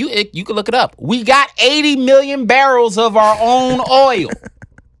realize, you can look it up. We got 80 million barrels of our own oil.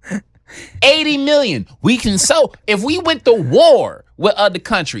 80 million. If we went to war with other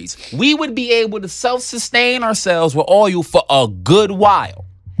countries, we would be able to self-sustain ourselves with oil for a good while.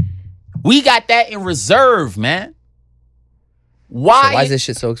 We got that in reserve, man. Why is this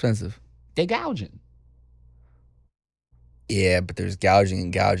shit so expensive? They gouging. Yeah, but there's gouging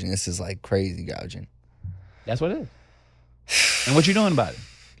and gouging. This is like crazy gouging. That's what it is. And what you doing about it?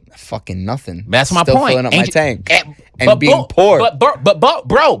 Fucking nothing. That's my Still point. Filling up my tank and being poor. But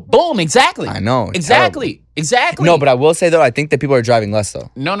bro, boom, exactly. I know. Exactly. No, but I will say though, I think that people are driving less though.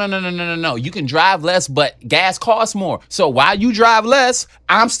 No. You can drive less, but gas costs more. So while you drive less,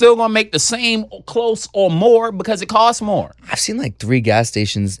 I'm still gonna make the same, close, or more because it costs more. I've seen like 3 gas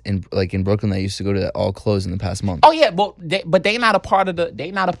stations in Brooklyn that I used to go to that all closed in the past month. Oh yeah, but they not a part of the.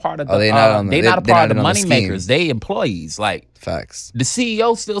 They not a part of the. They're not a part of the on the money makers. They employees. Like facts. The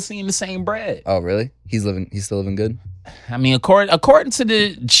CEO still seeing the same bread. Oh really? He's still living good. I mean, according to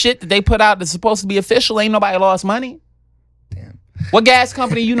the shit that they put out that's supposed to be official, ain't nobody lost money. Damn. What gas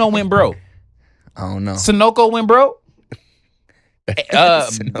company went broke? I don't know. Sunoco went broke.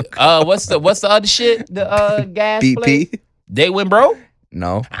 Sunoco. What's the other shit? The gas BP. place? They went broke?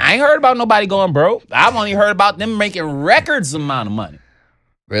 No. I ain't heard about nobody going broke. I've only heard about them making records amount of money.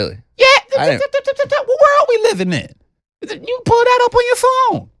 Really? Yeah. What world we living in? You pull that up on your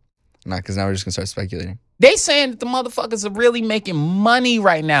phone. Nah, because now we're just gonna start speculating. They saying that the motherfuckers are really making money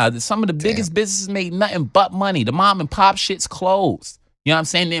right now. That some of the biggest businesses made nothing but money. The mom and pop shit's closed. You know what I'm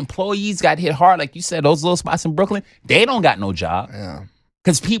saying? The employees got hit hard. Like you said, those little spots in Brooklyn, they don't got no job. Yeah.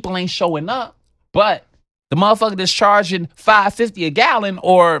 Because people ain't showing up. But The motherfucker that's charging $5.50 a gallon,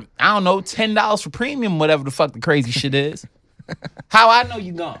 or I don't know, $10 for premium, whatever the fuck the crazy shit is. How I know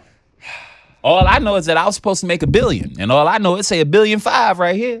you gone? All I know is that I was supposed to make $1 billion, and all I know is say $1.5 billion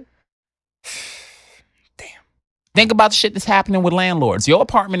right here. Damn. Think about the shit that's happening with landlords. Your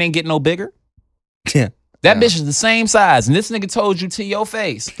apartment ain't getting no bigger. Yeah. That bitch is the same size, and this nigga told you to your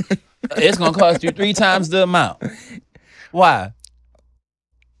face, it's gonna cost you 3 times the amount. Why?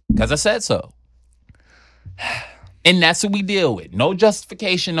 Because I said so. And that's what we deal with. No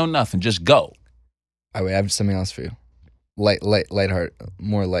justification, no nothing. Just go. All right, wait, I have something else for you. Light heart,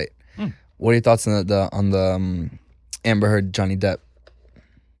 more light. What are your thoughts on the Amber Heard Johnny Depp?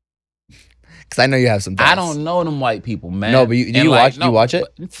 Because I know you have some thoughts. I don't know them white people, man. No, but you watch it?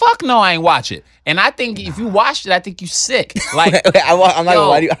 Fuck no, I ain't watch it. And I think if you watched it, I think you sick. Like I'm not gonna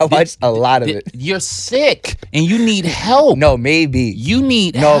lie to you. I watched a lot of it. You're sick and you need help. No, maybe you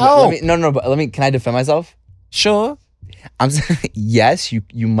need help. help. But let me. Can I defend myself? Sure. I'm saying yes.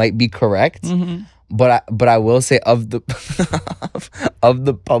 You might be correct. Mm-hmm. But I will say of the of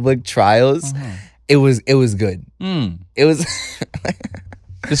the public trials, it was good. It was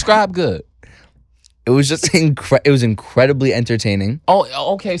describe good. It was just it was incredibly entertaining.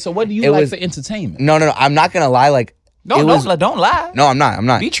 Oh, okay. So what do you like for entertainment? No. I'm not gonna lie. Like don't lie. No, I'm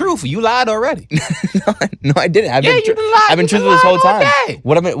not. Be truthful. You lied already. No, I didn't. You've been lying. I've been truthful this whole time.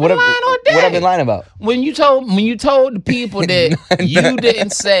 What I've been lying about? When you told the people that you didn't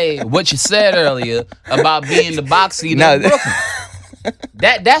say what you said earlier about being the boxer in Brooklyn.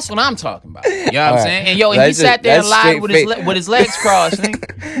 That's what I'm talking about. You know what I'm saying? And he sat there and lied with his legs crossed.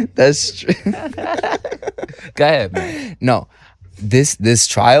 That's true. Go ahead, man. No, this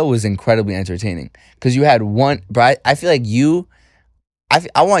trial was incredibly entertaining because you had one. But I feel like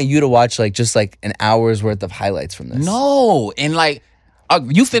I want you to watch just an hour's worth of highlights from this. No, and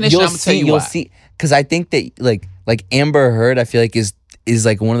you finish. I'm gonna tell you why. You'll see, because I think that like Amber Heard, I feel like is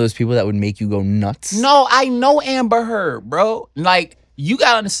like one of those people that would make you go nuts. No, I know Amber Heard, bro. Like, you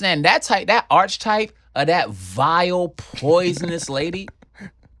gotta understand that archetype of that vile, poisonous lady.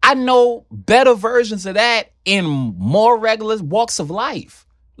 I know better versions of that in more regular walks of life.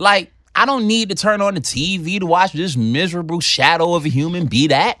 Like, I don't need to turn on the TV to watch this miserable shadow of a human be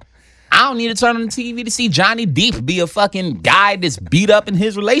that. I don't need to turn on the TV to see Johnny Depp be a fucking guy that's beat up in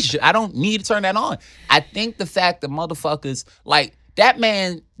his relationship. I don't need to turn that on. I think the fact that motherfuckers, like, that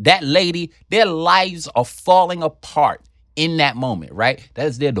man, that lady, their lives are falling apart in that moment, right? That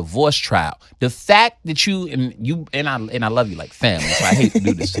is their divorce trial. The fact that you and I love you like family, so I hate to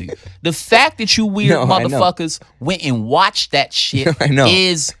do this to you. The fact that you weird motherfuckers went and watched that shit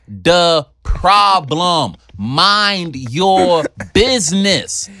is the problem. Mind your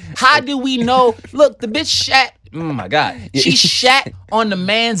business. How do we know? Look, the bitch shat. Oh my God. She shat on the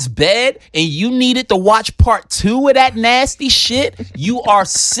man's bed and you needed to watch part 2 of that nasty shit? You are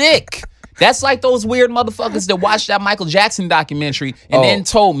sick. That's like those weird motherfuckers that watched that Michael Jackson documentary and then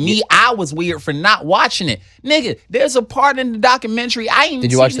told me I was weird for not watching it. Nigga, there's a part in the documentary I ain't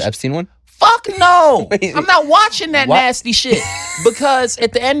Did you watch the Epstein one? Fuck no. I'm not watching that nasty shit. Because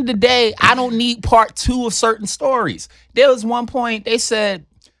at the end of the day, I don't need part 2 of certain stories. There was one point they said,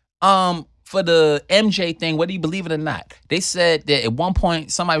 for the MJ thing, whether you believe it or not, they said that at one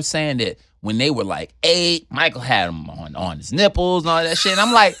point somebody was saying that when they were like 8, Michael had him on his nipples and all that shit. And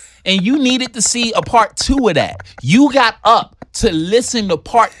I'm like, and you needed to see a part 2 of that. You got up to listen to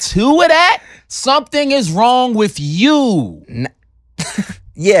part 2 of that? Something is wrong with you.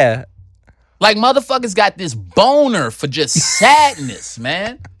 Yeah. Like, motherfuckers got this boner for just sadness,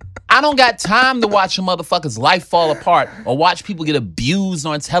 man. I don't got time to watch a motherfucker's life fall apart or watch people get abused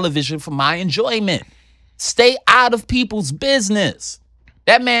on television for my enjoyment. Stay out of people's business.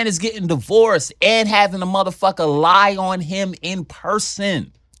 That man is getting divorced and having a motherfucker lie on him in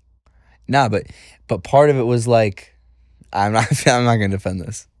person. Nah, but part of it was like, I'm not gonna defend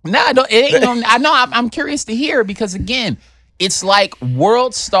this. Nah, I know. I'm curious to hear because again, it's like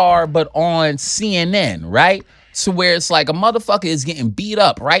World Star but on CNN, right? So where it's like a motherfucker is getting beat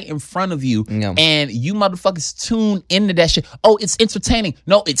up right in front of you, and you motherfuckers tune into that shit. Oh, it's entertaining.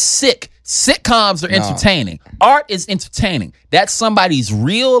 No, it's sick. Sitcoms are entertaining. Art is entertaining. That's somebody's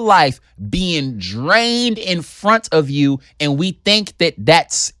real life being drained in front of you, and we think that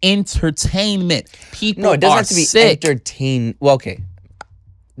that's entertainment. People it doesn't have to be sick. entertain. Well, okay,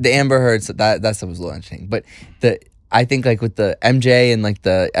 the Amber Heard that stuff was a little entertaining, but I think like with the MJ and like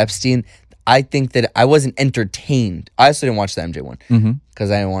the Epstein, I think that I wasn't entertained. I also didn't watch the MJ one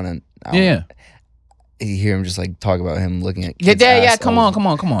because I didn't want to. Yeah. You hear him just like talk about him looking at yeah. Come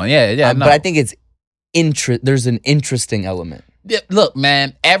on. Yeah. But I think it's there's an interesting element. Look,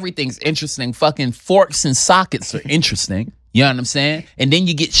 man, everything's interesting. Fucking forks and sockets are interesting. You know what I'm saying? And then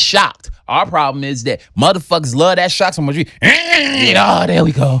you get shocked. Our problem is that motherfuckers love that shock so much. Oh, there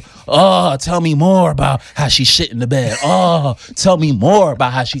we go. Oh, tell me more about how she shit in the bed. Oh, tell me more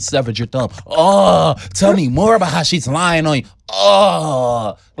about how she severed your thumb. Oh, tell me more about how she's lying on you.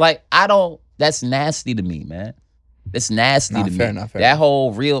 Oh, like, that's nasty to me, man. That's nasty to me. Fair enough. That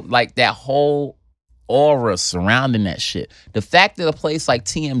whole that whole aura surrounding that shit. The fact that a place like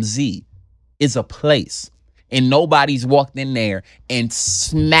TMZ is a place and nobody's walked in there and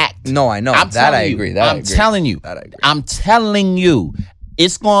smacked. No, I know. That I agree. I'm telling you. I'm telling you.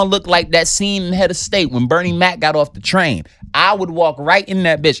 It's going to look like that scene in Head of State when Bernie Mac got off the train. I would walk right in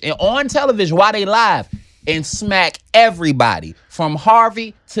that bitch and on television while they live and smack everybody from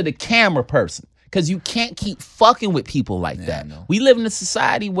Harvey to the camera person. Because you can't keep fucking with people like that. We live in a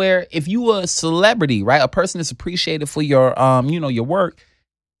society where if you were a celebrity, right, a person that's appreciated for your, your work,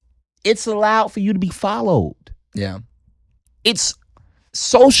 it's allowed for you to be followed. Yeah. It's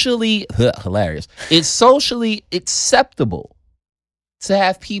socially hilarious. It's socially acceptable to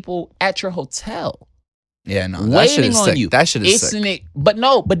have people at your hotel. Yeah, no, that shit is sick. That shit is sick.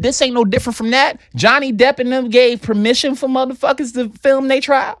 But this ain't no different from that. Johnny Depp and them gave permission for motherfuckers to film their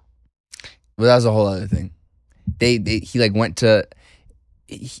trial. Well, that was a whole other thing. He like went to,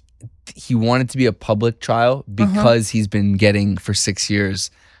 he wanted to be a public trial because he's been getting for 6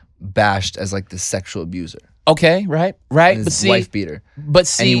 years bashed as like the sexual abuser. Okay, right. And his wife beater. But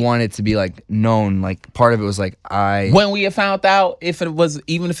see, and he wanted to be like known. Like part of it was like when we had found out if it was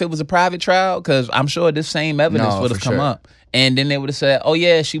a private trial, because I'm sure this same evidence would have come up, and then they would have said, "Oh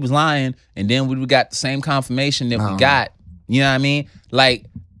yeah, she was lying," and then we got the same confirmation that we got. You know what I mean? Like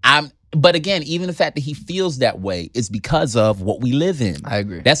But again, even the fact that he feels that way is because of what we live in. I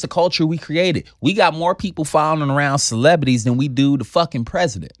agree. That's the culture we created. We got more people following around celebrities than we do the fucking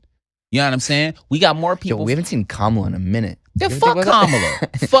president. You know what I'm saying? We got more people. Yo, we haven't seen Kamala in a minute. Yeah, fuck Kamala.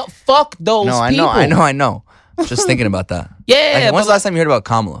 fuck those people. I know. Just thinking about that. Yeah. Like, when's the last time you heard about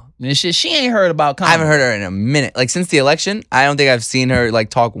Kamala? She ain't heard about Kamala. I haven't heard her in a minute. Like since the election, I don't think I've seen her like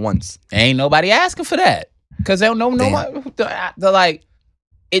talk once. Ain't nobody asking for that. Because they don't know nobody. They're like,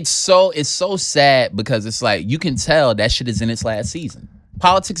 it's so sad because it's like you can tell that shit is in its last season.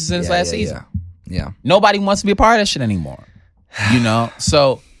 Politics is in its last season. Yeah. Nobody wants to be a part of that shit anymore. You know?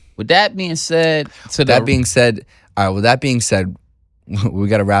 So with that being said, all right, with that being said, we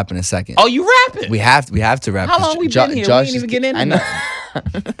got to wrap in a second. Oh, you rapping? We have to wrap. How long we been here? Josh we didn't even get into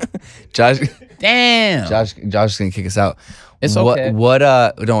that. Josh. Damn. Josh is gonna kick us out. It's okay.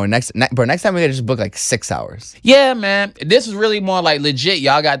 Next time we gotta just book like 6 hours. Yeah, man. This is really more like legit.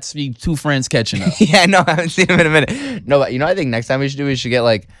 Y'all got to be two friends catching up. Yeah, no, I haven't seen him in a minute. No, but I think next time we should go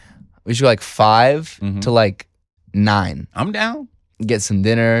like 5 to like 9. I'm down. Get some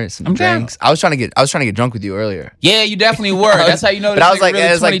dinner, some drinks. Down. I was trying to get drunk with you earlier. Yeah, you definitely were. That's how you know. But I was like, really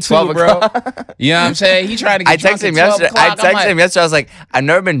it was like 12 bro. You know what I'm saying? He trying to get drunk at 12 o'clock. I texted him yesterday. I was like, I've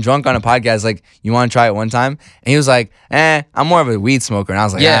never been drunk on a podcast. Like, you want to try it one time? And he was like, I'm more of a weed smoker. And I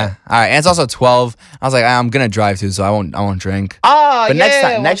was like, all right. And it's also 12. I was like, I'm gonna drive too, so I won't drink. Oh, but next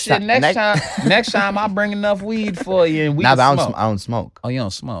time I'll bring enough weed for you. And we but I don't smoke. Oh, you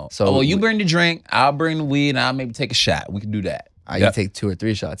don't smoke. So you bring the drink. I'll bring the weed, and I'll maybe take a shot. We can do that. You take 2 or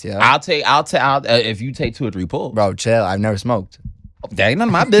 3 shots, yeah. I'll if you take 2 or 3 pulls. Bro, chill. I've never smoked. That ain't none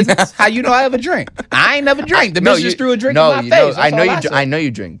of my business. How you know I ever drink? I ain't never drink. The bitch just threw a drink in my face. I know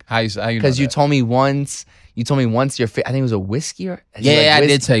you drink. How you know? Because you told me once. You told me once I think it was a whiskey or I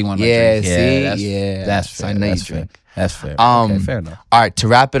did tell you one of my drinks. That's fair. So I know you drink. That's fair. Okay, fair enough. All right, to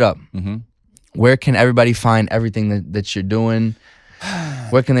wrap it up, where can everybody find everything that you're doing?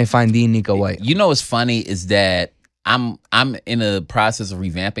 Where can they find the Neko White? You know what's funny is that I'm in a process of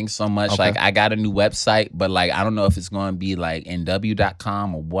revamping so much. Okay. Like I got a new website, but like I don't know if it's going to be like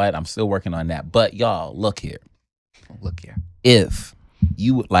nw.com or what. I'm still working on that. But y'all, look here. If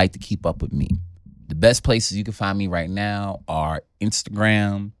you would like to keep up with me, the best places you can find me right now are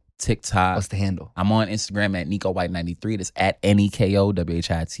Instagram, TikTok. What's the handle? I'm on Instagram at Neko White 93. That's at Neko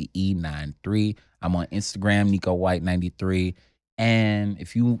WHITE 93. I'm on Instagram, Neko White 93. And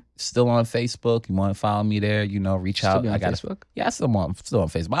if you still on Facebook, you want to follow me there, reach out. I got Facebook. Yeah, I'm still on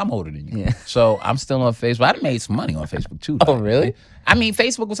Facebook. I'm older than you. Yeah. So I'm still on Facebook. I done made some money on Facebook too. Oh, really? I mean,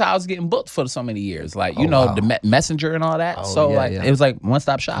 Facebook was how I was getting booked for so many years. Like, the Messenger and all that. It was like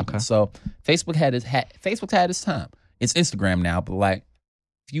one-stop shopping. Okay. So Facebook had its time. It's Instagram now, but like,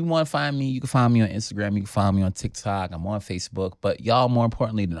 if you want to find me, you can find me on Instagram. You can find me on TikTok. I'm on Facebook. But y'all, more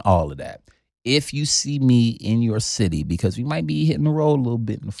importantly than all of that, if you see me in your city, because we might be hitting the road a little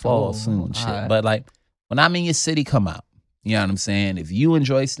bit in the fall soon and shit. Right. But like when I'm in your city, come out. You know what I'm saying? If you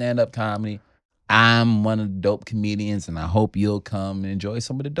enjoy stand-up comedy, I'm one of the dope comedians, and I hope you'll come and enjoy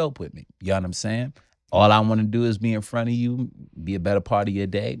some of the dope with me. You know what I'm saying? All I want to do is be in front of you, be a better part of your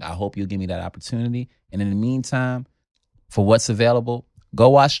day. I hope you'll give me that opportunity. And in the meantime, for what's available, go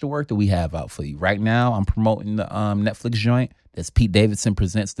watch the work that we have out for you. Right now, I'm promoting the Netflix joint. That's Pete Davidson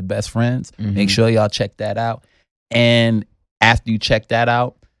Presents The Best Friends. Make sure y'all check that out. And after you check that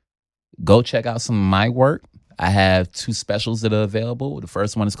out, go check out some of my work. I have 2 specials that are available. The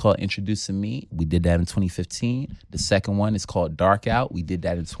first one is called Introducing Me. We did that in 2015. The second one is called Dark Out. We did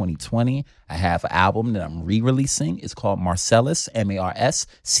that in 2020. I have an album that I'm re-releasing. It's called Marcellus, Marcellus.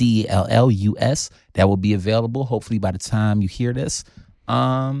 That will be available hopefully by the time you hear this.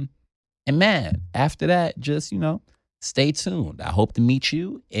 And man, after that, just, stay tuned. I hope to meet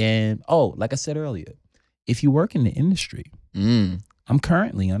you. And, like I said earlier, if you work in the industry, I'm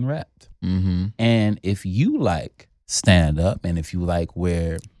currently unwrapped. And if you like stand up and if you like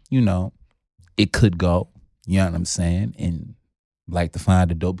where, it could go, you know what I'm saying? And like to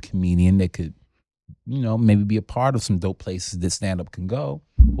find a dope comedian that could, maybe be a part of some dope places that stand up can go,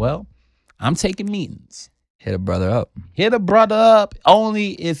 well, I'm taking meetings. Hit a brother up. Hit a brother up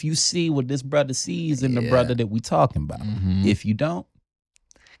only if you see what this brother sees in the brother that we talking about. If you don't,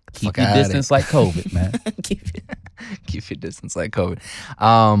 keep your distance like COVID, man. keep your distance like COVID.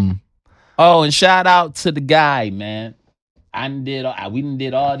 And shout out to the guy, man. We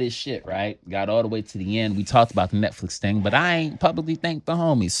did all this shit, right? Got all the way to the end. We talked about the Netflix thing, but I ain't publicly thanked the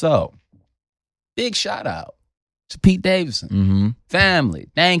homie. So, big shout out to Pete Davidson. Family,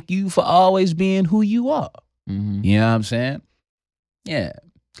 thank you for always being who you are. You know what I'm saying? Yeah.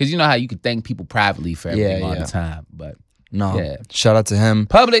 Because you know how you can thank people privately for everything all the time, but shout out to him.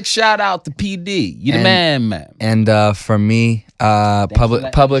 Public shout out to PD. You the man. And for me,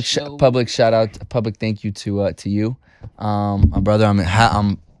 public shout out, public thank you to you, my brother.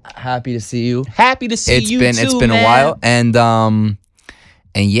 I'm happy to see you. Happy to see you. It's been a while,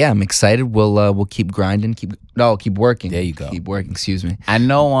 and yeah, I'm excited. We'll keep grinding. Keep working. There you go. Keep working. Excuse me. I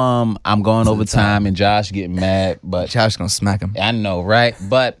know I'm going overtime and Josh getting mad, but Josh gonna smack him. I know, right?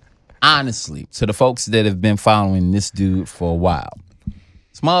 But honestly, to the folks that have been following this dude for a while,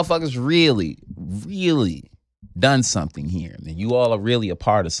 this motherfucker's really, really done something here. And you all are really a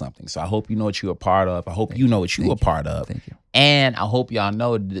part of something. So I hope you know what you're a part of. I hope you know what you're a part of. Thank you. And I hope y'all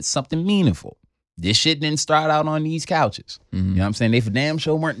know that it's something meaningful. This shit didn't start out on these couches. You know what I'm saying? They for damn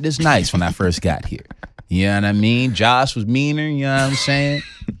sure weren't this nice when I first got here. You know what I mean? Josh was meaner, you know what I'm saying?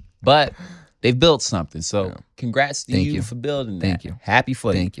 But they've built something. So congrats to you for building that. Thank you. Happy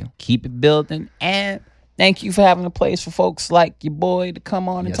for you. Thank you. Keep it building. And thank you for having a place for folks like your boy to come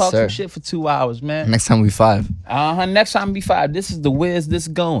on and talk some shit for 2 hours, man. Next time we 5. Next time we 5. This is the Where's This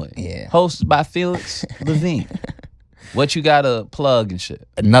Going? Yeah. Hosted by Felix Levine. What you got to plug and shit?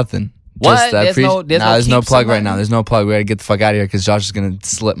 Nothing. What? There's no keep plug right somebody? now. There's no plug. We gotta get the fuck out of here because Josh is gonna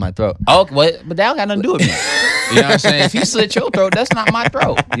slit my throat. Oh, but that don't got nothing to do with me. You know what I'm saying? If he slit your throat, that's not my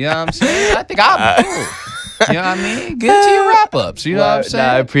throat. You know what I'm saying? I think I'll be cool. You know what I mean? Get to your wrap-ups. You know what I'm saying?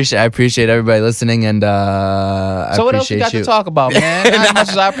 I appreciate everybody listening, and so what else you got to talk about, man? Not as much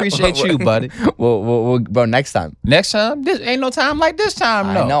as I appreciate you, buddy. We'll bro, next time. Next time? This ain't no time like this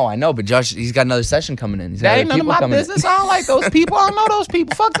time, no. I know, but Josh, he's got another session coming in. That ain't none of my business. I don't like those people. I don't know those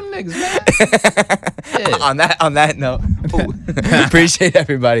people. Fuck them niggas, man. On that note, appreciate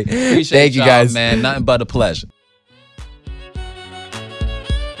everybody. Appreciate Thank you guys, man. Nothing but a pleasure.